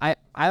 Yeah.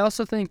 I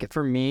also think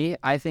for me,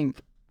 I think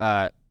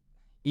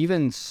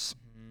even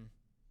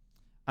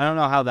I don't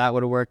know how that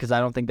would have worked because I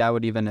don't think that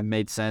would even have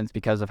made sense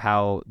because of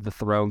how the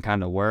throne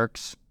kind of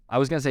works. I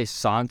was going to say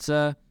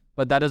Sansa,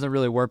 but that doesn't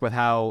really work with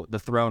how the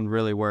throne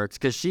really works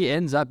because she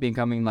ends up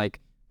becoming like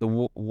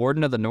the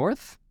Warden of the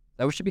North. Is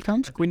that what she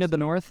becomes? Queen of the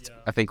North? Yeah.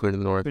 I think Queen of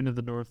the North. Queen of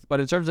the North. But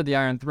in terms of the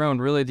Iron Throne,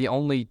 really the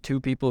only two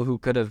people who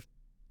could have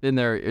been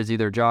there is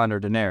either Jon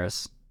or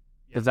Daenerys.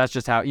 Because that's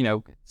just how,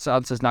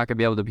 Sansa's not going to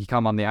be able to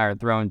become on the Iron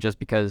Throne just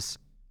because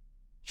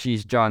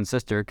she's Jon's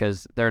sister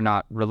because they're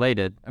not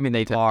related. I mean,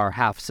 they are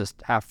half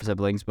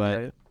siblings, but...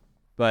 Right.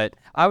 But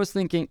I was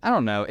thinking, I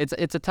don't know. It's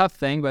a tough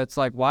thing, but it's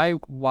like, why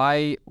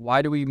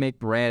do we make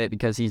Bran it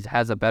because he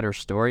has a better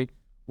story?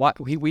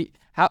 Who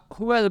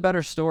has a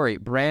better story?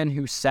 Bran,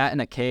 who sat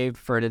in a cave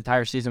for an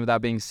entire season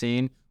without being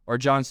seen, or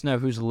Jon Snow,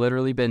 who's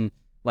literally been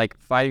like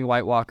fighting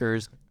White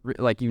Walkers,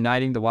 like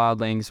uniting the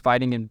Wildlings,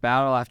 fighting in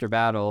battle after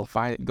battle,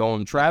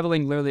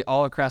 traveling literally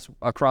all across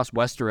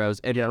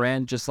Westeros, and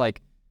Bran just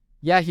like,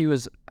 he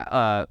was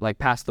like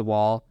past the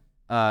wall,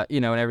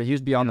 and everything. He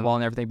was beyond the wall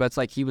and everything, but it's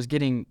like he was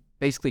getting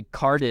basically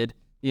carted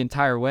the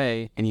entire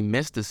way, And he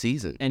missed the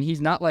season. and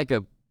he's not like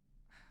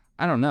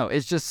I don't know.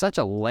 It's just such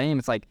a lame.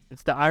 It's like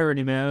It's the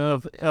irony,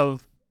 man,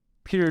 of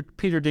Peter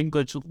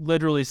Dinklage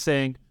literally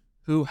saying,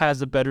 "Who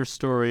has a better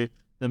story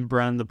than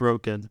Bran the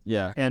Broken?"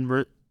 yeah,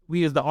 And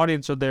we as the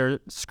audience are there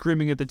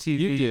screaming at the TV,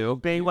 You do.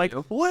 being like,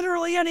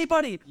 "Literally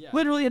anybody,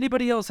 literally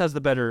anybody else has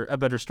a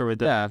better story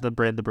than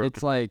Bran the Broken."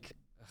 it's like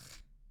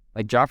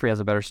Joffrey has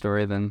a better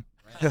story than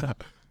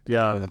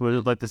Yeah,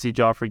 would like to see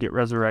Joffrey get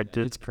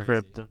resurrected. It's crazy.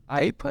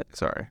 Crypt.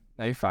 Sorry.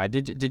 No, you're fine.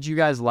 Did you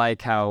guys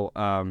like how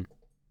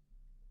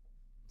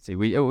see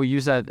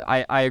you said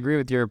I agree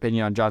with your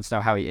opinion on Jon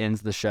Snow, how he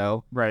ends the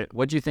show. Right.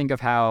 What do you think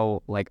of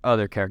how like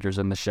other characters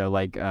in the show,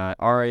 like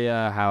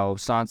Arya, how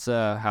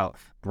Sansa, how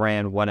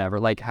Bran, whatever,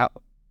 like how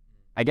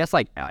I guess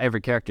like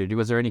every character.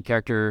 Was there any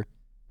character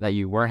that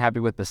you weren't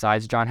happy with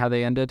besides Jon, how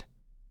they ended?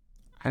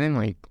 I didn't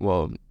like,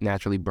 well,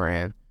 naturally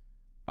Bran.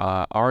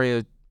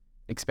 Arya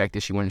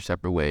expected she went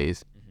separate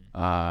ways.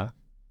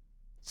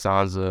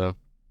 Sansa,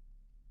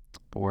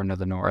 Born of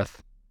the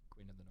North.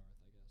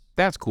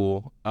 that's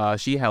cool.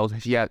 She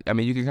had, I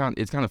mean, you can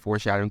it's kind of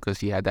foreshadowing because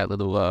she had that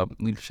little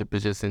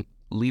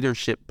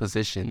leadership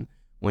position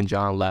when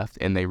Jon left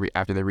and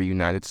after they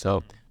reunited.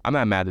 So I'm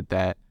not mad at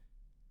that.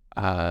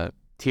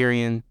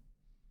 Tyrion,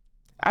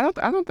 I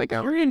don't think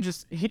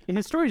Tyrion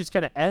his story just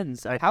kind of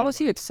ends. How was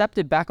he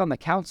accepted back on the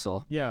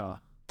council? Yeah.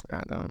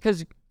 I don't.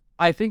 Because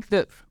I think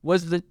that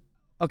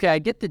okay. I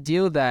get the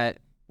deal that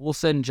we'll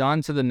send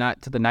Jon to the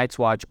Night's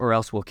Watch or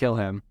else we'll kill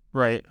him.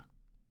 Right.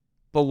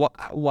 But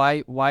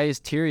why is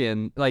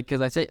Tyrion like?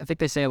 Because I think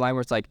they say a line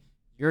where it's like,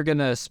 you're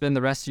gonna spend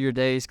the rest of your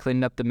days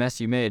cleaning up the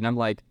mess you made, and I'm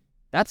like,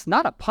 that's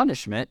not a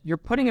punishment. You're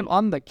putting him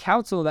on the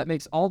council that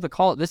makes all the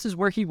call. This is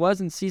where he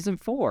was in season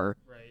 4.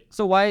 Right.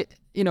 So why,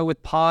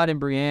 with Pod and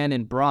Brienne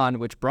and Bronn,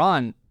 which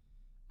Bronn,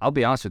 I'll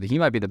be honest with you, he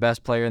might be the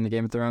best player in the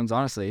Game of Thrones.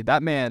 Honestly,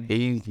 that man,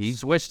 he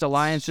switched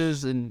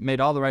alliances and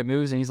made all the right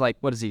moves, and he's like,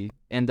 what does he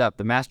end up?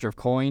 The master of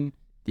coin.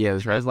 Yeah,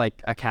 that's right. As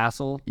like a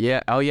castle.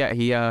 Yeah. Oh, yeah.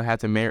 He had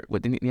to marry.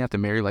 What didn't he have to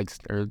marry? Like,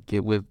 or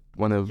get with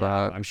one of?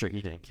 I'm sure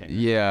he didn't care.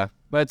 Yeah.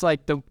 But it's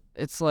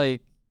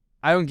like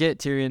I don't get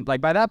Tyrion.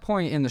 Like by that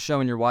point in the show,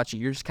 when you're watching,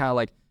 you're just kind of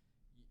like,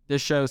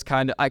 this show's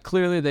kind of.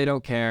 Clearly they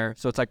don't care.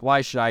 So it's like,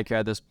 why should I care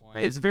at this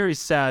point? It's very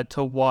sad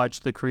to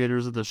watch the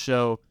creators of the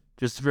show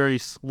just very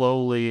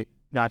slowly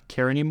not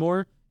care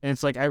anymore. And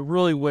it's like, I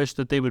really wish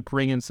that they would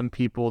bring in some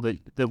people that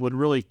would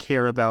really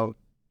care about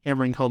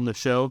hammering home the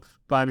show.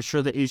 But I'm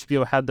sure that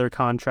HBO had their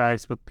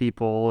contracts with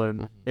people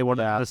and they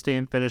wanted to stay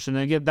and finish. And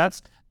again,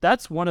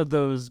 that's one of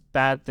those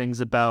bad things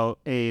about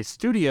a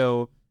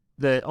studio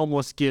that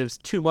almost gives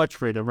too much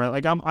freedom, right?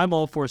 Like I'm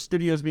all for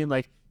studios being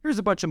like, here's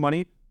a bunch of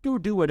money, go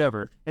do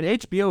whatever. And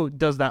HBO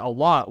does that a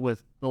lot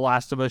with The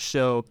Last of Us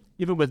show,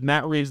 even with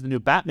Matt Reeves' the new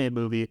Batman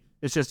movie.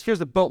 It's just,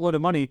 here's a boatload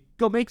of money,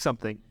 go make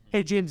something.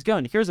 Hey, James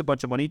Gunn, here's a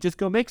bunch of money, just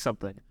go make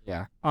something.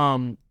 Yeah.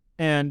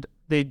 And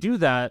they do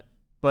that,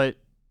 but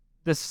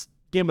this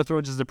Game of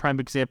Thrones is a prime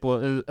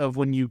example of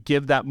when you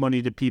give that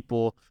money to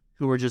people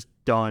who are just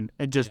done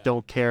and just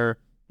don't care.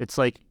 It's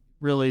like,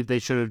 really, they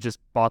should have just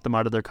bought them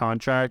out of their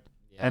contract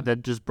and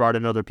then just brought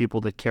in other people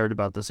that cared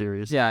about the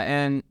series. Yeah,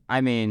 and I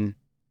mean,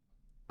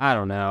 I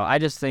don't know. I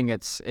just think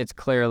it's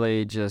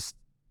clearly just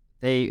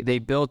they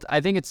built.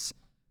 I think it's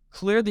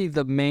clearly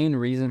the main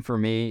reason for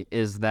me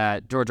is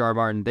that George R. R.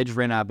 Martin, they just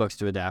ran out of books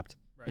to adapt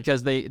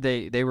because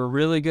they were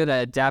really good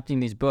at adapting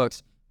these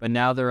books, but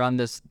now they're on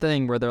this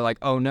thing where they're like,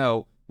 oh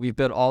no, we've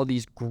built all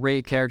these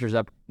great characters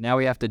up. Now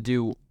we have to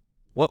do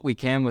what we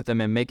can with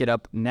them and make it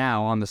up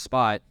now on the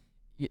spot.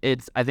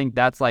 I think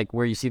that's like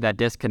where you see that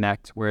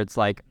disconnect where it's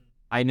like,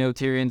 I know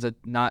Tyrion's a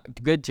not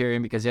good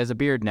Tyrion because he has a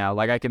beard now.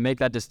 Like I can make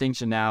that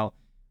distinction now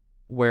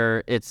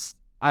where it's,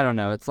 I don't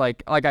know. It's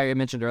like I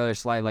mentioned earlier,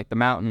 slightly like the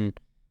Mountain,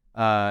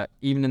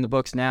 even in the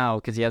books now,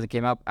 because he hasn't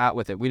came out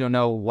with it. We don't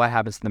know what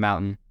happens to the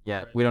Mountain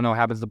yet. We don't know what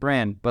happens to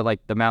Bran, but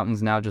like the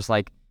Mountain's now just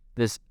like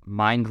this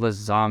mindless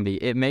zombie.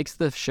 It makes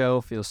the show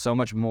feel so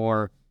much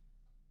more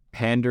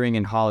pandering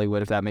in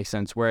Hollywood, if that makes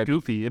sense. Where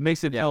goofy. It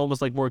makes it feel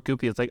almost like more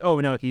goofy. It's like, oh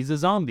no, he's a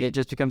zombie. It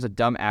just becomes a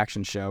dumb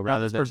action show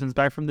rather this than person's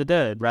back from the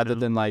dead. Rather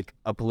than like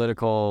a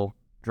political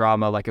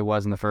drama like it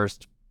was in the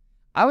first.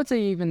 I would say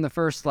even the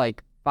first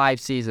like 5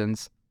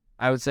 seasons.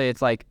 I would say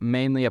it's like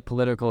mainly a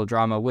political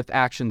drama with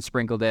action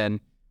sprinkled in.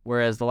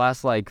 Whereas the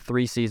last like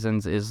 3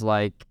 seasons is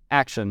like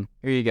action.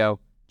 Here you go.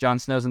 Jon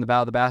Snow's in the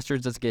Battle of the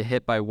Bastards. Let's get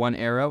hit by one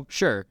arrow.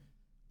 Sure.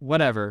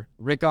 Whatever.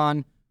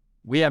 Rickon,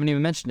 we haven't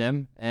even mentioned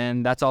him,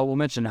 and that's all we'll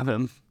mention of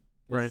him.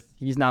 Right.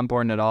 He's not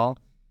important at all.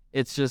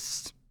 It's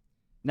just,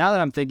 now that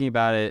I'm thinking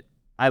about it,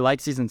 I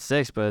like season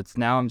 6, but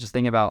now I'm just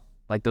thinking about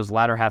like those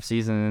latter half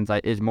seasons,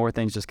 like more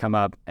things just come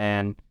up,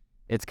 and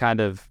it's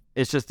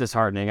just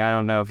disheartening. I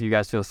don't know if you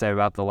guys feel the same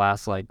about the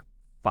last like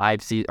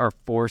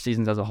 4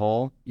 seasons as a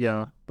whole.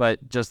 Yeah.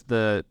 But just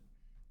the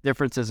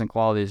differences in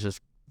quality is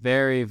just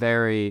very,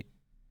 very,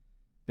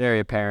 very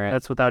apparent.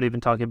 That's without even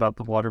talking about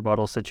the water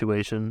bottle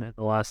situation in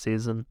the last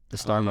season. The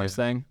Starbucks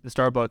thing. The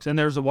Starbucks. And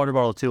there's a water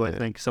bottle too, I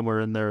think, somewhere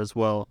in there as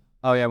well.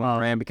 Oh yeah, when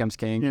Bran becomes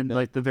king. in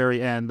like the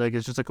very end, like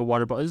it's just like a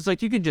water bottle. It's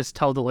like you can just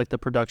tell that like the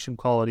production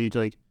quality,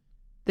 like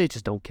they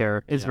just don't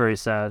care. It's very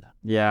sad.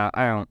 Yeah,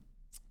 I don't.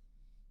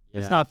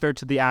 It's not fair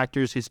to the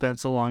actors who spent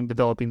so long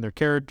developing their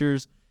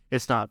characters.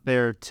 It's not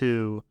fair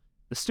to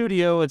the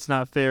studio. It's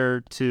not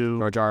fair to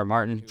George R. R.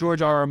 Martin.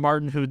 George R. R.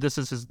 Martin, who this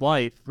is his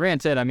life.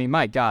 Granted, I mean,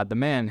 my God, the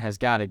man has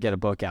got to get a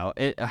book out.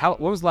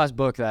 What was the last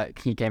book that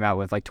he came out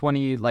with? Like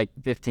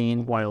 15?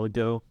 A while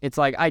ago. It's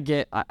like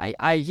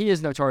he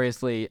is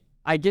notoriously,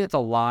 I get it's a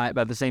lot,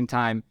 but at the same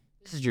time,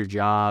 this is your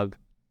job,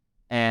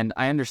 and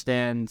I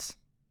understand.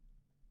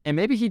 And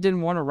maybe he didn't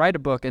want to write a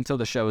book until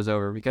the show was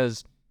over,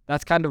 because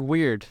that's kind of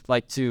weird.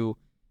 Like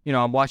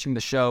I'm watching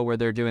the show where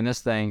they're doing this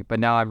thing, but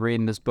now I'm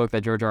reading this book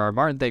that George R. R.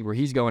 Martin did where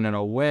he's going in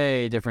a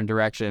way different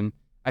direction.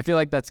 I feel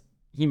like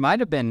he might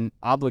have been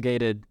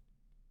obligated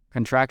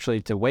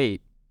contractually to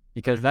wait,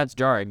 because that's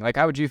jarring. Like,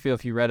 how would you feel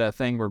if you read a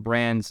thing where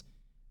Bran's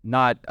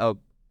not a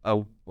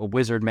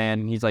wizard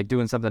man, and he's like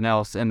doing something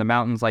else, and the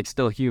mountain's like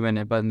still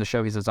human, but in the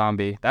show he's a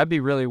zombie? That'd be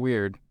really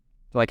weird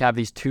to like have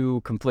these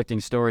two conflicting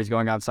stories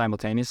going on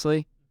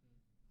simultaneously.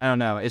 I don't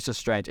know. It's just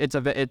strange.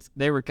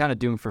 They were kind of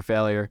doomed for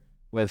failure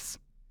with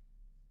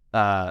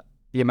the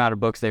amount of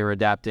books they were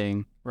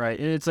adapting. Right.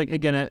 And it's like,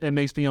 again, it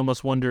makes me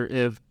almost wonder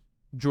if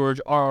George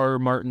R. R.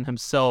 Martin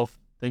himself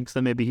thinks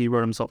that maybe he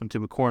wrote himself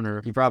into a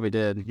corner. He probably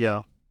did.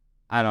 Yeah.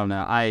 I don't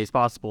know. It's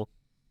possible.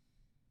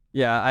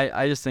 Yeah,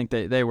 I just think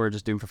they were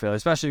just doomed for failure,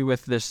 especially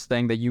with this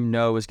thing that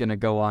is going to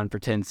go on for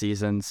 10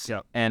 seasons. Yeah.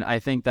 And I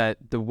think that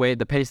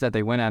the pace that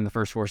they went at in the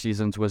first 4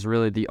 seasons was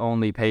really the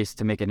only pace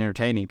to make it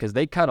entertaining, because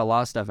they cut a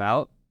lot of stuff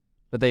out,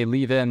 but they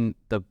leave in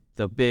the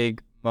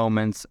big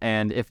moments.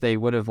 And if they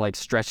would have like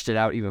stretched it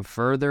out even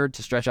further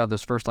to stretch out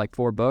those first like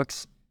 4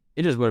 books,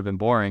 it just would have been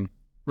boring.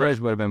 It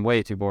just would have been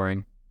way too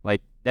boring.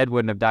 Like, Ned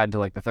wouldn't have died until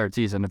like the 3rd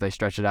season if they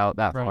stretched it out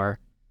that far.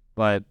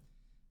 But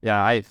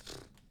yeah,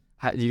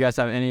 do you guys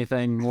have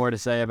anything more to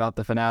say about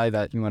the finale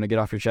that you want to get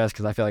off your chest?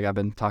 Because I feel like I've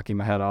been talking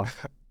my head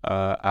off.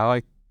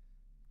 I'm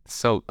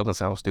gonna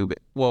sound stupid.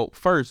 Well,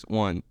 first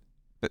one,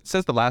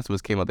 since The Last of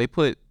Us came out, they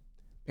put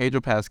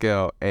Pedro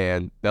Pascal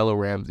and Bella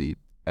Ramsey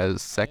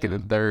as second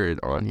and third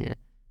on here.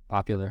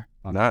 Popular.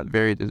 Not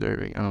very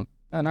deserving. No,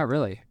 not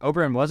really.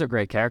 Oberyn was a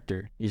great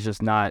character. He's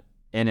just not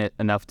in it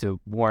enough to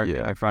warrant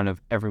in front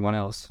of everyone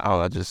else. Oh,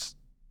 I just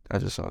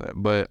saw that.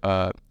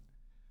 But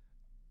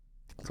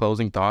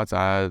closing thoughts,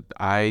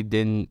 it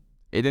didn't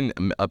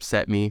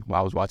upset me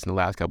while I was watching the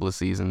last couple of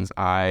seasons.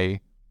 I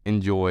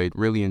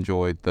really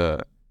enjoyed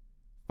the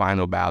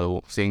final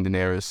battle, seeing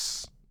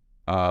Daenerys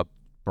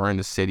burn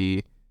the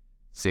city,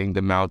 seeing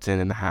the Mountain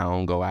and the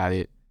Hound go at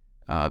it.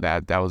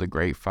 That was a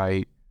great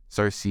fight.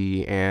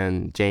 Cersei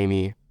and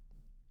Jaime,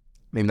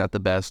 maybe not the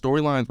best.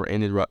 Storylines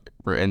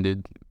were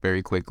ended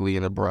very quickly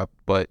and abrupt,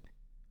 but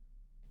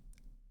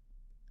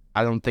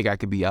I don't think I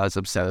could be as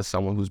upset as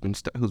someone who's been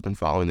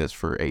following this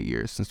for 8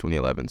 years, since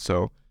 2011.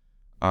 So,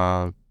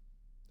 it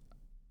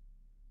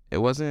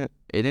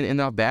didn't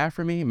end up bad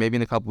for me. Maybe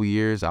in a couple of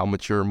years I'll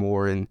mature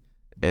more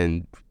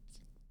and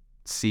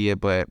see it.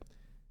 But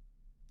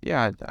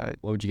yeah,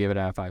 what would you give it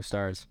out of 5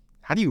 stars?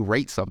 How do you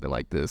rate something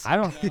like this? I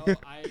don't know.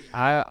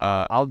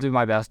 I'll do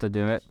my best to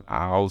do it.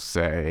 I'll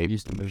say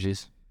Used to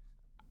movies.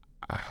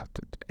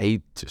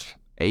 8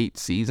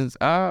 seasons.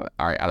 All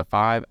right, out of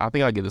 5, I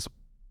think I'll give it a 4.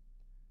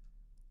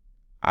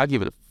 I'll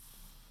give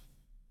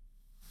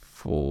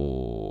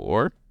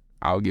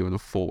it a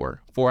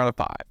 4. 4 out of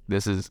 5.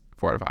 This is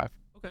 4 out of 5.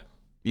 Okay.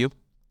 You?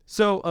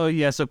 So,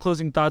 so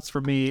closing thoughts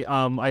for me.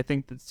 I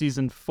think that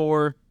season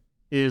 4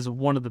 is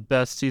one of the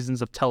best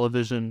seasons of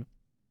television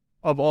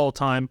of all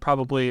time.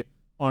 Probably,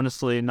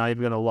 honestly, not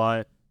even gonna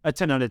lie, a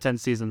 10 out of 10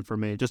 season for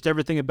me. Just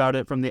everything about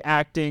it, from the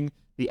acting,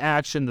 the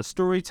action, the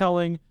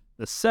storytelling,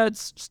 the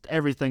sets, just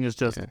everything is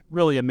just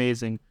really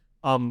amazing.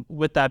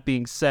 With that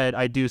being said,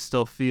 I do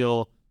still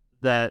feel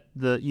that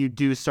you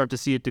do start to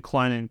see a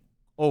decline in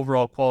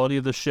overall quality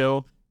of the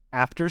show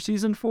after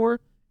season 4,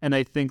 and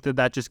I think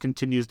that just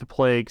continues to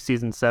plague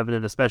season 7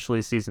 and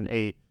especially season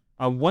 8.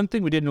 One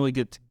thing we didn't really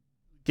get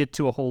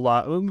to a whole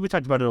lot, we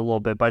talked about it a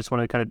little bit, but I just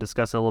want to kind of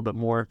discuss it a little bit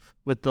more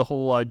with the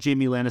whole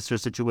Jaime Lannister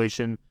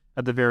situation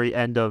at the very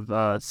end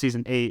of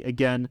season 8.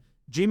 Again,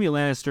 Jaime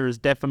Lannister is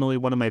definitely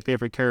one of my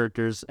favorite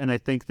characters, and I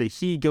think that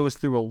he goes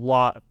through a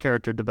lot of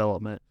character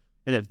development,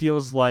 and it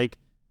feels like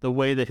the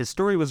way that his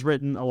story was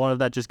written, a lot of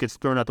that just gets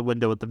thrown out the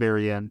window at the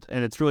very end.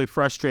 And it's really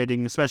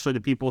frustrating, especially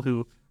to people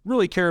who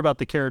really care about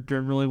the character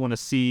and really want to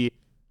see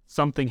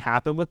something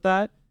happen with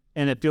that.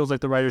 And it feels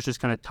like the writers just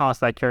kind of toss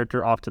that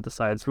character off to the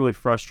side. It's really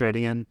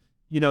frustrating. And,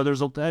 he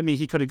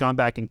could have gone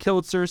back and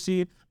killed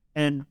Cersei.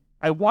 And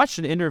I watched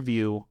an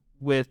interview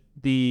with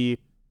the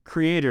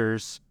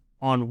creators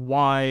on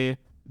why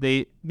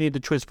they made the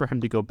choice for him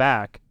to go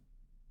back.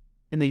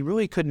 And they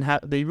really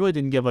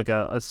didn't give like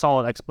a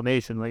solid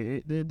explanation.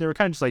 Like they were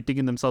kind of just like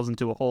digging themselves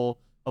into a hole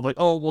of like,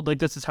 oh, well, like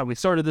this is how we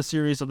started the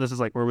series, so this is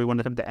like where we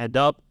wanted him to end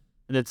up.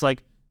 And it's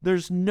like,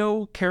 there's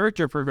no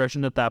character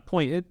progression at that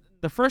point.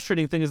 The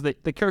frustrating thing is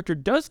that the character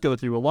does go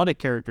through a lot of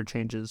character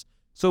changes.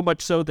 So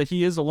much so that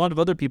he is a lot of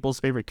other people's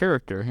favorite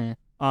character.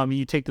 Mhm.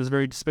 You take this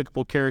very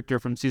despicable character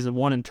from season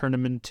 1 and turn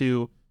him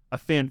into a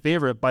fan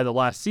favorite by the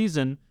last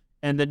season,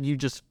 and then you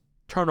just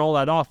turn all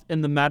that off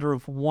in the matter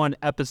of one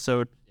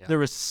episode. Yeah.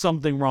 There is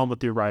something wrong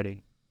with your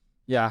writing.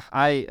 Yeah,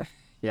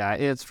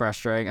 it's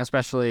frustrating,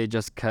 especially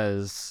just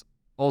because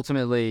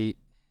ultimately,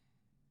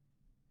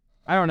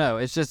 I don't know.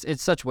 It's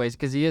such waste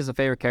because he is a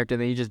favorite character,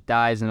 and then he just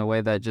dies in a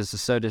way that just is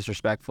so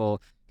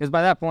disrespectful. Because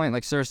by that point,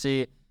 like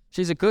Cersei,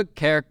 she's a good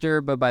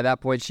character, but by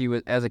that point, she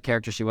was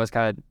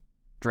kind of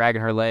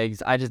dragging her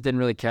legs. I just didn't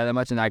really care that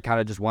much, and I kind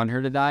of just want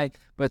her to die.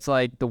 But it's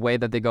like the way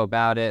that they go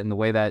about it, and the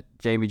way that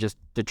Jaime just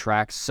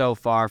detracts so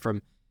far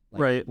from,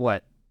 like, Right.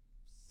 what,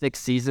 6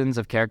 seasons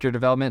of character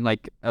development,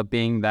 like of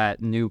being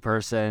that new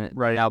person,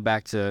 Right. now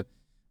back to,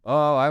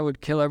 oh, I would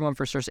kill everyone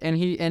for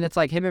Cersei, and it's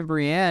like him and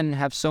Brienne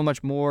have so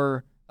much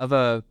more of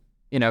a,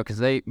 because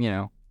they,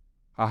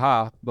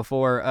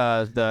 before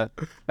the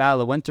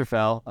Battle of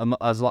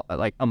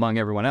Winterfell, among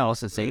everyone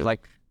else, it seems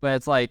like, but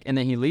it's like, and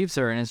then he leaves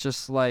her, and it's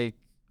just like,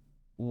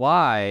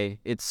 why?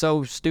 It's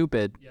so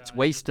stupid. It's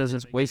wasted.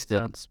 It's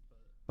wasted.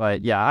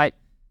 But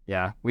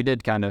we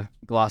did kind of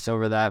gloss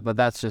over that, but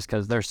that's just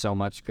because there's so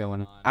much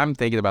going on. I'm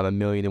thinking about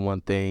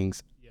 1,000,001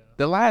 things.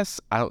 The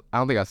last, I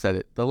don't think I said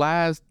it. The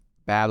last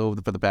battle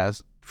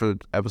for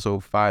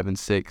episode 5 and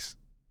 6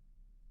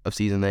 of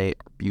season 8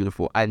 are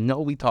beautiful. I know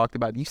we talked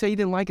about it. You say you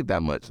didn't like it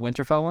that much.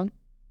 Winterfell one?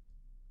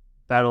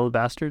 Battle of the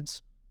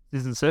Bastards,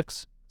 season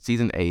 6.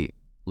 Season 8,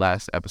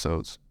 last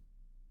episodes.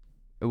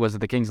 Was it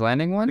the King's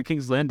Landing one? The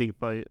King's Landing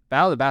fight.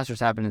 Battle of the Bastards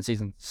happened in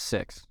season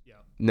 6.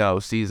 No,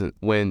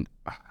 when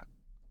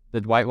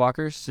The White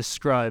Walkers?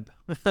 Describe.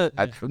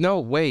 no,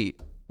 wait.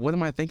 What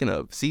am I thinking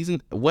of?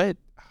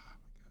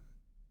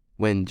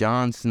 When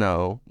Jon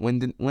Snow,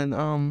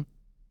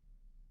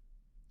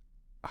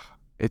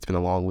 it's been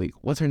a long week.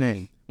 What's her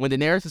name? When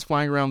Daenerys is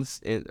flying around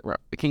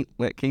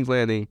King's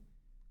Landing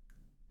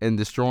and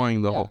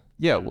destroying the whole.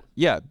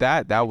 Yeah,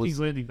 that was. King's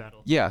Landing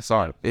battle. Yeah,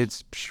 sorry.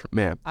 It's,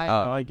 man.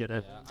 I get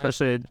it.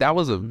 Especially that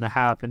was and a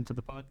half into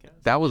the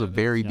podcast. That was a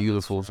very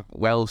beautiful,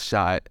 well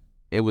shot.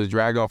 It was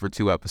dragged on for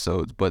 2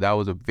 episodes, but that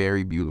was a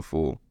very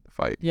beautiful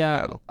fight.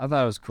 Yeah, battle. I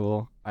thought it was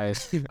cool. I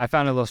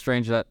found it a little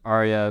strange that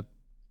Arya,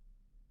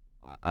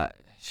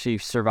 she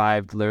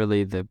survived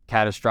literally the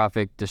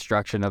catastrophic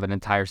destruction of an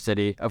entire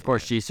city. Of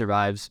course, she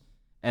survives,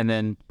 and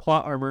then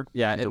Plot armor.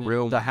 yeah,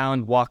 the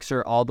Hound walks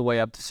her all the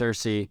way up to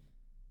Cersei,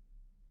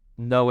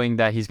 knowing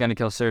that he's gonna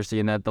kill Cersei,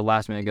 and at the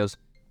last minute goes,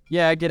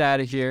 "Yeah, get out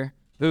of here."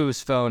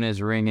 Whose phone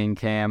is ringing?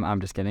 Cam.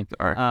 I'm just kidding.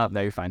 All right. No,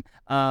 you're fine.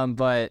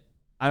 But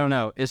I don't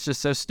know. It's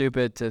just so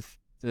stupid to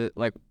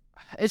like.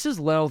 It's just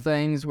little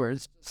things where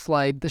it's just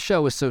like the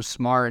show was so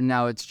smart and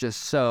now it's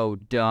just so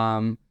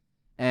dumb,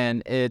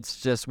 and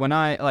it's just when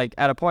I like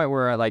at a point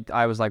where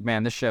I was like,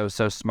 man, this show is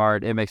so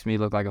smart. It makes me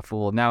look like a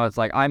fool. Now it's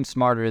like I'm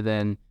smarter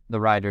than the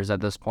writers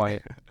at this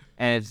point,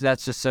 and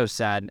that's just so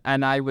sad.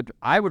 And I would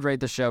rate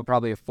the show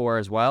probably a 4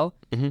 as well,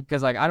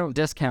 because like I don't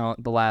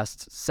discount the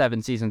last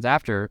 7 seasons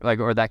after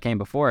or that came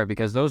before it,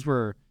 because those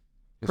were.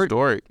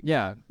 Historic.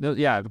 Yeah,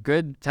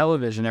 good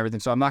television and everything.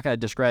 So I'm not going to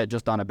discredit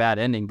just on a bad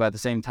ending, but at the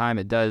same time,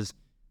 it does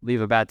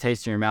leave a bad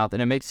taste in your mouth,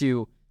 and it makes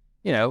you,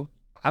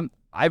 I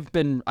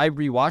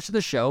rewatched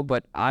the show,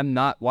 but I'm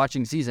not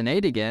watching season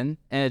 8 again,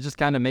 and it just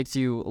kind of makes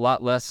you a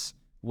lot less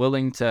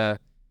willing to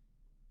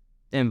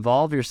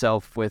involve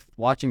yourself with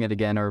watching it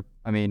again. Or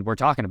I mean, we're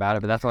talking about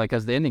it, but that's only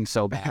because the ending's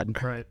so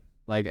bad. Right.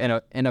 Like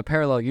in a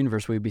parallel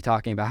universe, we'd be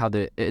talking about how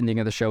the ending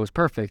of the show was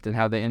perfect and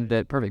how they ended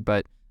it perfect,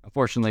 but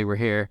unfortunately, we're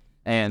here.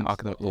 And A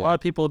lot of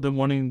people have been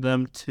wanting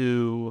them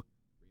to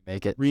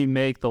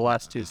remake the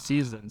last 2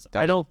 seasons.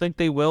 I don't think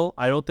they will.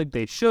 I don't think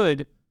they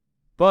should,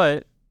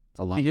 but it's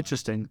a lot. be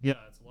interesting. Yeah,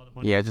 it's a lot of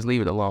money. Yeah, just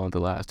leave it alone with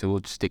the last 2. We'll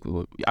just stick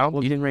with it.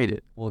 You didn't rate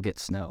it. We'll get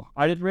snow.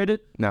 I didn't rate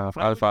it. No,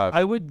 5 out of 5.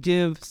 I would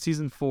give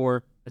season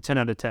 4 a 10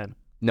 out of 10.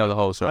 No, the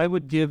whole show. I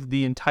would give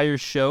the entire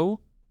show.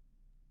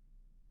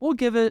 We'll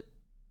give it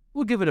a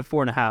 4.5.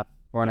 4.5.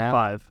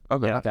 5.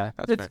 Okay. Yeah. Okay.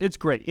 That's fair. It's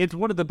great. It's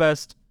one of the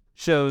best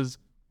shows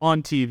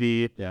on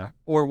TV. Yeah.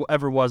 Or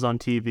ever was on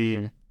TV.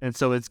 Mhm. And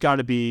so it's got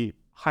to be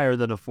higher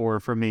than a 4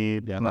 for me.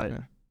 Yeah.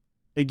 But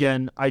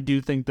again, I do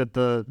think that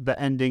the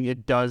ending,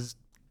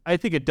 I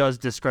think it does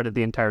discredit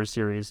the entire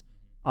series.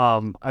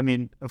 I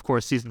mean, of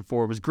course, season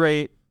 4 was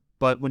great,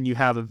 but when you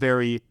have a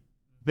very,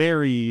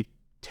 very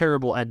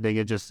terrible ending,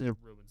 it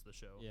ruins the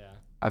show. Yeah.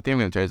 I think I'm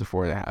gonna change to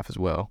 4.5 as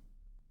well.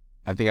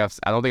 I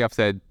don't think I've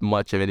said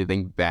much of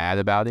anything bad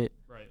about it,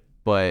 Right.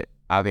 but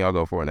I think I'll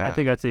go 4.5. I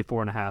think I'd say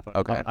 4.5.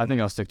 Okay. I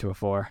think I'll stick to a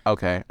 4.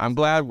 Okay. I'm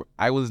glad.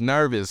 I was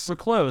nervous. We're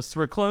close.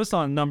 We're close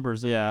on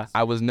numbers. Yeah.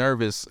 I was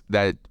nervous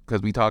that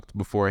because we talked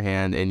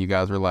beforehand and you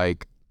guys were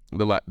like,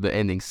 the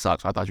ending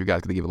sucks. I thought you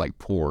guys could give it like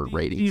poor The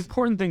ratings.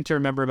 important thing to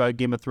remember about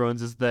Game of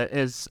Thrones is that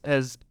as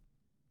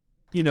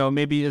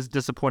maybe as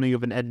disappointing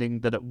of an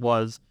ending that it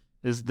was,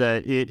 is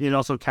that it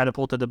also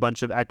catapulted a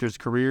bunch of actors'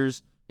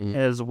 careers,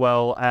 as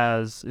well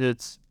as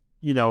it's,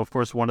 of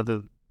course, one of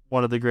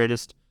the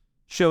greatest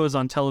shows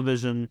on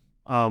television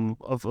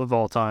of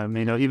all time.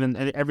 You know,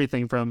 even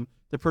everything from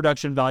the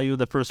production value of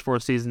the first 4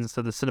 seasons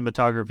to the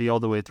cinematography all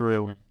the way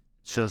through.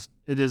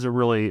 It is a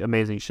really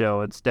amazing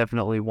show. It's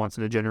definitely once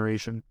in a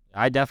generation.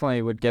 I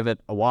definitely would give it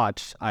a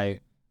watch. I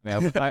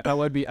would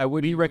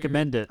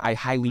recommend it. I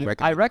highly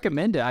recommend. I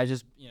recommend it. I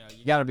just,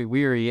 you got to be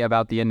weary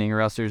about the ending,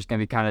 or else you're just gonna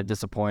be kind of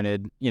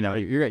disappointed.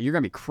 You're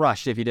gonna be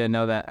crushed if you didn't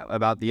know that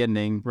about the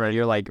ending. Right.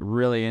 You're like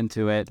really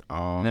into it,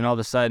 and then all of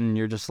a sudden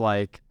you're just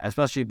like,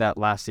 especially that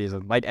last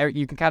season, like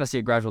you can kind of see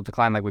a gradual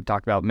decline, like we've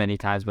talked about many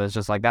times. But it's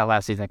just like that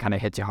last season kind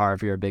of hits you hard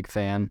if you're a big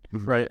fan.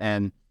 Right.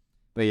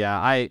 But yeah,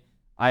 I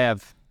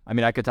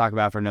could talk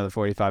about it for another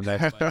 45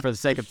 minutes, but for the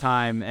sake of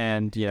time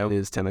and It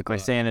is 10 my o'clock.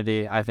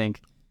 sanity, I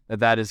think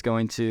that is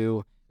going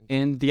to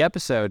end the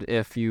episode.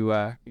 If you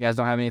guys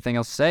don't have anything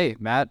else to say,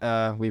 Matt,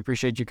 we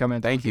appreciate you coming.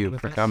 Thank you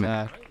for coming.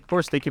 Of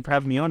course, thank you for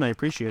having me on. I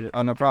appreciate it.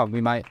 Oh, no problem.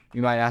 We might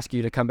ask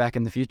you to come back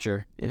in the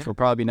future, which will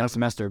probably be next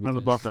semester. I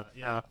would love that.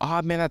 Yeah.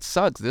 Oh man, that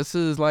sucks. This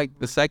is like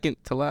the second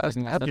to last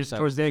episode.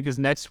 Towards the end, because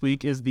next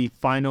week is the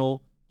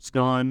final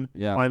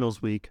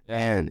finals week.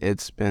 And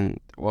it's been,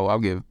 I'll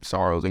give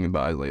sorrows and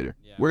goodbyes later.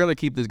 Yeah. We're gonna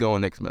keep this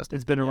going next semester.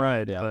 It's been a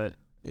ride, Yeah. but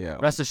Yeah.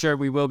 Rest assured,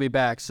 we will be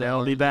back. So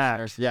I'll be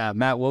back. Yeah,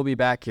 Matt will be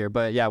back here.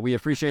 But yeah, we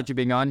appreciate you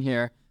being on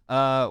here.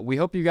 We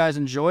hope you guys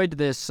enjoyed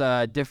this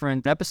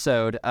different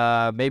episode.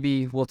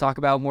 Maybe we'll talk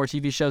about more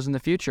TV shows in the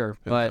future.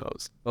 Who But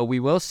knows? we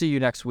will see you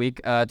next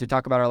week to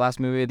talk about our last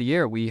movie of the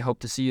year. We hope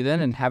to see you then,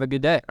 and have a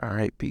good day. All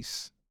right,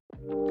 peace.